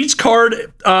 Return each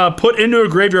card put into a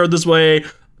graveyard this way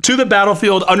to the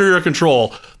battlefield under your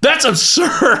control. That's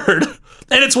absurd.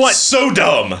 And it's what, So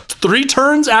dumb. 3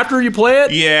 turns after you play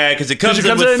it? Yeah, because it comes in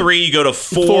comes with in 3. You go to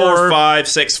 4, 4, 5,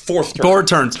 6, 4th turn. 4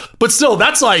 turns. But still,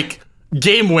 that's like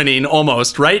game winning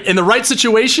almost, right? In the right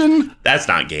situation? That's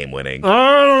not game winning.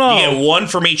 I don't know. You get 1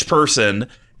 from each person,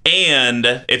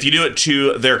 and if you do it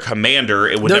to their commander,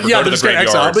 it would never go to the just get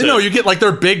exiled. graveyard. But So no, you get like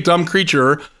their big dumb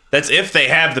creature. that's if they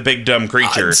have the big dumb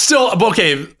creature. Still,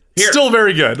 okay, still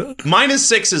very good.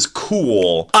 -6 is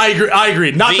cool. I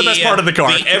agree. Not the best part of the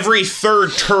card. Every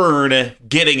third turn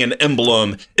getting an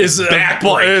emblem is is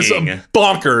backbreaking.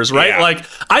 bonkers, right? Yeah. Like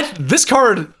this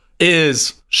card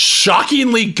is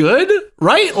shockingly good,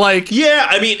 right? Like Yeah,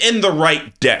 I mean, in the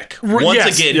right deck. Once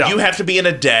yes, again, yeah. you have to be in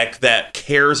a deck that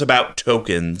cares about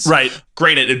tokens. Right.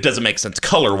 Granted, it doesn't make sense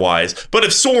color-wise, but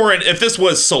if this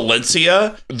was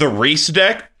Silencia, the Reese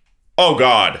deck, oh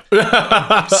god.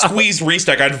 Squeeze Reese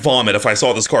deck, I'd vomit if I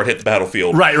saw this card hit the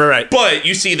battlefield. right. But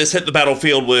you see this hit the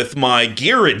battlefield with my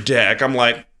Geared deck, I'm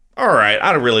like, all right,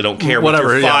 I really don't care with Whatever,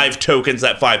 your yeah. 5 tokens,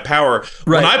 that 5 power.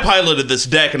 When Right. I piloted this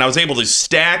deck and I was able to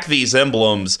stack these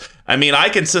emblems, I mean, I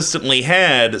consistently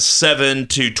had 7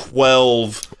 to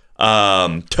 12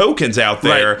 tokens out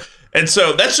there. Right. And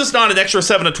so that's just not an extra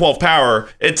 7 to 12 power.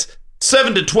 It's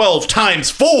 7 to 12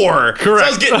 times 4. Correct. So I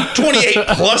was getting 28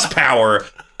 plus power.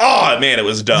 Oh, man, it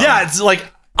was dumb. Yeah, it's like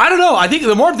I don't know. I think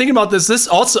the more I'm thinking about this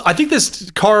also I think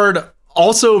this card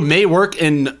also may work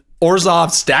in Orzhov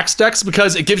stacks decks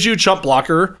because it gives you a chump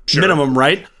blocker minimum,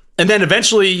 right? And then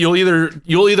eventually you'll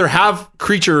either have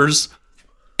creatures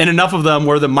and enough of them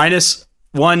where the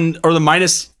 -1 or the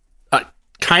minus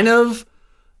kind of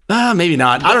maybe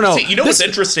not. I don't know. See, you know what's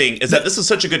interesting is that this is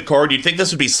such a good card. You'd think this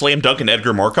would be slam dunk in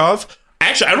Edgar Markov.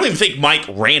 Actually, I don't even think Mike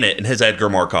ran it in his Edgar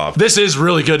Markov. This is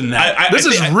really good in that. This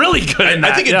is really good in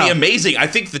that. I think it'd be amazing. I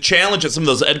think the challenge that some of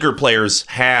those Edgar players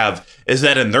have is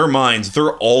that in their minds,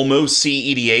 they're almost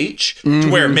CEDH to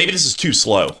where maybe this is too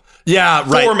slow. Yeah,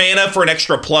 right. 4 mana for an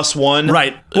extra +1.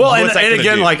 Right. Well, What's that and gonna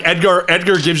again, do? like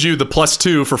Edgar gives you the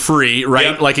 +2 for free, right?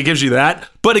 Yep. Like it gives you that.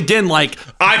 But again, like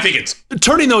I think it's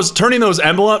turning those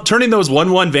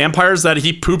 1/1 vampires that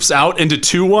he poops out into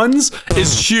 2/1s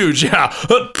is huge. Yeah.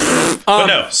 but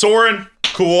no, Sorin,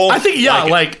 cool. I think it.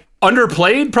 like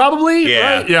underplayed probably.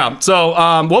 Yeah. Right? Yeah. So,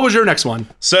 what was your next one?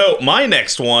 So my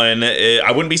next one,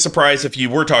 I wouldn't be surprised if you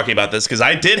were talking about this because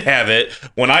I did have it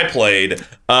when I played.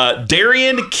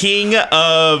 Darian, King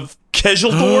of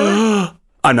Kejeldor.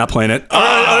 I'm not playing it.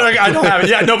 I don't have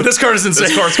it. Yeah, no, but this card is insane.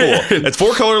 This card's cool. It's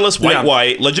 4 colorless, Yeah.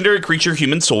 white, legendary creature,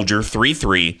 human soldier,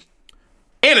 3/3.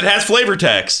 And it has flavor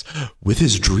text. With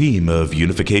his dream of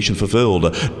unification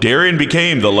fulfilled, Darian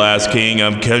became the last king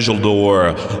of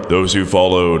Kejeldor. Those who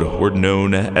followed were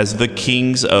known as the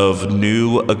kings of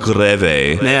New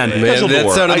Greve. Man,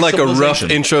 that sounded like a rough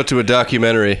Civilization. intro to a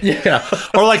documentary. Yeah.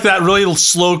 Or like that really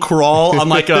slow crawl on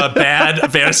like a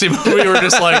bad fantasy movie. We're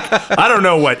just like, I don't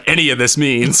know what any of this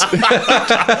means.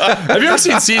 Have you ever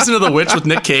seen Season of the Witch with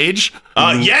Nick Cage?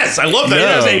 Yes, I love that.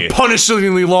 There's movie. a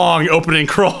punishingly long opening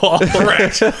crawl.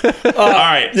 Correct. All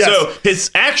right. yes. So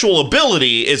his actual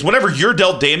ability is whenever you're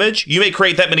dealt damage, you may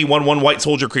create that many 1/1 white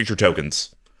soldier creature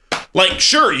tokens. Like,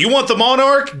 sure, you want the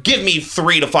Monarch? Give me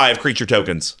 3 to 5 creature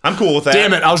tokens. I'm cool with that.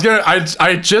 Damn it!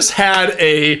 I just had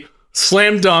a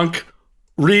slam dunk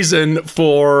reason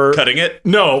for Cutting it?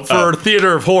 No, for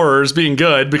Theater of Horrors being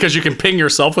good because you can ping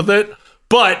yourself with it.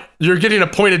 But you're getting a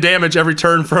point of damage every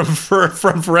turn from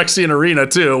Phyrexian Arena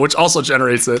too, which also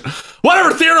generates it.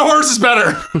 Whatever, Theater of Horrors is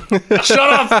better. Shut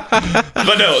up.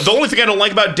 But no, the only thing I don't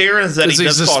like about Darren is that he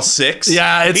does cost 6.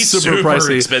 Yeah, it's He's super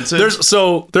pricey. expensive.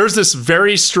 There's this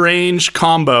very strange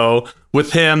combo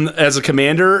with him as a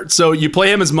commander. So you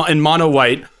play him as in mono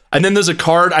white, and then there's a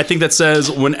card I think that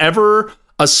says whenever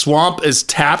a swamp is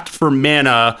tapped for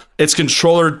mana, its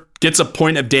controller gets a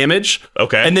point of damage.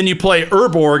 Okay. And then you play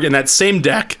Urborg in that same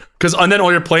deck, and then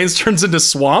all your planes turns into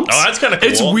swamps. Oh, that's kind of cool.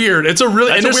 It's weird. It's a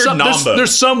really That's a weird nombo.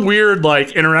 there's some weird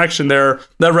like interaction there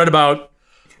that I read about.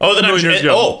 Oh, then years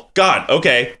ago. oh God.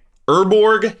 Okay,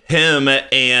 Urborg, him,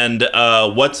 and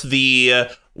what's the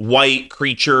white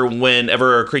creature?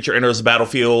 Whenever a creature enters the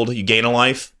battlefield, you gain a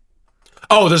life.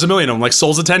 Oh, there's a million of them, like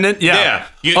Soul's Attendant. Yeah.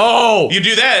 Yeah. You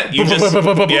do that. You just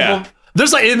yeah.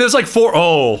 There's like 4.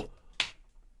 Oh,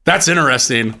 that's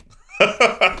interesting.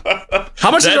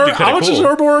 How much is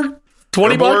Urborg?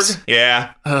 $20?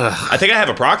 Yeah. I think I have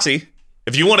a proxy.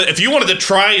 If you wanted to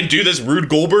try and do this Rude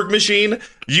Goldberg machine,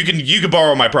 you can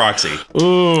borrow my proxy.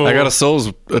 Ooh. I got a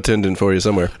Soul's Attendant for you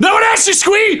somewhere. No one asked you,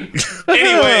 Squee!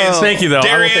 Anyways, thank you though.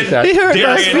 I will take that. He hurt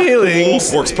my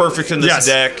feelings. Works perfect in this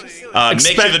deck. Makes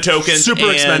you the token.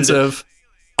 Super expensive.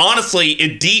 Honestly,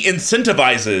 it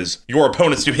de-incentivizes your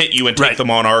opponents to hit you and take the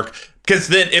Monarch. Because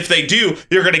then, if they do,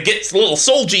 you're going to get little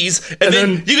Solgies, and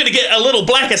then you're going to get a little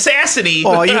Black Assassiny.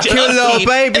 Oh, you cute little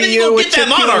baby, and then you get that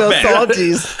Monarch back.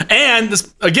 Solgies. And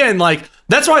this, again, like,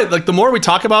 that's why, like, the more we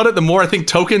talk about it, the more I think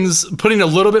tokens, putting a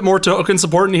little bit more token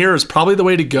support in here is probably the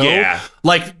way to go. Yeah.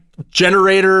 Like,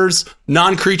 generators,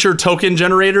 non-creature token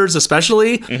generators,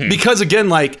 especially. Mm-hmm. Because, again,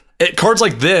 like, cards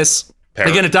like this,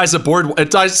 again, it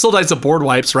still dies to board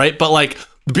wipes, right? But, like,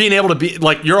 being able to be,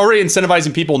 like, you're already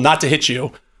incentivizing people not to hit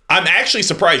you. I'm actually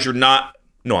surprised you're not.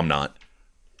 No, I'm not.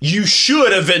 You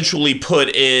should eventually put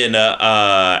in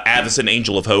Avacyn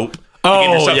Angel of Hope. Oh,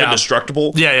 give yourself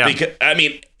indestructible. Yeah. Because, I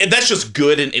mean, that's just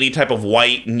good in any type of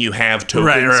white, and you have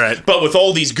tokens. Right. But with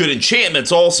all these good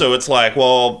enchantments, also, it's like,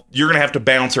 well, you're gonna have to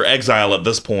bounce or exile at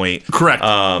this point. Correct.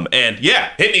 And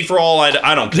yeah, hit me for all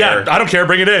I don't care. Yeah, I don't care.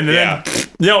 Bring it in. And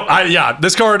then,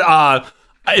 this card.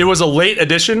 It was a late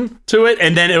addition to it,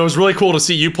 and then it was really cool to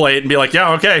see you play it and be like,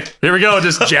 yeah, okay, here we go,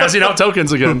 just jazzing out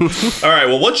tokens again. All right,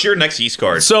 well, what's your next Yeast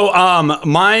card? So,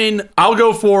 mine, I'll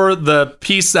go for the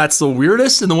piece that's the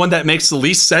weirdest and the one that makes the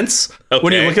least sense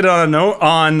when you look at it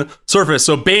on surface.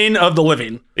 So, Bane of the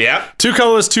Living. Yeah. 2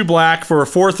 colorless, 2 black for a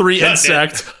 4/3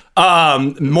 insect.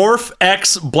 Morph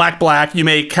X black. You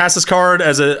may cast this card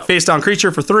as a face down creature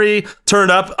for 3. Turn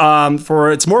it up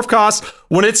for its morph cost.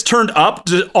 When it's turned up,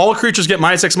 all creatures get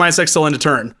 -X/-X till end of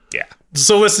turn. Yeah.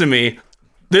 So listen to me.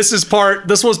 This was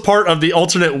part of the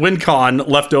alternate win con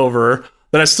leftover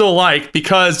that I still like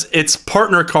because it's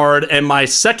partner card and my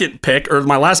second pick or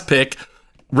my last pick,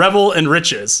 Revel in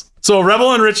Riches. So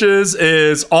Revel in Riches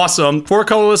is awesome. 4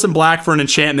 colorless and black for an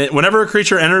enchantment. Whenever a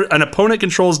creature an opponent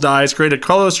controls dies, create a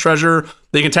colorless treasure.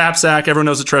 They can tap sack. Everyone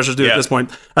knows what treasures do at this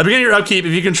point. At the beginning of your upkeep,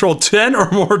 if you control 10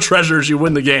 or more treasures, you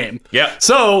win the game. Yeah.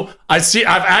 So I've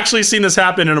actually seen this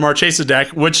happen in a Marchesa deck,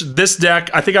 which this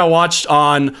deck I think I watched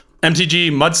on MTG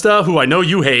Mudsta, who I know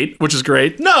you hate, which is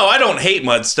great. No, I don't hate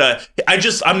Mudsta.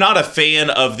 I'm not a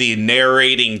fan of the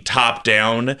narrating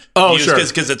top-down. Oh, sure.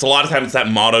 Because it's a lot of times that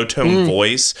monotone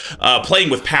voice.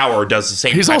 Playing with power does the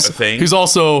same type of thing. He's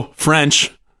also French,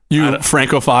 you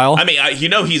Francophile. I mean,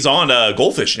 he's on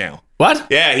Goldfish now. What?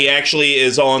 Yeah, he actually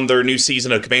is on their new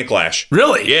season of Command Clash.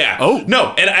 Really? Yeah. Oh.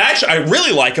 No, and I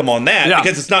really like him on that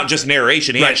because it's not just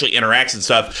narration. He actually interacts and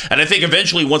stuff. And I think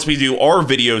eventually once we do our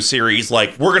video series,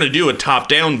 like we're going to do a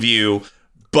top-down view,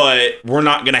 but we're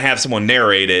not going to have someone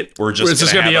narrate it. It's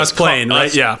just going to be us playing,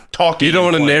 right? Yeah. Talking. You don't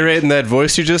want to narrate in that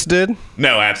voice you just did?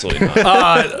 No, absolutely not.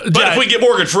 But if we get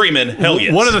Morgan Freeman, hell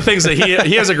yes. One of the things that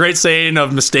he has a great saying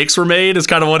of mistakes were made is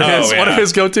kind of one of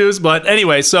his go-tos. But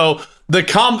anyway, so the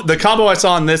combo I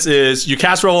saw in this is you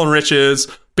cast Revel in Riches,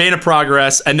 Bane of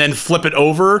Progress, and then flip it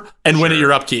over and win at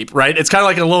your upkeep, right? It's kind of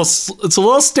like a little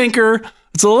stinker.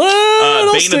 It's a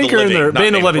little stinker in there.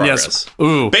 Bane of Living, yes.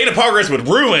 Ooh. Bane of Progress would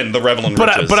ruin the Revel in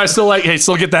Riches. But I still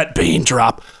still get that Bane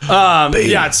drop.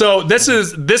 Yeah, so this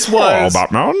was this was like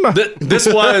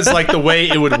the way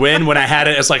it would win when I had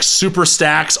it as like super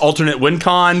stacks, alternate win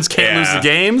cons, can't lose the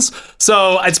games.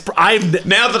 So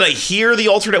now that I hear the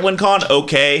alternate win con,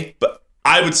 okay, but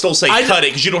I would still say cut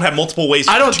it because you don't have multiple ways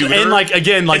to tutor. And like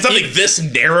again, like it's something this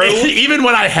narrow. Even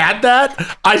when I had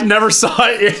that, I never saw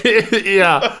it.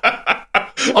 Yeah.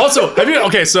 Also,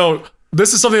 so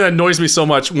this is something that annoys me so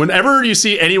much. Whenever you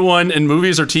see anyone in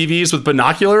movies or TVs with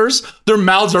binoculars, their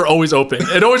mouths are always open.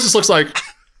 It always just looks like.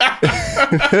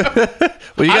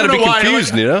 Well, you got to be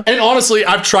confused, you know? And honestly,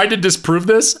 I've tried to disprove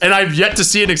this, and I've yet to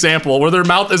see an example where their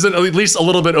mouth isn't at least a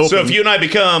little bit open. So if you and I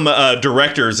become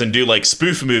directors and do like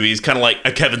spoof movies, kind of like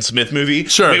a Kevin Smith movie,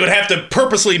 sure, we would have to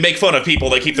purposely make fun of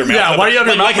people that keep their mouth open. Yeah, why do you have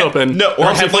your mouth open? No,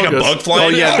 or have like a bug flying. Oh,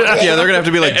 yeah, they're going to have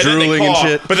to be like drooling and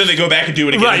shit. But then they go back and do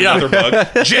it again with another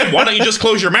bug. Jim, why don't you just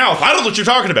close your mouth? I don't know what you're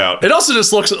talking about. It also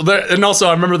just looks, and also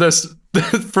I remember this,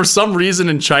 for some reason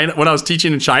in China, when I was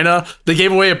teaching in China, they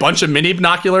gave away a bunch of mini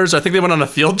binoculars. I think they went on a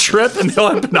field trip and they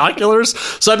all had binoculars.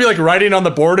 So I'd be like writing on the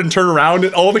board and turn around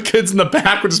and all the kids in the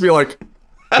back would just be like,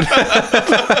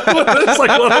 it's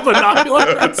like little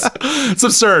binoculars. It's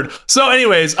absurd. So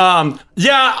anyways,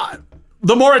 yeah,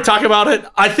 the more I talk about it,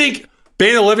 I think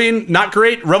Bane of the Living, not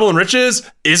great. Revel in Riches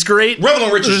is great. Revel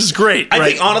in Riches is great. I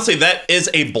think honestly that is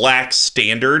a black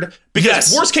standard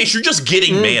because worst case you're just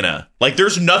getting mana. Like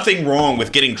there's nothing wrong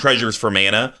with getting treasures for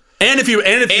mana. And if you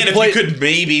could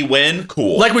maybe win,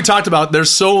 cool. Like we talked about,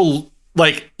 there's so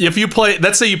like if you play,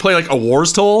 let's say you play like a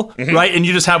Wars Toll, right, and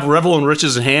you just have Revel in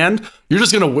Riches in hand, you're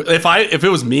just gonna. If it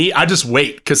was me, I just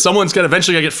wait because someone's gonna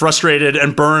eventually get frustrated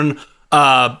and burn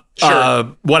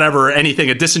whatever, anything,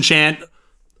 a disenchant.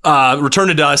 Return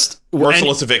to Dust,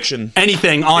 Merciless Eviction,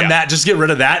 anything on that, just get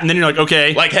rid of that, and then you're like,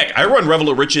 okay. Like heck, I run Revel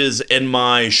of Riches in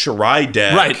my Shirai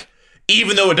deck, right?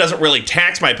 Even though it doesn't really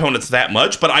tax my opponents that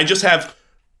much, but I just have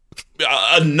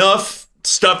enough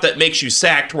stuff that makes you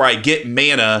sacked where I get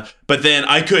mana, but then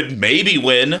I could maybe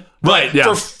win. Right,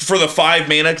 yeah. For the 5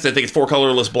 mana, because I think it's 4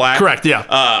 colorless black. Correct, yeah.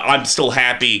 I'm still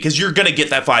happy, because you're going to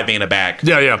get that 5 mana back.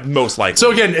 Yeah. Most likely.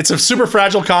 So again, it's a super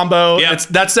fragile combo. Yeah.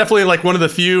 That's definitely like one of the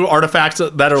few artifacts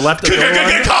that are left.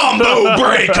 Combo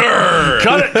breaker!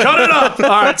 Cut it up! All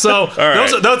right,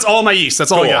 so that's all my yeast.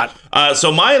 That's all I got.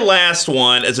 So my last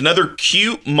one is another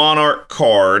cute Monarch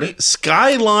card.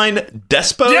 Skyline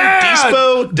Despo?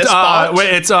 Yeah! Despot?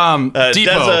 Wait, it's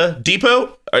Depot.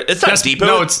 Depot? It's not Depot.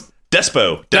 No, it's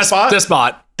Despo. Despot.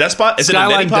 Despot? Is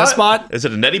Skyline it a neti pot? Despot? Is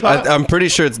it a neti pot? I'm pretty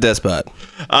sure it's Despot.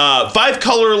 5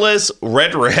 colorless,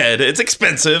 red. It's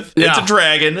expensive. Yeah. It's a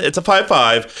dragon. It's a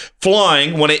 5/5.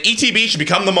 Flying. When an ETB should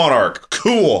become the Monarch.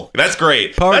 Cool. That's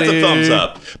great. Party. That's a thumbs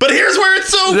up. But here's where it's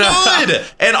so good.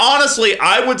 And honestly,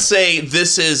 I would say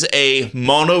this is a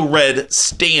mono red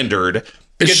standard.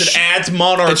 Because it adds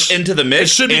Monarch into the mix.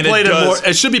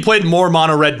 It should be played in more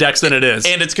mono red decks than it is.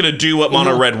 And it's going to do what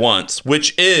mono red wants,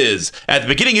 which is at the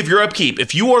beginning of your upkeep,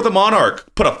 if you are the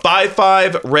Monarch, put a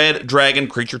 5/5 red dragon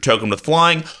creature token with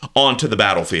flying onto the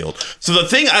battlefield. So the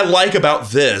thing I like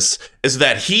about this is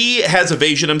that he has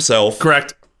evasion himself.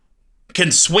 Correct.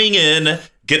 Can swing in,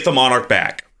 get the Monarch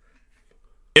back.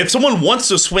 If someone wants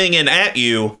to swing in at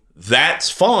you,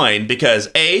 that's fine because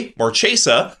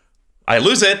Marchesa, I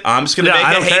lose it. I'm just going to make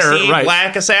a hasty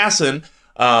black assassin.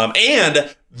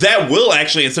 And that will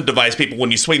actually incentivize people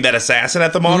when you swing that assassin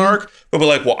at the Monarch. They'll be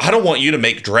like, well, I don't want you to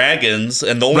make dragons.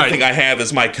 And the only thing I have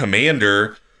is my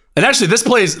commander. And actually, this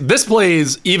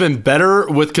plays even better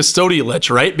with Custodial Lich,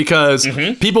 right? Because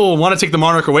people want to take the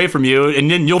Monarch away from you,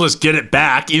 and then you'll just get it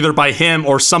back either by him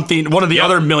or something, one of the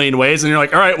other million ways. And you're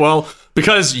like, all right, well,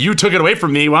 because you took it away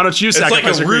from me, why don't you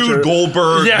sacrifice It's like a Rude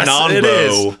Goldberg Nombo. It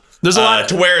is. There's a lot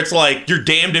to where it's like you're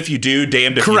damned if you do,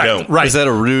 damned if you don't. Right. Is that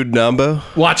a rude Nombo?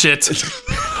 Watch it.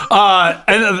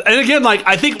 And again, like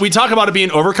I think we talk about it being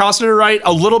overcosted, right?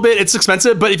 A little bit. It's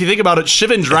expensive, but if you think about it,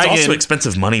 Shivan Dragon. It's also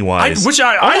expensive money wise. Which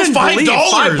I didn't believe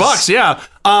 $5. Yeah.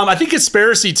 I think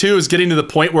Conspiracy 2 is getting to the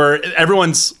point where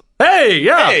everyone's. Hey,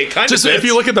 just if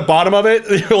you look at the bottom of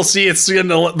it, you'll see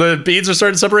the beads are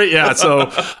starting to separate. Yeah.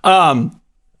 So,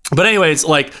 but anyways,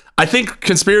 like I think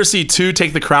Conspiracy 2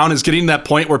 Take the Crown is getting to that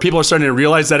point where people are starting to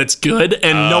realize that it's good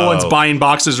and no one's buying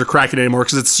boxes or cracking it anymore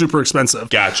because it's super expensive.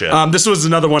 Gotcha. This was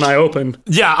another one I opened.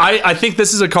 Yeah, I think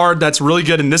this is a card that's really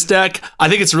good in this deck. I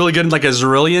think it's really good in like a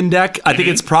Zerillion deck. I think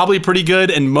it's probably pretty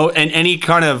good in any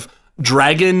kind of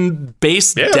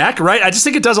dragon-based deck, right? I just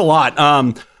think it does a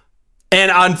lot. And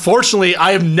unfortunately,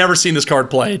 I have never seen this card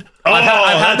played. I've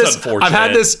had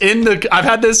this in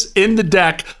the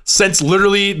deck since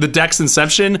literally the deck's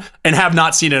inception and have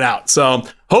not seen it out. So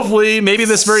hopefully, maybe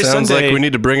this very Sounds Sunday. like we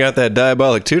need to bring out that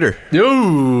Diabolic Tutor.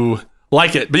 Ooh,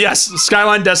 like it. But yes,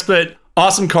 Skyline Despot,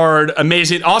 awesome card,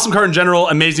 amazing, awesome card in general,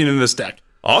 amazing in this deck.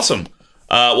 Awesome.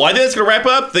 Well, I think that's going to wrap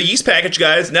up the yeast package,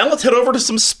 guys. Now let's head over to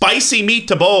some spicy meat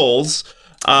to bowls.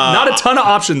 Not a ton of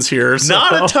options here. So.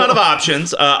 Not a ton of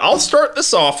options. I'll start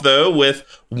this off, though, with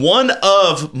one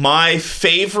of my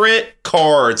favorite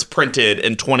cards printed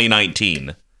in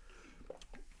 2019.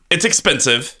 It's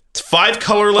expensive. It's 5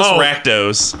 colorless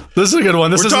Rakdos. This is a good one.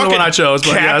 This isn't the one I chose.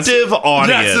 But captive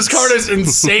audience. Yes, this card is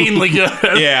insanely good.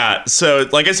 Yeah, so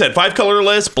like I said, 5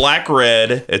 colorless, black,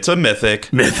 red. It's a mythic.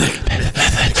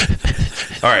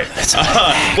 All right.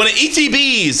 When it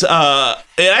ETBs,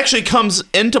 it actually comes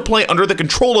into play under the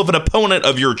control of an opponent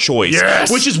of your choice.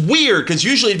 Yes! Which is weird, because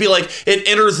usually it'd be like, it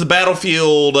enters the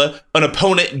battlefield, an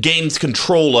opponent gains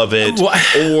control of it,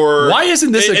 or... Why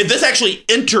isn't this... This actually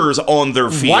enters on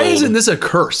their field. Why isn't this a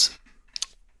curse?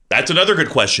 That's another good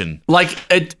question. Like,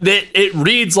 it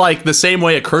reads like the same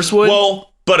way a curse would.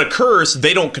 Well, but a curse,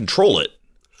 they don't control it.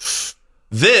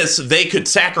 This, they could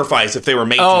sacrifice if they were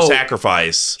made to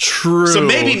sacrifice. True. So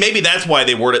maybe that's why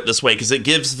they word it this way, because it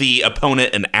gives the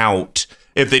opponent an out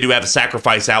if they do have a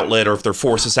sacrifice outlet, or if they're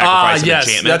forced to sacrifice an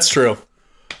enchantment. That's true.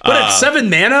 But at 7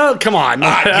 mana? Come on.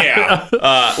 Yeah.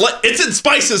 It's in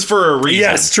spices for a reason.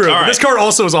 Yes, true. All right. This card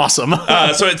also is awesome.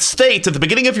 So it states at the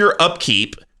beginning of your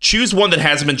upkeep, choose one that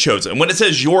hasn't been chosen. And when it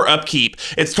says your upkeep,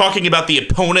 it's talking about the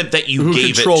opponent that you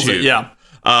gave it to. Yeah.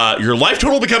 Your life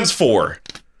total becomes 4.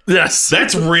 Yes.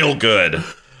 That's real good.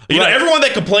 You know, everyone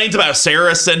that complains about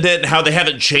Sarah Ascendant and how they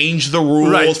haven't changed the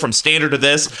rules from standard to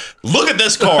this, look at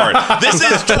this card. This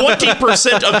is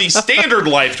 20% of the standard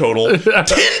life total, 10%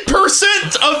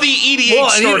 of the EDH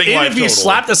starting life if you total.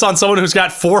 slap this on someone who's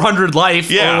got 400 life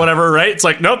or whatever, right? It's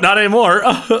like, nope, not anymore.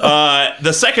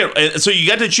 The second, so you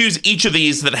got to choose each of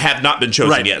these that have not been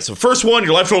chosen yet. So first one,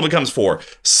 your life total becomes 4.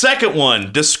 Second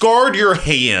one, discard your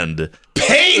hand.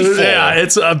 Painful. Yeah,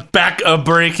 it's a back of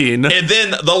breaking. And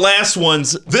then the last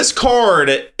ones, this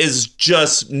card is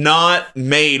just not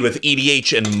made with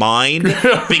EDH in mind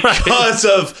because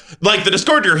of, like, the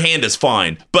discard your hand is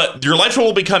fine, but your life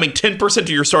total becoming 10% of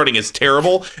your starting is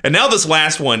terrible. And now this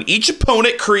last one, each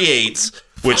opponent creates,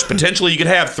 which potentially you could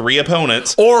have 3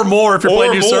 opponents. Or more if you're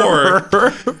playing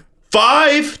Usurper.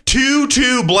 5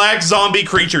 2/2 black zombie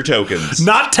creature tokens.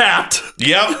 Not tapped.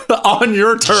 Yep. On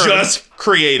your turn. Just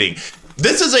creating.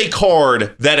 This is a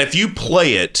card that if you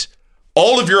play it,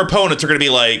 all of your opponents are going to be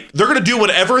like, they're going to do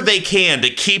whatever they can to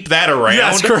keep that around.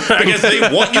 Yes, correct. Because they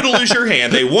want you to lose your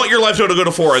hand. They want your life total to go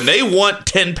to 4, and they want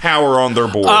 10 power on their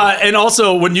board. And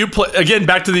also, when you play, again,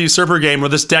 back to the Usurper game where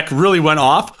this deck really went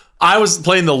off, I was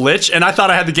playing the Lich, and I thought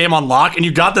I had the game on lock, and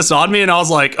you got this on me, and I was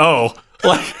like, oh,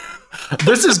 like...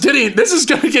 This is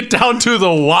going to get down to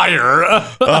the wire.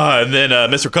 And then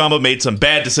Mr. Combo made some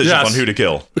bad decisions on who to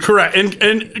kill. Correct.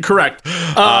 And correct.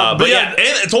 But yeah, and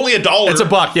it's only $1. It's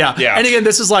 $1, yeah. And again,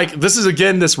 this is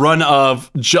this run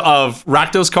of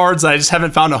Rakdos cards that I just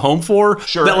haven't found a home for.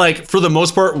 Sure. That, like, for the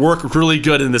most part, work really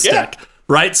good in this deck.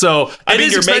 Right, so I mean,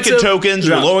 you're making tokens,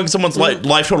 you're lowering someone's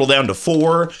life total down to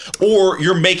 4, or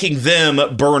you're making them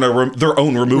burn their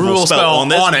own removal spell on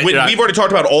this. We've already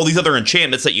talked about all these other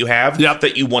enchantments that you have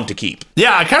that you want to keep.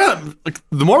 Yeah, I kind of,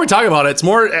 the more we talk about it, it's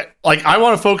more like I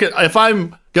want to focus, if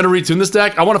I'm going to retune this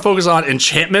deck, I want to focus on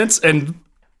enchantments and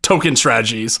token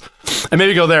strategies and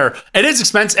maybe go there. It is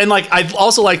expensive, and like I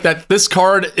also like that this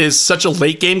card is such a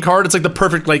late game card. It's like the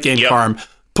perfect late game card.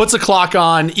 Puts a clock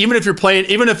on, even if you're playing,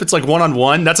 even if it's like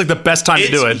 1-on-1, that's like the best time to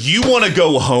do it. You want to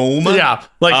go home? Yeah,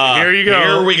 like here you go.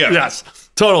 Here we go. Yes,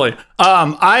 totally.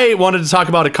 I wanted to talk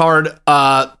about a card.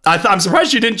 I'm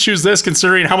surprised you didn't choose this,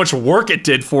 considering how much work it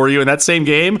did for you in that same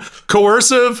game.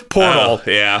 Coercive Portal.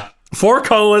 4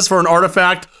 colorless for an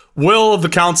artifact. Will of the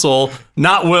Council,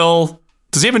 not Will.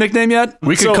 Does he have a nickname yet?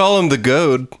 We could call him the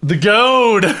Goad. The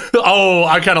Goad. Oh,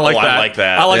 I kind of like that. I like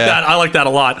that. I like that. I like that a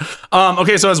lot.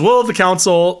 Okay, so as Will of the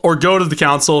Council, or Goad of the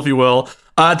Council, if you will,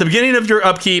 at the beginning of your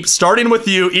upkeep, starting with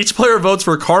you, each player votes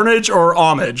for Carnage or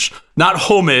Homage, not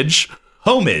Homage.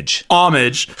 Homage.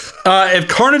 Homage. If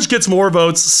Carnage gets more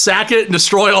votes, sack it and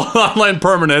destroy all online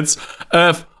permanents.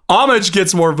 If Homage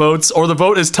gets more votes, or the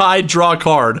vote is tied, draw a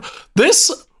card.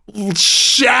 This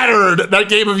shattered that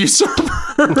game of Usurper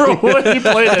when he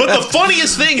played it. But the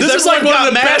funniest thing is this is like one of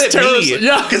the best terrorists.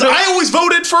 Yeah, because I always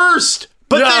voted first.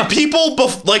 But then people,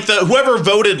 whoever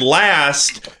voted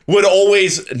last would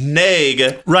always neg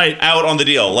out on the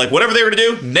deal. Like, whatever they were to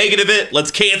do, negative it,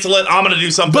 let's cancel it, I'm going to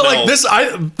do something else. But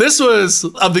like this was,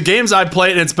 of the games I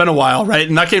played, and it's been a while, right?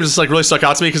 And that game just like really stuck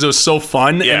out to me because it was so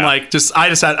fun. And like,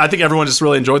 I think everyone just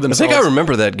really enjoyed themselves. I think I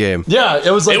remember that game. Yeah,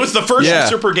 it was like. It was the first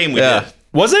Usurper game we did.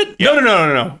 Was it? Yep.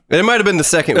 No. It might have been the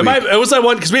second week. It was that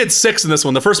one, because we had 6 in this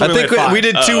one. The first one I think we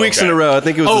did 2 weeks in a row. I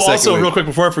think it was the second also, week. real quick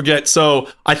before I forget. So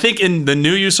I think in the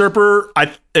new Usurper,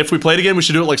 if we played again, we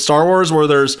should do it like Star Wars, where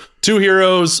there's 2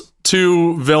 heroes,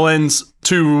 2 villains,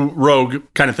 2 rogue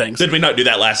kind of things. Did we not do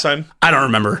that last time? I don't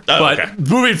remember. Oh, but okay.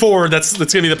 moving forward, that's going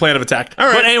to be the plan of attack. All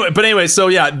right. But anyway, so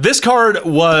yeah, this card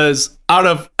was, out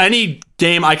of any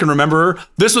game I can remember,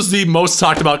 this was the most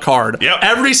talked about card. Yep.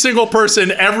 Every single person,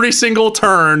 every single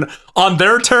turn, on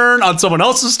their turn, on someone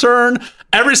else's turn,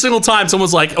 every single time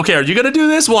someone's like, okay, are you going to do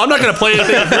this? Well, I'm not going to play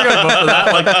anything if you're going to vote for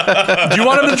that. Like, do you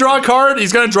want him to draw a card?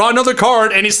 He's going to draw another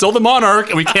card, and he's still the monarch,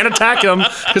 and we can't attack him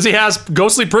because he has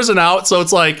Ghostly Prison out. So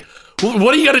it's like,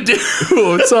 what are you going to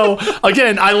do? So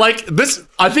again, I like this.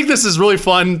 I think this is really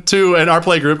fun too in our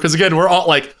play group because again, we're all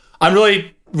like,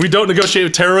 we don't negotiate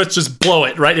with terrorists, just blow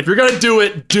it, right? If you're going to do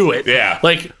it, do it. Yeah.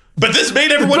 Like, But this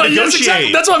made everyone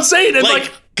negotiate. That's what I'm saying. And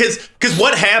like because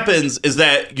what happens is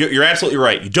that you're absolutely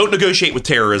right. You don't negotiate with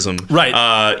terrorism.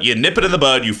 Right. You nip it in the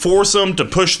bud. You force them to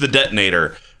push the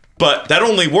detonator. But that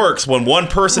only works when one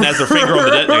person has their finger on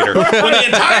the detonator. When the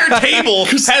entire table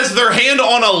has their hand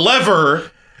on a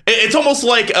lever, it's almost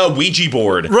like a Ouija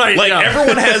board. Right. Like yeah.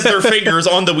 everyone has their fingers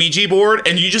on the Ouija board,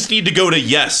 and you just need to go to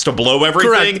yes to blow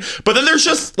everything. Correct. But then there's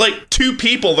just like 2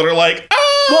 people that are like,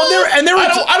 Well, I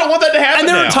don't want that to happen. And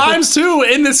there now. are times too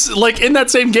in this, like in that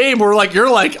same game, where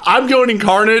you're like, I'm going in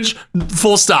Carnage,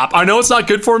 full stop. I know it's not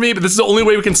good for me, but this is the only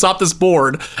way we can stop this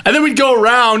board. And then we'd go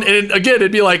around, and again,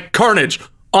 it'd be like Carnage,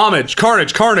 homage,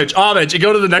 Carnage, Carnage, homage. You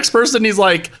go to the next person, and he's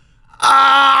like,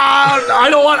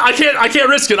 I can't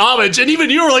risk it, homage. And even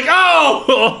you were like,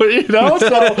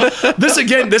 so this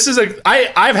is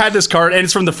I've had this card, and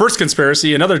it's from the first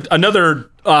conspiracy,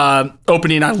 another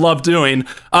opening I love doing.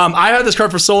 I had this card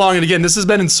for so long, and again, this has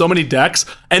been in so many decks,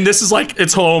 and this is like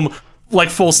its home, like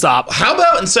full stop. How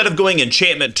about instead of going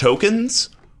enchantment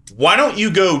tokens, why don't you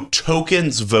go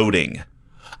tokens voting?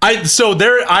 I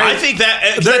think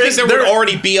there would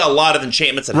already be a lot of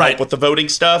enchantments that help with the voting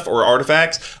stuff or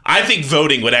artifacts. I think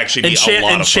voting would actually be a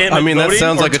lot of fun. I mean, that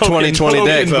sounds like a 2020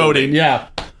 deck. Voting, yeah.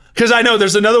 Because I know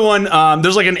there's another one.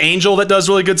 There's like an angel that does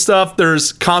really good stuff.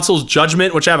 There's Consul's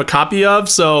Judgment, which I have a copy of.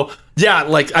 So yeah,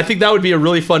 like I think that would be a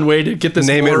really fun way to get this.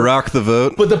 Name it Rock the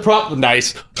Vote. But the problem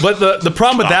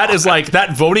with that is like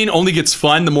that voting only gets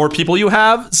fun the more people you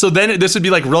have. So then this would be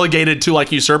like relegated to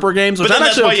like usurper games. Which but then I'm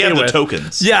that's why you have with. the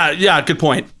tokens. Yeah, good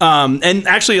point. And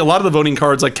actually a lot of the voting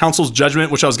cards, like Council's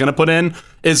Judgment, which I was going to put in,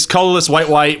 is colorless,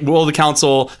 white, will of the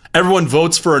council. Everyone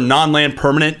votes for a non-land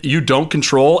permanent you don't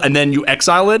control, and then you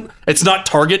exile it. It's not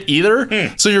target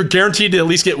either. So you're guaranteed to at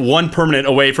least get one permanent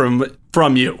away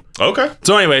from you. Okay.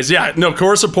 So anyways, yeah, no,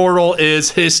 Coercive Portal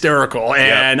is hysterical,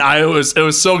 and it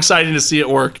was so exciting to see it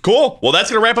work. Cool. Well,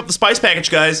 that's going to wrap up the spice package,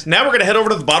 guys. Now we're going to head over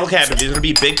to the bottle cabinet. These are going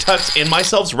to be Big Tuck's and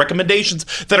myself's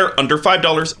recommendations that are under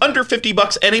 $5, under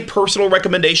 $50, and a personal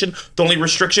recommendation. The only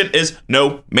restriction is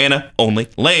no mana only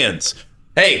lands.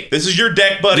 Hey, this is your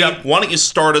deck, buddy. Yep. Why don't you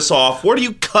start us off? What are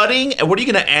you cutting, and what are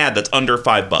you going to add that's under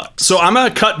 $5? So I'm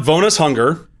going to cut Vonus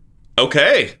Hunger.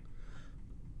 Okay.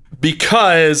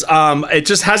 Because it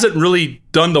just hasn't really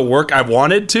done the work I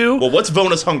wanted to. Well, what's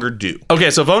Vonus Hunger do?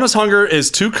 Okay, so Vonus Hunger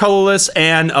is 2 colorless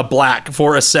and a black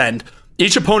for Ascend.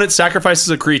 Each opponent sacrifices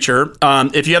a creature.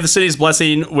 If you have the City's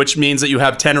Blessing, which means that you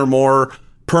have 10 or more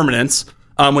permanents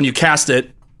when you cast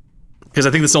it, because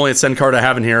I think that's the only Ascend card I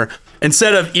have in here.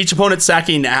 Instead of each opponent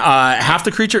sacking half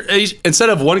the creature, instead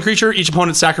of one creature, each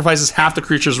opponent sacrifices half the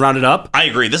creatures rounded up. I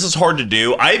agree. This is hard to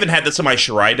do. I even had this in my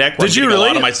Shirai deck where Did I'm you getting really? a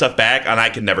lot of my stuff back, and I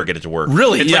can never get it to work.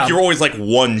 Really? It's Yeah. like you're always like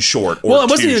one short or Well, it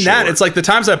wasn't two even that. short. It's like the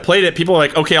times I've played it, people are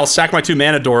like, okay, I'll sack my 2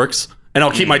 mana dorks, and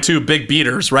I'll keep my 2 big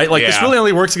beaters, right? Like, this Yeah. really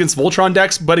only works against Voltron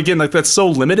decks, but again, like, that's so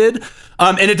limited.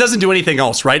 And it doesn't do anything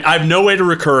else, right? I have no way to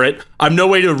recur it. I have no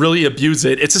way to really abuse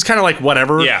it. It's just kind of like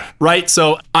whatever, Yeah. right?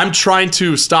 So I'm trying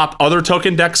to stop other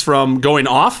token decks from going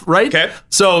off, right? Okay.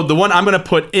 So the one I'm going to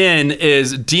put in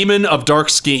is Demon of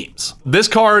Dark Schemes. This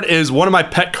card is one of my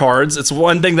pet cards. It's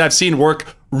one thing that I've seen work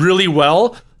really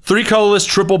well. 3 colorless,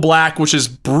 triple black, which is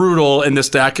brutal in this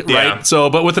deck, right? Yeah. So,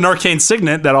 but with an Arcane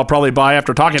Signet that I'll probably buy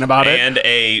after talking about it. And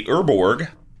a Urborg.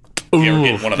 If you ever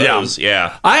get one of those,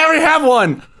 yeah. I already have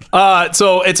one.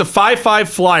 So it's a 5/5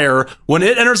 flyer. When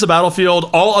it enters the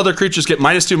battlefield, all other creatures get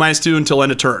 -2/-2 until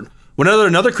end of turn. Whenever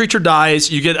another creature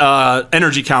dies, you get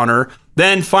energy counter.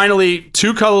 Then finally,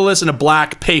 2 colorless and a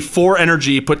black, pay 4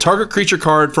 energy, put target creature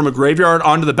card from a graveyard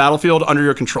onto the battlefield under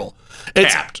your control.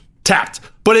 It's tapped.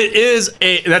 But it is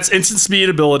that's instant speed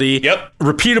ability, Yep.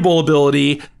 repeatable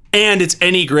ability, and it's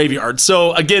any graveyard.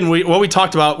 So again, what we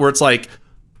talked about where it's like,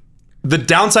 the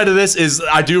downside of this is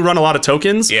I do run a lot of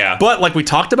tokens. Yeah. But like we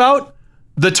talked about,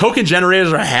 the token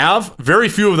generators I have, very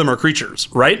few of them are creatures,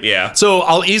 right? Yeah. So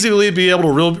I'll easily be able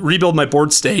to rebuild my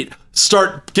board state.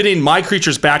 start getting my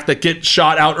creatures back that get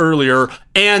shot out earlier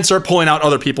and start pulling out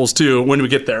other people's too when we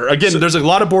get there. Again, there's a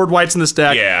lot of board wipes in this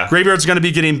deck. Yeah. Graveyard's going to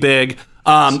be getting big.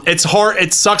 It's hard.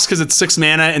 It sucks because it's 6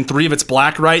 mana and 3 of it's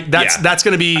black, right? That's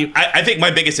going to be... I think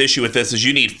my biggest issue with this is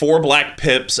you need 4 black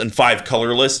pips and 5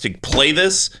 colorless to play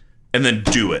this and then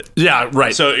do it. Yeah,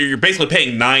 right. So you're basically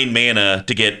paying 9 mana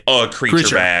to get a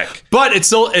creature back. But it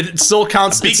still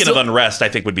counts. Beacon of Unrest, I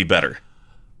think, would be better.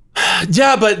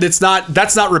 Yeah, but that's not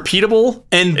repeatable,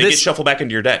 and It gets shuffled back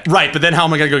into your deck. Right, but then how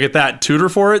am I going to go get that tutor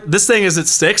for it? This thing is at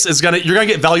 6. You're going to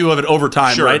get value of it over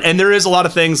time, Sure. right? And there is a lot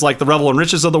of things like the Revel and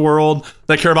Riches of the world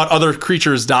that care about other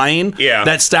creatures dying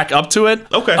that stack up to it.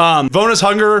 Okay. Vona's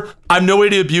Hunger, I have no way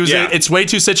to abuse Yeah. it. It's way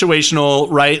too situational,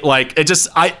 right? Like,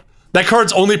 that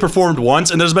card's only performed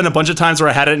once, and there's been a bunch of times where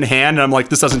I had it in hand, and I'm like,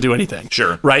 this doesn't do anything.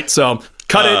 Sure. Right? So,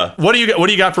 cut it. What do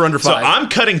you got for under 5? So I'm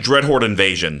cutting Dreadhorde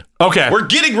Invasion. Okay. We're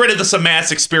getting rid of the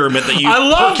Samass experiment that you I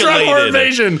love percolated. Dreadhorde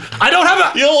Invasion. I don't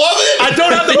have You love it? I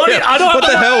don't have the money. I don't have What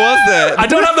the hell was that? I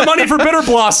don't have the money for Bitter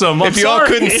Blossom. If y'all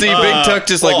couldn't see, Big Tuck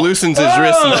just like loosens his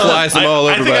wrists and flies them all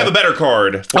over. I think I have a better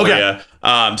card for Okay. you.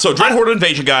 So Dreadhorde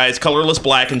Invasion, guys, colorless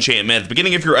black enchantment. At the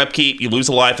beginning of your upkeep, you lose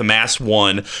a life, amass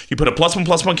 1. You put a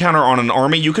 +1/+1 counter on an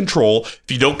army you control. If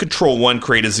you don't control one,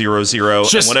 create a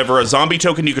 0/0. And whenever a zombie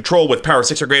token you control with power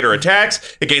 6 or greater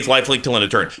attacks, it gains lifelink till end of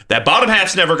turn. That bottom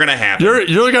half's never going to happen.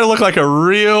 You're going to look like a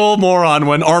real moron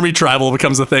when Army Tribal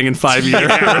becomes a thing in 5 years.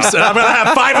 And I'm going to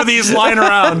have 5 of these lying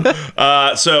around.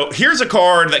 So here's a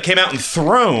card that came out in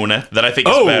Throne that I think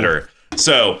is better.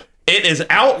 So it is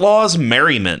Outlaw's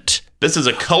Merriment. This is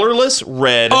a colorless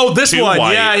red. Oh, this 2 one.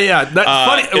 white, Yeah. That's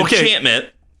funny. Okay. Enchantment.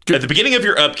 At the beginning of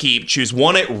your upkeep, choose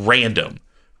 1 at random.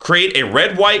 Create a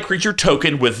red-white creature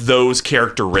token with those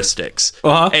characteristics.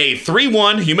 A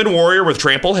 3/1 human warrior with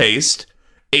trample haste.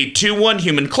 A 2/1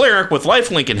 human cleric with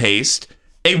lifelink and haste.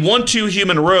 A 1/2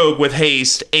 human rogue with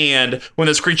haste, and when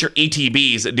this creature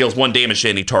ETBs, it deals 1 damage to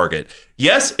any target.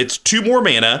 Yes, it's 2 more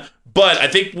mana, but I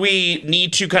think we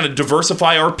need to kind of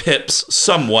diversify our pips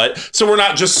somewhat, so we're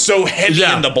not just so heavy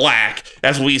in the black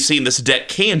as we've seen this deck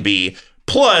can be.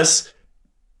 Plus,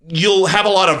 you'll have a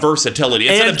lot of versatility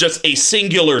instead of just a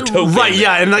singular token. Right,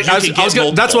 yeah, and like, that's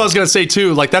what I was gonna say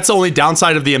too. Like, that's the only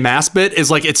downside of the amass bit is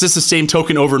like it's just the same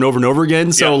token over and over and over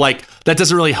again. So like that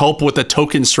doesn't really help with the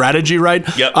token strategy, right?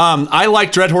 Yep. I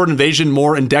like Dreadhorde Invasion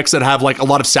more in decks that have like a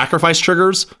lot of sacrifice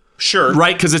triggers. Sure.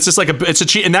 Right, because it's just like it's a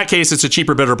cheap. In that case, it's a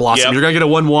cheaper Bitter Blossom. Yep. You're gonna get a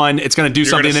 1/1. It's gonna do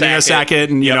something, then you're gonna sack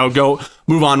it, and you know go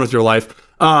move on with your life.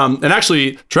 And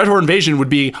actually, Dreadhorde Invasion would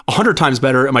be 100 times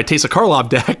better in my Taste of Karlov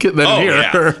deck than here.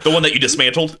 Yeah. The one that you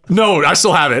dismantled? No, I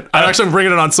still have it. I'm actually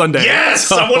bringing it on Sunday. Yes!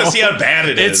 So, I want to see how bad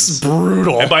it is. It's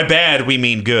brutal. And by bad, we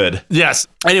mean good. Yes.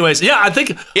 Anyways, yeah, I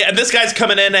think... Yeah, and this guy's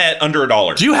coming in at under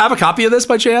 $1. Do you have a copy of this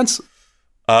by chance?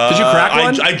 Did you crack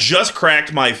one? I just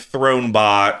cracked my Throne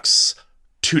box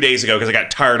 2 days ago because I got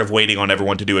tired of waiting on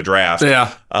everyone to do a draft.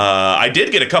 Yeah. I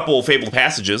did get a couple Fabled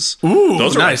Passages. Ooh,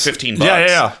 those are nice. like $15.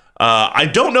 Yeah. I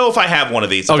don't know if I have one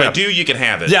of these. If I do, you can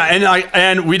have it. Yeah,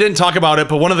 and we didn't talk about it,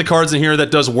 but one of the cards in here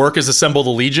that does work is Assemble the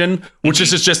Legion, which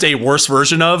is just a worse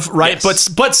version of, right? Yes.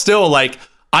 But still, like,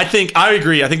 I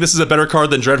agree. I think this is a better card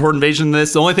than Dreadhorde Invasion than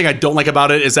this. The only thing I don't like about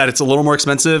it is that it's a little more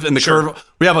expensive, and the curve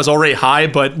we have is already high,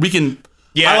 but we can...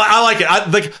 Yeah. I like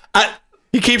it.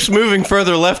 He keeps moving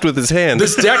further left with his hand.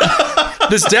 This deck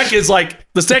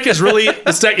is really,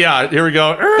 yeah, here we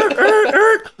go.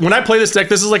 When I play this deck,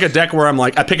 this is like a deck where I'm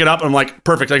like, I pick it up and I'm like,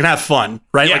 perfect, I can have fun,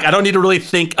 right? Yeah. Like, I don't need to really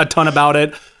think a ton about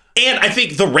it. And I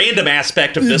think the random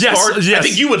aspect of this card, yes. I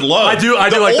think you would love. I do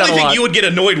like that a lot. The only thing you would get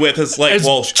annoyed with is like,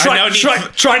 I now need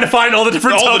trying to find all the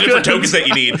different tokens that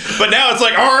you need. But now it's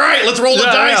like, all right, let's roll the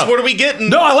dice. Yeah. What are we getting?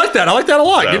 No, I like that. I like that a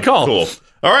lot. Good call. Cool.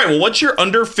 All right, well, what's your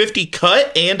under 50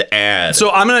 cut and add? So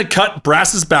I'm going to cut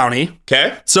Brass's Bounty.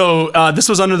 Okay. So this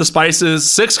was under the spices.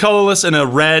 6 colorless and a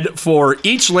red for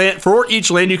each land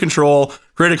you control.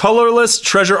 Create a colorless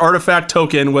treasure artifact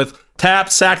token with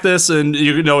tap, sack this, and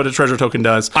you know what a treasure token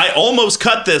does. I almost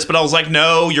cut this, but I was like,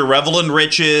 no, you're Revel in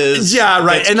Riches. Yeah,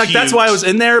 right. And like that's why I was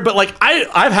in there. But like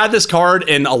I've had this card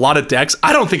in a lot of decks.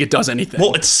 I don't think it does anything.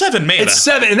 Well, it's 7 mana. It's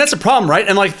 7, and that's a problem, right?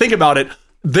 And like think about it.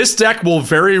 This deck will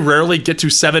very rarely get to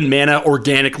 7 mana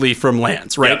organically from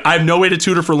lands, right? Yep. I have no way to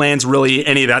tutor for lands, really,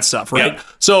 any of that stuff, right? Yep.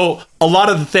 So a lot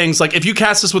of the things, like if you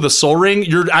cast this with a Soul Ring,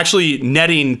 you're actually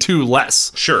netting 2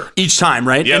 less. Sure. Each time,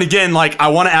 right? Yep. And again, like I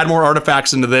want to add more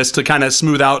artifacts into this to kind of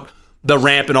smooth out the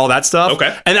ramp and all that stuff.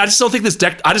 Okay. And I just don't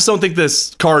think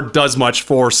this card does much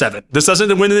for 7. This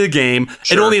doesn't win the game.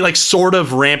 Sure. It only like sort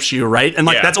of ramps you, right? And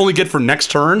like that's only good for next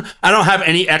turn. I don't have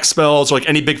any X spells or like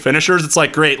any big finishers. It's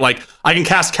like great. Like I can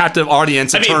cast Captive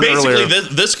Audience a turn earlier.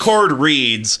 Basically this card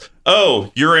reads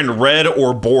oh, you're in red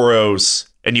or Boros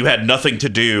and you had nothing to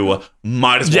do,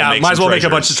 might as well make a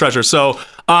bunch of treasures. So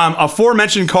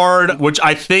aforementioned card, which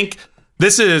I think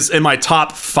this is in my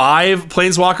top 5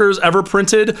 Planeswalkers ever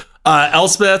printed,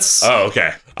 Elspeth's. Oh,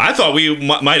 okay. I thought we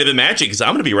might have been matching because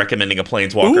I'm going to be recommending a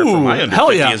Planeswalker for my under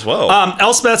 50 as well.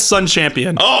 Elspeth's Sun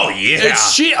Champion. Oh, yeah.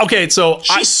 She's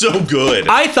so good.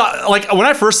 I thought, like, when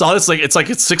I first saw this,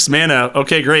 it's 6 mana.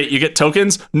 Okay, great. You get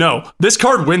tokens. No, this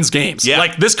card wins games. Yeah.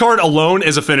 Like, this card alone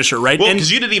is a finisher, right? Well,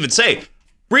 because you didn't even say,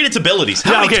 read its abilities.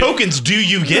 How many tokens do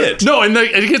you get? No, and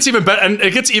it gets even better, and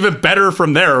it gets even better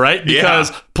from there, right?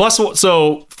 Because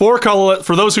so 4 color,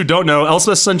 for those who don't know,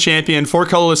 Elspeth's Sun Champion, 4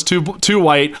 colorless, 2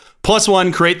 white,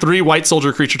 +1, create 3 white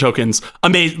soldier creature tokens.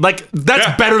 Amazing. Like,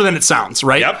 that's better than it sounds,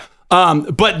 right? Yep.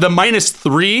 But the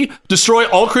 -3, destroy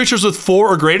all creatures with 4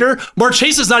 or greater.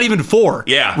 Marchese is not even 4.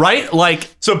 Yeah. Right? Like,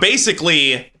 so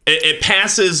basically, it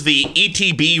passes the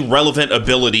ETB relevant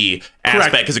ability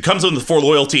aspect because it comes with 4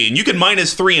 loyalty, and you can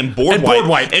 -3 in board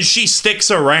wipe, and she sticks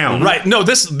around. Right. No,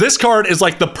 this card is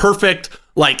like the perfect,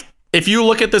 like, if you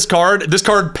look at this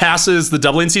card passes the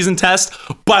doubling season test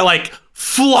by like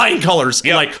flying colors.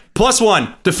 Yep. Like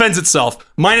 +1 defends itself,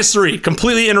 -3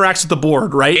 completely interacts with the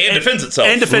board, right? And defends itself.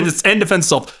 And defends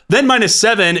itself. Then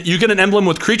 -7, you get an emblem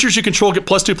with creatures you control get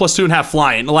 +2/+2 and have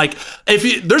flying. Like,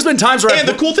 there's been times where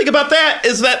the cool thing about that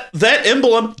is that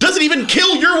emblem doesn't even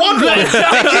kill your 1/1.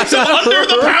 It keeps it under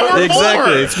the power of 4.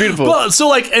 Exactly. It's beautiful. Well, so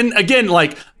like, and again,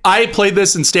 like, I played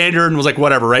this in standard and was like,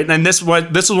 whatever, right? And this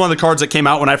was one of the cards that came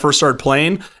out when I first started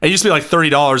playing. It used to be like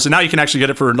 $30, and now you can actually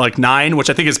get it for like $9, which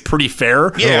I think is pretty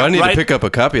fair. Yeah, I need to pick up a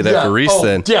copy of that for Reese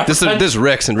then. Yeah, this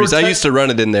Rex and Reese. I used to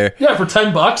run it in there. Yeah, for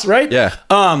 $10, right? Yeah.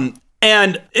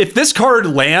 And if this card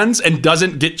lands and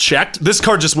doesn't get checked, this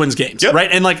card just wins games, right?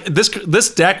 And like this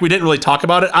deck, we didn't really talk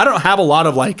about it. I don't have a lot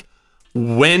of like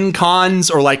win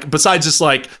cons or like besides just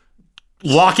like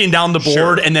locking down the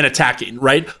board and then attacking,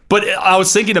 right? But I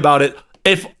was thinking about it.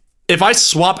 If I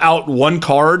swap out one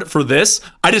card for this,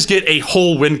 I just get a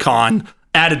whole win con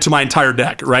added to my entire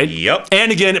deck, right? Yep.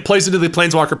 And again, it plays into the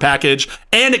Planeswalker package,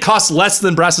 and it costs less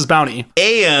than Brass's Bounty.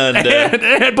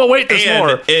 But wait, there's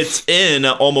more. It's in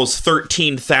almost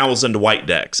 13,000 white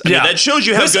decks. I mean, that shows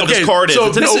you how good this card is. So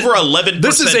it's in over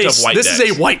 11% of white decks. This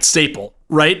is a white staple,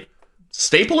 right?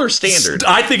 Staple or standard?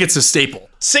 I think it's a staple.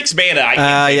 6 mana.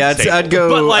 I'd go.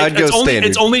 But like, I'd go standard.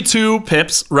 It's only 2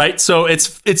 pips, right? So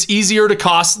it's easier to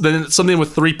cost than something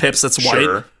with 3 pips that's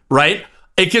white, right?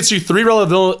 It gets you 3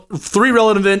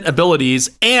 relevant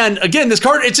abilities, and again, this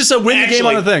card, it's just a win the game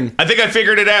on the thing. I think I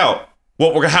figured it out.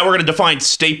 How we're going to define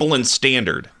staple and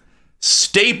standard.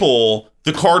 Staple,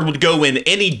 the card would go in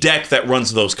any deck that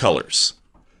runs those colors.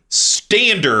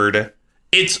 Standard,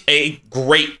 it's a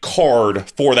great card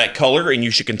for that color, and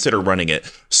you should consider running it.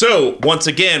 So, once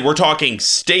again, we're talking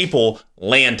staple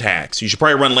land tax. You should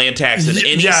probably run land tax in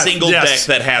any single deck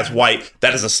that has white.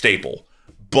 That is a staple.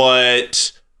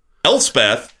 But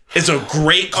Elspeth is a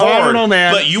great card. I don't know,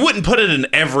 man. But you wouldn't put it in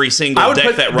every single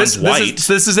deck that runs white.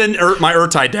 This is in my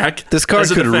Urtai deck. This card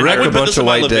could wreck a bunch of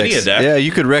white decks. Yeah,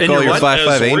 you could wreck all your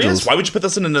 5/5 angels. Why would you put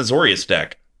this in an Azorius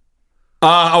deck?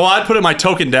 Well, I'd put it in my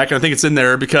token deck, and I think it's in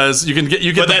there because you get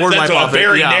the board wipe off. That's a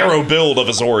very narrow build of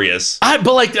Azorius.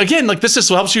 But like again, like this just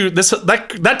helps you.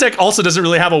 That deck also doesn't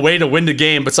really have a way to win the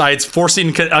game besides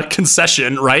forcing a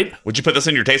concession, right? Would you put this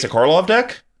in your Teysa Karlov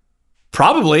deck?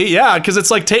 Probably, yeah, because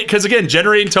it's like because again,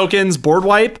 generating tokens, board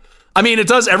wipe. I mean, it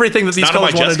does everything that these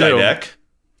colors want to do. Deck.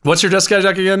 What's your Jeskai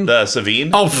deck again? The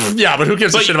Savine. Oh, yeah, but who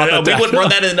gives a shit about that deck? We wouldn't run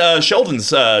that in Sheldon's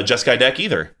Jeskai deck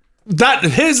either.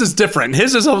 His is different.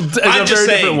 His is a very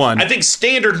different one. I think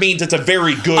standard means it's a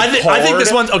very good card. I think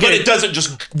this one's okay, but it doesn't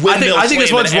just windmill I think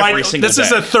this one's right. This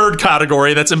is a third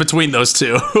category that's in between those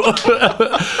two.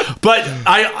 But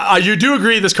you do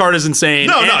agree this card is insane.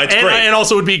 No, it's great, and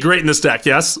also would be great in this deck.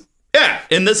 Yes. Yeah,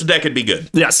 in this deck it'd be good.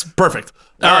 Yes, perfect.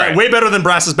 All right, way better than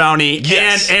Brass's Bounty,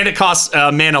 and it costs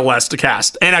mana less to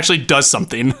cast, and actually does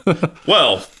something.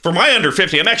 Well, for my under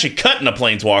 50, I'm actually cutting a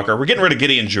Planeswalker. We're getting rid of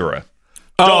Gideon Jura.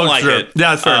 Don't like it.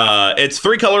 Yeah, that's fair enough. It's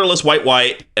 3 colorless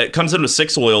white. It comes in with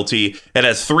 6 loyalty. It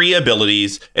has 3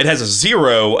 abilities. It has a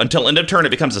 0 until end of turn. It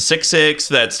becomes a 6/6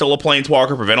 that's still a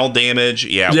Planeswalker. Prevent all damage.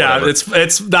 Yeah.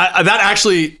 It's that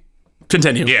actually.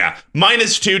 Continue. Yeah.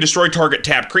 -2, destroy target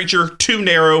tapped creature. 2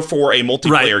 narrow for a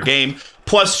multiplayer game.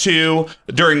 +2,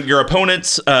 during your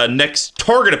opponent's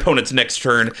target opponent's next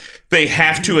turn, they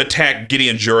have to attack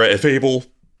Gideon Jura if able.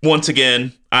 Once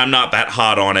again, I'm not that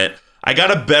hot on it. I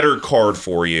got a better card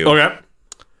for you. Okay.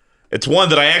 It's one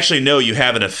that I actually know you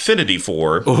have an affinity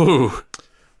for. Ooh.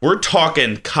 We're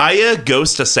talking Kaya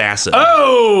Ghost Assassin.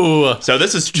 Oh! So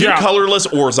this is 2 colorless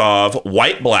Orzhov,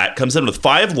 white-black, comes in with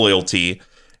 5 loyalty,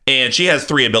 and she has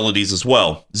 3 abilities as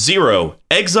well. 0,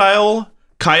 exile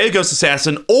Kaya Ghost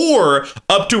Assassin, or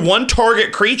up to 1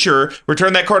 target creature,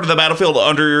 return that card to the battlefield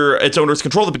under its owner's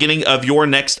control at the beginning of your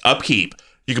next upkeep.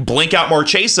 You can blink out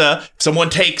Marchesa. If someone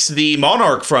takes the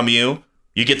Monarch from you,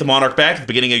 you get the Monarch back at the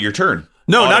beginning of your turn.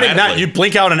 No, not even that. You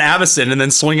blink out an Avacyn and then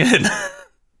swing in.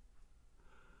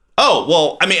 Oh,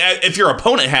 well, I mean, if your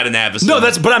opponent had an Avacyn. No,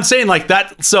 but I'm saying like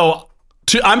that. So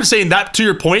I'm saying that to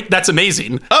your point, that's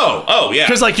amazing. Oh, yeah.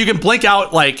 Because like you can blink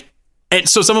out like, and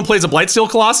so someone plays a Blightsteel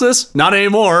Colossus, not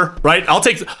anymore, right? I'll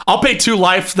pay 2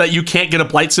 life that you can't get a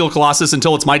Blightsteel Colossus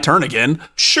until it's my turn again.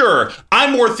 Sure.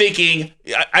 I'm more thinking.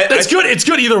 It's good. It's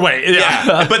good either way.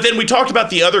 Yeah. But then we talked about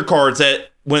the other cards that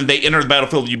when they enter the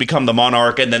battlefield, you become the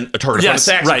Monarch and then a target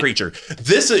attacks a creature.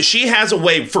 She has a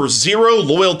way for 0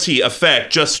 loyalty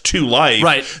effect, just 2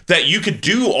 life, that you could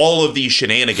do all of these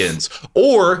shenanigans.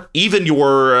 Or even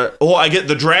I get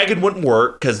the dragon wouldn't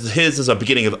work because his is a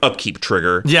beginning of upkeep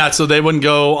trigger. Yeah, so they wouldn't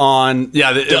go on.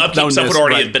 Yeah, the upkeep stuff would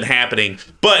already have been happening.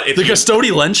 But if the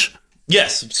Custodian Lynch.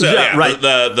 Yes. So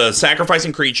the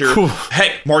sacrificing creature.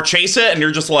 Heck, Marchesa, and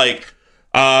you're just like,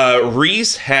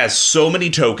 Reese has so many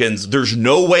tokens. There's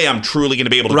no way I'm truly going to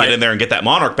be able to get in there and get that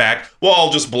Monarch back. Well,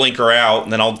 I'll just blink her out,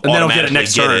 and then I'll automatically get it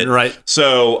next turn. Right.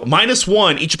 So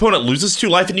 -1, each opponent loses 2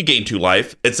 life, and you gain 2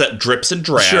 life. It's that drips and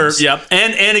drabs. Sure. Yep.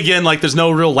 And again, like there's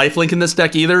no real lifelink in this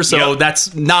deck either, so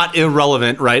that's not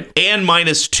irrelevant, right? And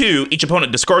 -2, each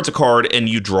opponent discards a card, and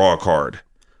you draw a card.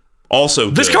 Also,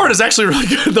 this card is actually really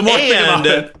good. The more I think about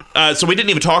it. So we didn't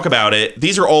even talk about it.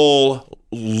 These are all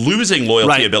losing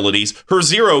loyalty abilities. Her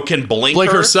 0 can blink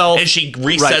herself, and she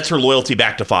resets her loyalty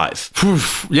back to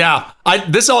 5. Yeah,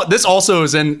 this also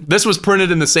is in. This was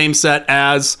printed in the same set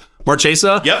as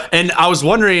Marchesa. Yep. And I was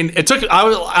wondering,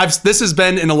 this has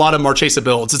been in a lot of Marchesa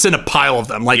builds. It's in a pile of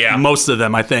them, most of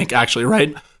them, I think, actually,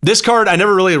 right? This card, I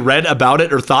never really read about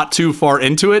it or thought too far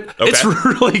into it. Okay. It's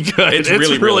really good. It's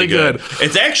really good.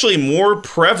 It's actually more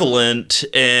prevalent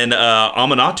in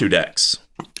Aminatou decks.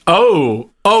 Oh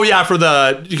yeah,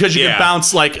 because you can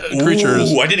bounce like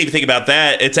creatures. Ooh, I didn't even think about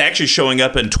that. It's actually showing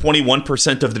up in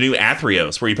 21% of the new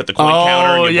Athreos, where you put the coin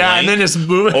counter and you and then just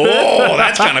move it. Oh,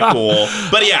 that's kind of cool.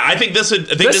 But yeah, I think this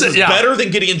is better than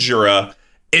Gideon Jura.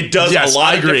 It does a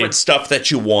lot of different stuff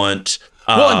that you want.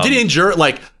 And Gideon Jura,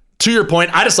 like, to your point,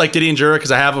 I just like Gideon Jura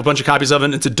because I have a bunch of copies of it.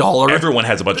 And it's $1. Everyone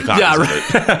has a bunch of copies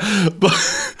of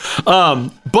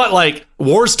it. but like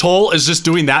War's Toll is just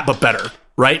doing that, but better,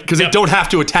 right? Because they don't have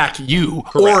to attack you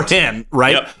or him,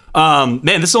 right? Yep.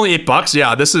 Man, this is only $8.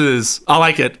 Yeah, this is. I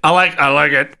like it. I like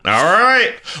it. All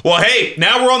right. Well, hey,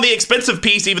 now we're on the expensive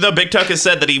piece. Even though Big Tuck has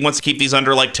said that he wants to keep these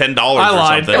under like $10 or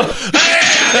something.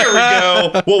 Hey, there we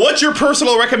go. Well, what's your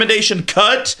personal recommendation?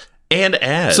 Cut and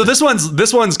add. So this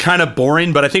one's kind of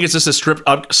boring, but I think it's just a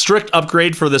strict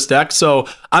upgrade for this deck. So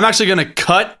I'm actually going to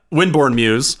cut Windborn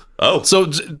Muse. Oh.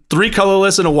 So 3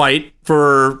 colorless and a white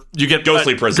for you get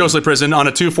Ghostly Prison. Ghostly Prison on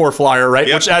a 2/4 flyer, right?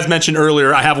 Yep. Which, as mentioned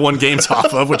earlier, I have 1 games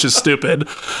off of, which is stupid.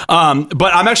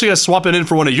 But I'm actually going to swap it in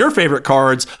for one of your favorite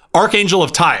cards, Archangel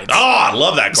of Tides. Oh, I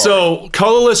love that card. So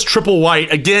colorless, triple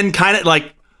white. Again, kind of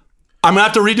like I'm going to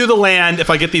have to redo the land if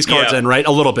I get these cards in, right?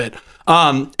 A little bit.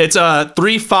 It's a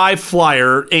 3/5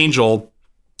 flyer angel.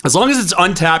 As long as it's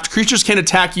untapped, creatures can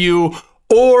attack you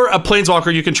or a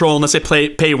planeswalker you control unless they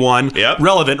pay 1. Yep.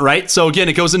 Relevant, right? So again,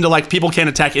 it goes into like people can't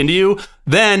attack into you.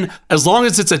 Then, as long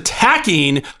as it's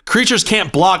attacking, creatures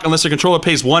can't block unless their controller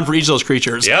pays 1 for each of those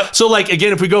creatures. Yep. So like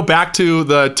again, if we go back to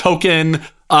the token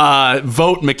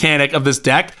vote mechanic of this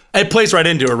deck, it plays right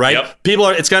into it, right? Yep.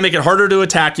 It's gonna make it harder to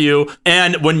attack you,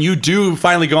 and when you do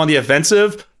finally go on the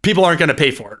offensive, people aren't gonna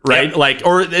pay for it, right? Yep. Like,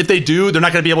 or if they do, they're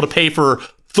not gonna be able to pay for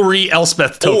 3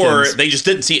 Elspeth tokens. Or they just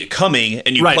didn't see it coming,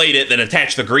 and you played it, then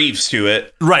attached the Greaves to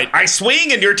it. Right. I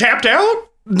swing, and you're tapped out?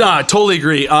 Nah, I totally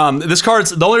agree. This card's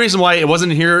the only reason why it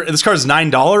wasn't here. This card's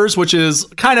 $9, which is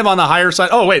kind of on the higher side.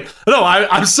 Oh wait, no,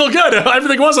 I'm still good.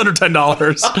 Everything was under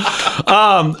 $10.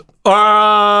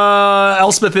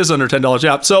 Elspeth is under $10.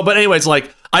 Yeah. So, but anyways,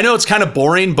 like I know it's kind of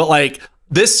boring, but like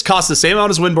this costs the same amount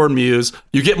as Windborn Muse.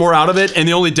 You get more out of it, and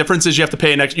the only difference is you have to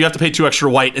pay 2 extra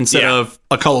white instead of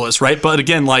a colorless, right? But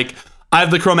again, like I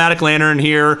have the Chromatic Lantern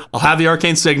here. I'll have the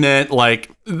Arcane Signet. Like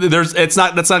that's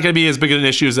not going to be as big of an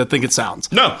issue as I think it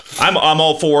sounds. No, I'm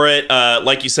all for it.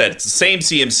 Like you said, it's the same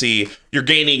CMC. You're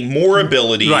gaining more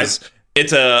abilities. Right.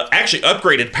 It's actually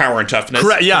upgraded power and toughness.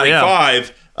 Correct. Yeah.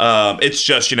 5. It's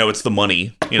just, it's the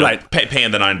money, paying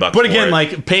the $9. But again,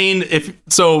 like paying,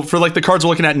 for like the cards we're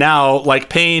looking at now, like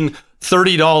paying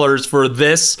 $30 for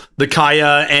this, the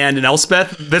Kaya, and an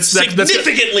Elspeth. That's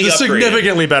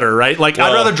significantly better, right? Like,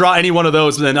 I'd rather draw any one of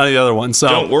those than any of the other ones. So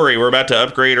don't worry, we're about to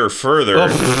upgrade her further.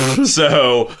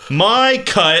 So my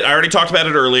cut, I already talked about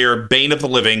it earlier, Bane of the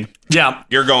Living. Yeah.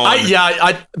 You're gone.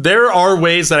 There are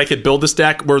ways that I could build this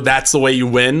deck where that's the way you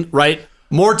win, right?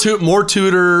 More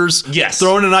tutors. Yes.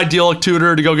 Throw in an idyllic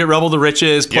tutor to go get Rebel of the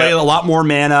Riches. Play a lot more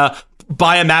mana.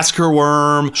 Buy a Massacre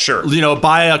Worm. Sure.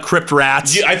 Buy a Crypt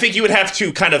Rats. I think you would have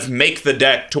to kind of make the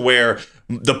deck to where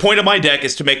the point of my deck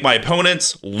is to make my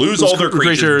opponents lose all their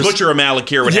creatures. Butcher a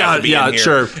Malakir would have to be in here.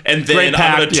 Sure. And then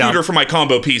I'm going to tutor for my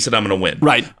combo piece and I'm going to win.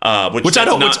 Right. Which I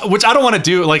don't want to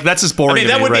do. Like, that's just boring. I mean,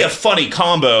 that would be a funny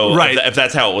combo if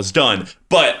that's how it was done.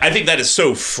 But I think that is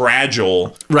so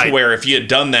fragile to where if you had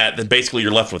done that, then basically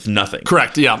you're left with nothing.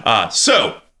 Correct, yeah.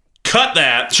 So, cut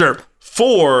that. Sure.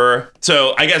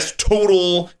 So I guess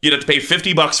total, you'd have to pay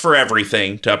 $50 for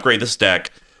everything to upgrade this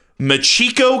deck.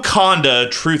 Machiko Konda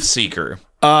Truthseeker.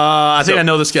 I think I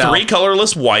know this guy. 3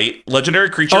 colorless white,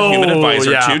 legendary creature, human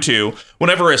advisor, 2/2.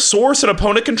 Whenever a source an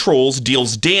opponent controls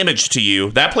deals damage to you,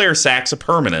 that player sacks a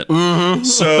permanent. Mm-hmm.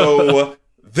 So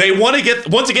they want to get,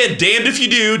 once again, damned if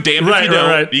you do, damned if you don't.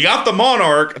 Right. You got the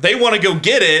Monarch. They want to go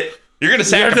get it. You're going to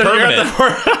sack a permanent.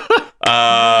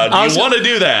 Do you want to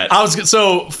do that?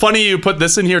 So funny you put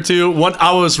this in here too.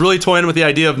 I was really toying with the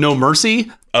idea of No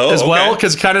Mercy well,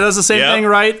 because it kind of does the same thing,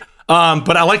 right?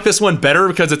 But I like this one better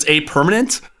because it's a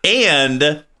permanent.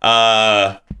 And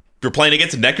you're playing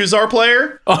against a Nekuzar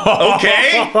player?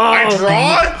 Okay, I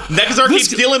draw. Nekuzar keeps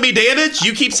dealing me damage.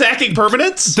 You keep sacking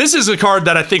permanents? This is a card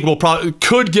that I think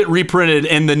could get reprinted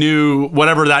in the new,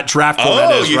 whatever that draft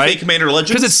format is, right? Think Commander Legends?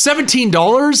 Because it's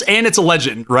 $17 and it's a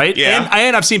legend, right? Yeah.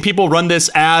 And I've seen people run this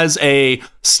as a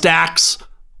stacks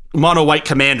mono white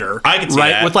commander. I can see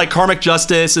that. With like Karmic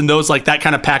Justice and those, like that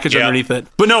kind of package underneath it.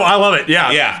 But no, I love it.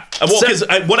 Yeah. Yeah. Well, because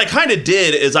what I kind of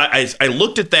did is I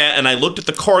looked at that and I looked at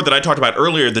the card that I talked about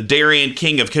earlier, the Darien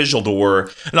King of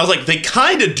Kizildor, and I was like, they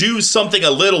kind of do something a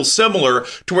little similar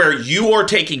to where you are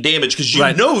taking damage because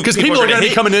because people are going to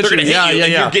be coming in.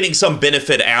 You're getting some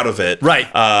benefit out of it. Right.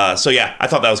 So yeah, I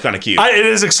thought that was kind of cute. It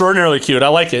is extraordinarily cute. I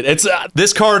like it. It's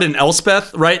this card and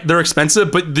Elspeth, right? They're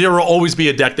expensive, but there will always be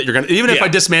a deck that you're going to, even if I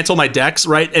dismantle my decks,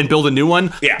 right, and build a new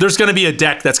one, there's going to be a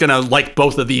deck that's going to like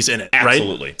both of these in it,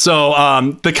 Absolutely. Right? So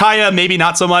the Kaya, maybe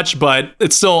not so much, but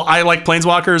it's still, I like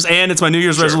Planeswalkers, and it's my New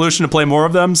Year's resolution to play more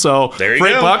of them, so there you for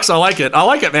go. $8, I like it. I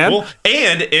like it, man. Well,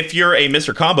 and if you're a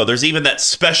Mr. Combo, there's even that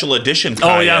special edition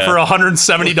Kaya. Oh, yeah, for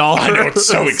 $170. I know, it's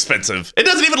so expensive. It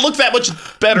doesn't even look that much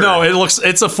better. No,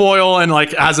 it's a foil and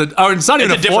like has a, it's not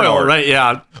even a foil, art. Right?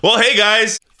 Yeah. Well, hey,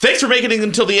 guys. Thanks for making it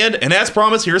until the end, and as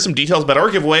promised, here are some details about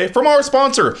our giveaway from our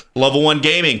sponsor, Level 1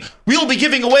 Gaming. We'll be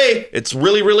giving away, it's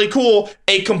really, really cool,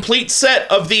 a complete set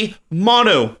of the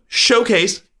Mono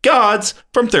Showcase Gods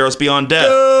from Theros Beyond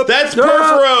Death. That's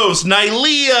Purphoros,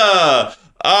 Nylea,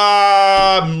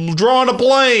 I'm drawing a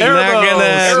blank.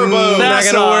 Erebos. Not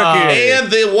gonna work here.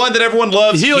 And the one that everyone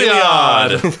loves,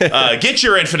 Heliod. Get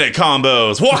your infinite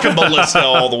combos. Walking Ballista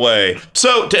all the way.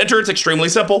 So to enter, it's extremely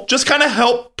simple. Just kind of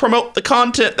help promote the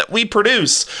content that we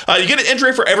produce. You get an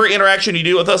entry for every interaction you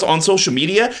do with us on social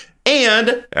media.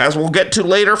 And, as we'll get to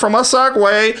later from a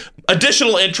segue,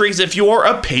 additional entries if you are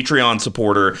a Patreon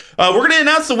supporter. We're going to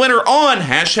announce the winner on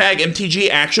hashtag MTG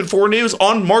Action 4 News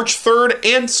on March 3rd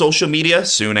and social media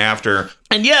soon after.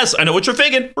 And yes, I know what you're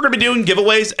thinking. We're going to be doing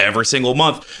giveaways every single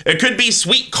month. It could be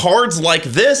sweet cards like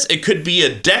this. It could be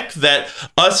a deck that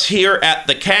us here at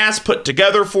the cast put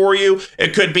together for you.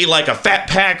 It could be like a fat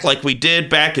pack like we did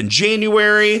back in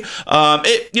January.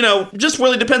 It, just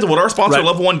really depends on what our sponsor,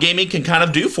 Level 1 Gaming, can kind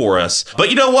of do for us. But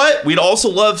you know what? We'd also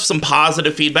love some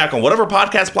positive feedback on whatever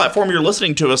podcast platform you're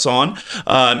listening to us on.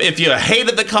 If you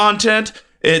hated the content,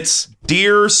 it's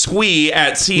Dear Squee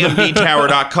at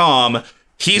cmbtower.com.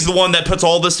 He's the one that puts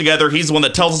all this together. He's the one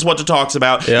that tells us what to talk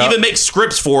about. Yep. Even makes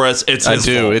scripts for us. It's his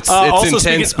fault. It's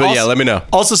intense, but let me know.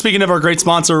 Also, speaking of our great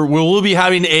sponsor, we'll be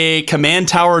having a Command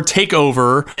Tower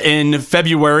takeover in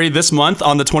February this month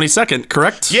on the 22nd,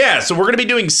 correct? Yeah, so we're going to be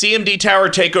doing CMD Tower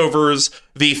takeovers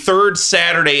the third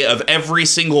Saturday of every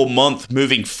single month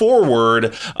moving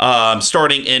forward,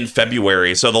 starting in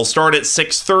February. So they'll start at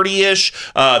 6:30-ish.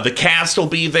 The cast will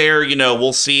be there.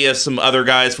 We'll see if some other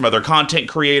guys from other content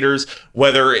creators,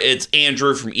 whether it's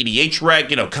Andrew from EDH Rec,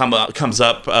 comes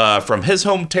up from his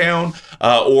hometown,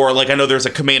 or like I know there's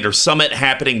a Commander Summit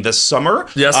happening this summer.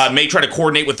 Yes. May try to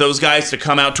coordinate with those guys to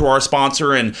come out to our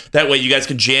sponsor, and that way you guys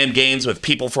can jam games with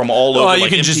people from all over. You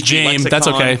can just jam. That's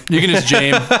okay. You can just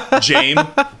jam. James.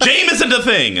 Jame isn't a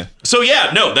thing. So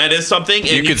yeah, no, that is something.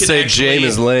 And You could can say actually, Jame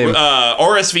is lame.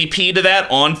 RSVP to that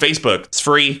on Facebook. It's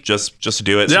free, just to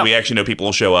do it, so Yeah. we actually know people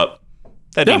will show up.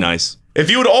 That'd Yeah. be nice. If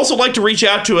you would also like to reach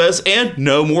out to us and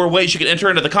know more ways you can enter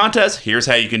into the contest, here's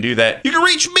how you can do that. You can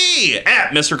reach me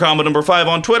at Mr. Combo number 5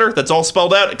 on Twitter. That's all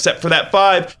spelled out except for that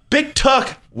 5. Big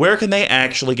Tuck, where can they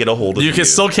actually get a hold of you? You can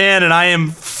still can, and I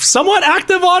am somewhat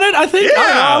active on it, I think.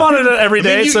 Yeah. I'm on it every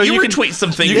day. you, so you you can retweet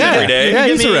some things Yeah. every day. Yeah,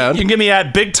 you he's can around. You can get me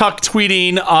at Big Tuck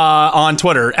Tweeting on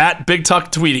Twitter, at Big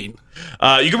Tuck Tweeting.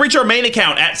 You can reach our main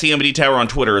account at CMD Tower on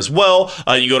Twitter as well.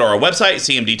 You go to our website,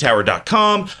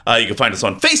 cmdtower.com. You can find us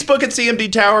on Facebook at CMD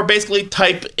Tower. Basically,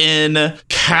 type in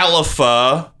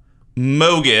Califa,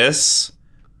 Mogus,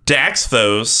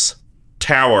 Daxthos,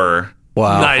 Tower.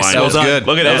 Wow. Nice. Find That us. was good.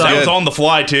 Look at That that. was That good. was on the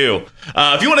fly, too.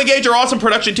 If you want to engage our awesome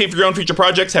production team for your own future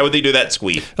projects, how would they do that,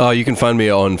 Squee? You can find me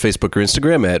on Facebook or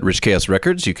Instagram at Rich Chaos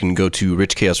Records. You can go to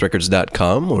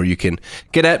richchaosrecords.com, or you can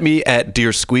get at me at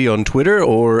Dear Squee on Twitter,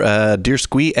 or Dear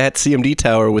Squee at CMD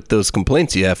Tower with those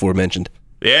complaints you aforementioned.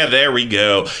 Yeah, there we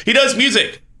go. He does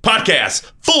music,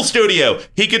 podcasts, full studio.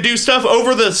 He could do stuff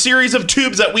over the series of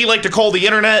tubes that we like to call the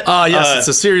internet. Yes, it's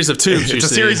a series of tubes. It's a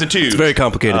series of tubes. It's very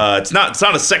complicated. It's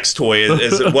not a sex toy,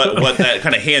 is what that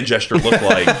kind of hand gesture looked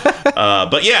like.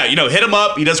 But yeah, hit him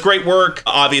up. He does great work,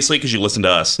 obviously, because you listen to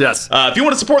us. Yes. If you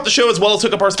want to support the show as well as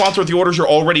hook up our sponsor with the orders you're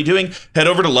already doing, head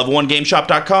over to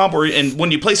level1gameshop.com, and when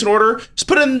you place an order, just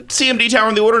put in CMD Tower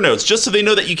in the order notes, just so they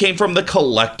know that you came from the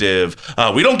collective.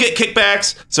 We don't get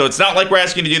kickbacks, so it's not like we're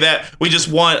asking you to do that. We just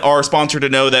want our sponsor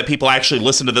to know that people actually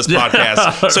listen to this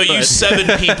podcast. So you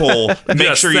 7 people, make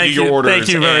Yes, sure you do thank your you. orders. Thank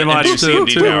you very and much. do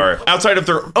CMD Too. Tower. Outside of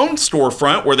their own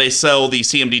storefront, where they sell the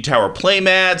CMD Tower play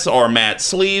mats or mat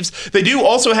sleeves, they do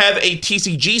also have a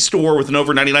TCG store with an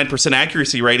over 99%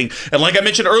 accuracy rating. And like I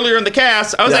mentioned earlier in the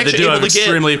cast, I was They actually do able have to get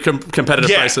extremely competitive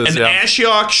prices. an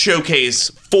Ashiok Showcase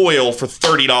foil for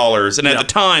 $30, and at the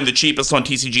time, the cheapest on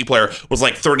TCG Player was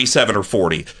like $37 or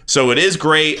 $40. So it is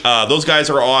great. Those guys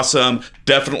are awesome.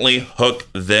 Definitely hook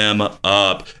them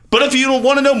up. But if you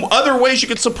want to know other ways you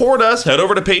can support us, head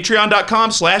over to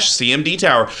patreon.com/CMD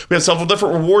Tower. We have several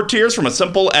different reward tiers, from as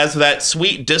simple as that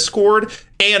sweet Discord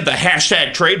and the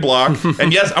hashtag trade block.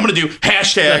 And yes, I'm going to do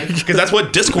hashtag because that's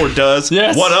what Discord does.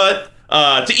 Yes. What up?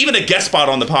 To even a guest spot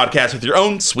on the podcast with your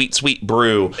own sweet, sweet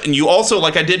brew. And you also,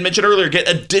 like I did mention earlier, get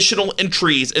additional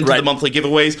entries into the monthly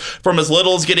giveaways, from as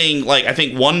little as getting, like, I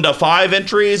think 1 to 5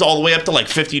 entries, all the way up to like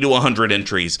 50 to 100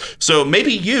 entries. So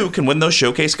maybe you can win those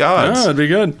showcase gods. that'd be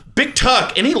good. Big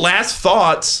Tuck, any last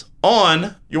thoughts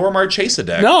on your Marchesa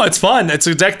deck? No, it's fun. It's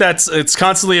a deck it's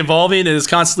constantly evolving. It is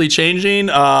constantly changing.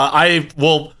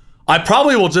 I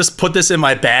probably will just put this in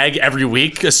my bag every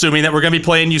week, assuming that we're going to be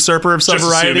playing Usurper of some Just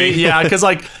variety. assuming. Yeah, because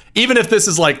even if this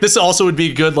is this also would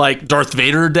be a good Darth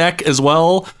Vader deck as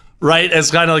well, right?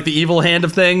 As kind of like the evil hand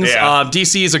of things. Yeah.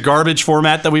 DC is a garbage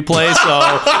format that we play,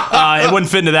 so it wouldn't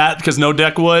fit into that because no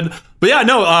deck would. But yeah,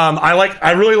 no, I like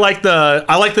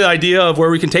the idea of where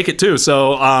we can take it too.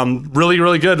 So really,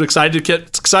 really good. Excited to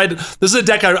get excited. This is a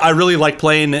deck I really like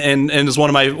playing, and is one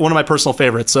of my personal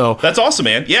favorites. So That's awesome,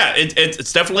 man. Yeah,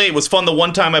 it's definitely, it was fun the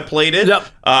one time I played it. Yep.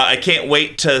 I can't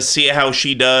wait to see how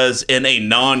she does in a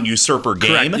non-usurper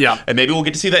game. Correct, yeah. And maybe we'll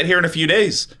get to see that here in a few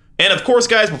days. And of course,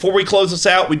 guys, before we close this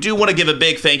out, we do want to give a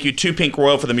big thank you to Pink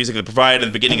Royal for the music they provided at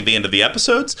the beginning and the end of the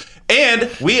episodes. And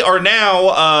we are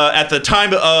now, at the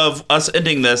time of us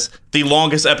ending this, the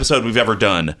longest episode we've ever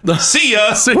done. See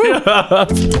ya! See ya.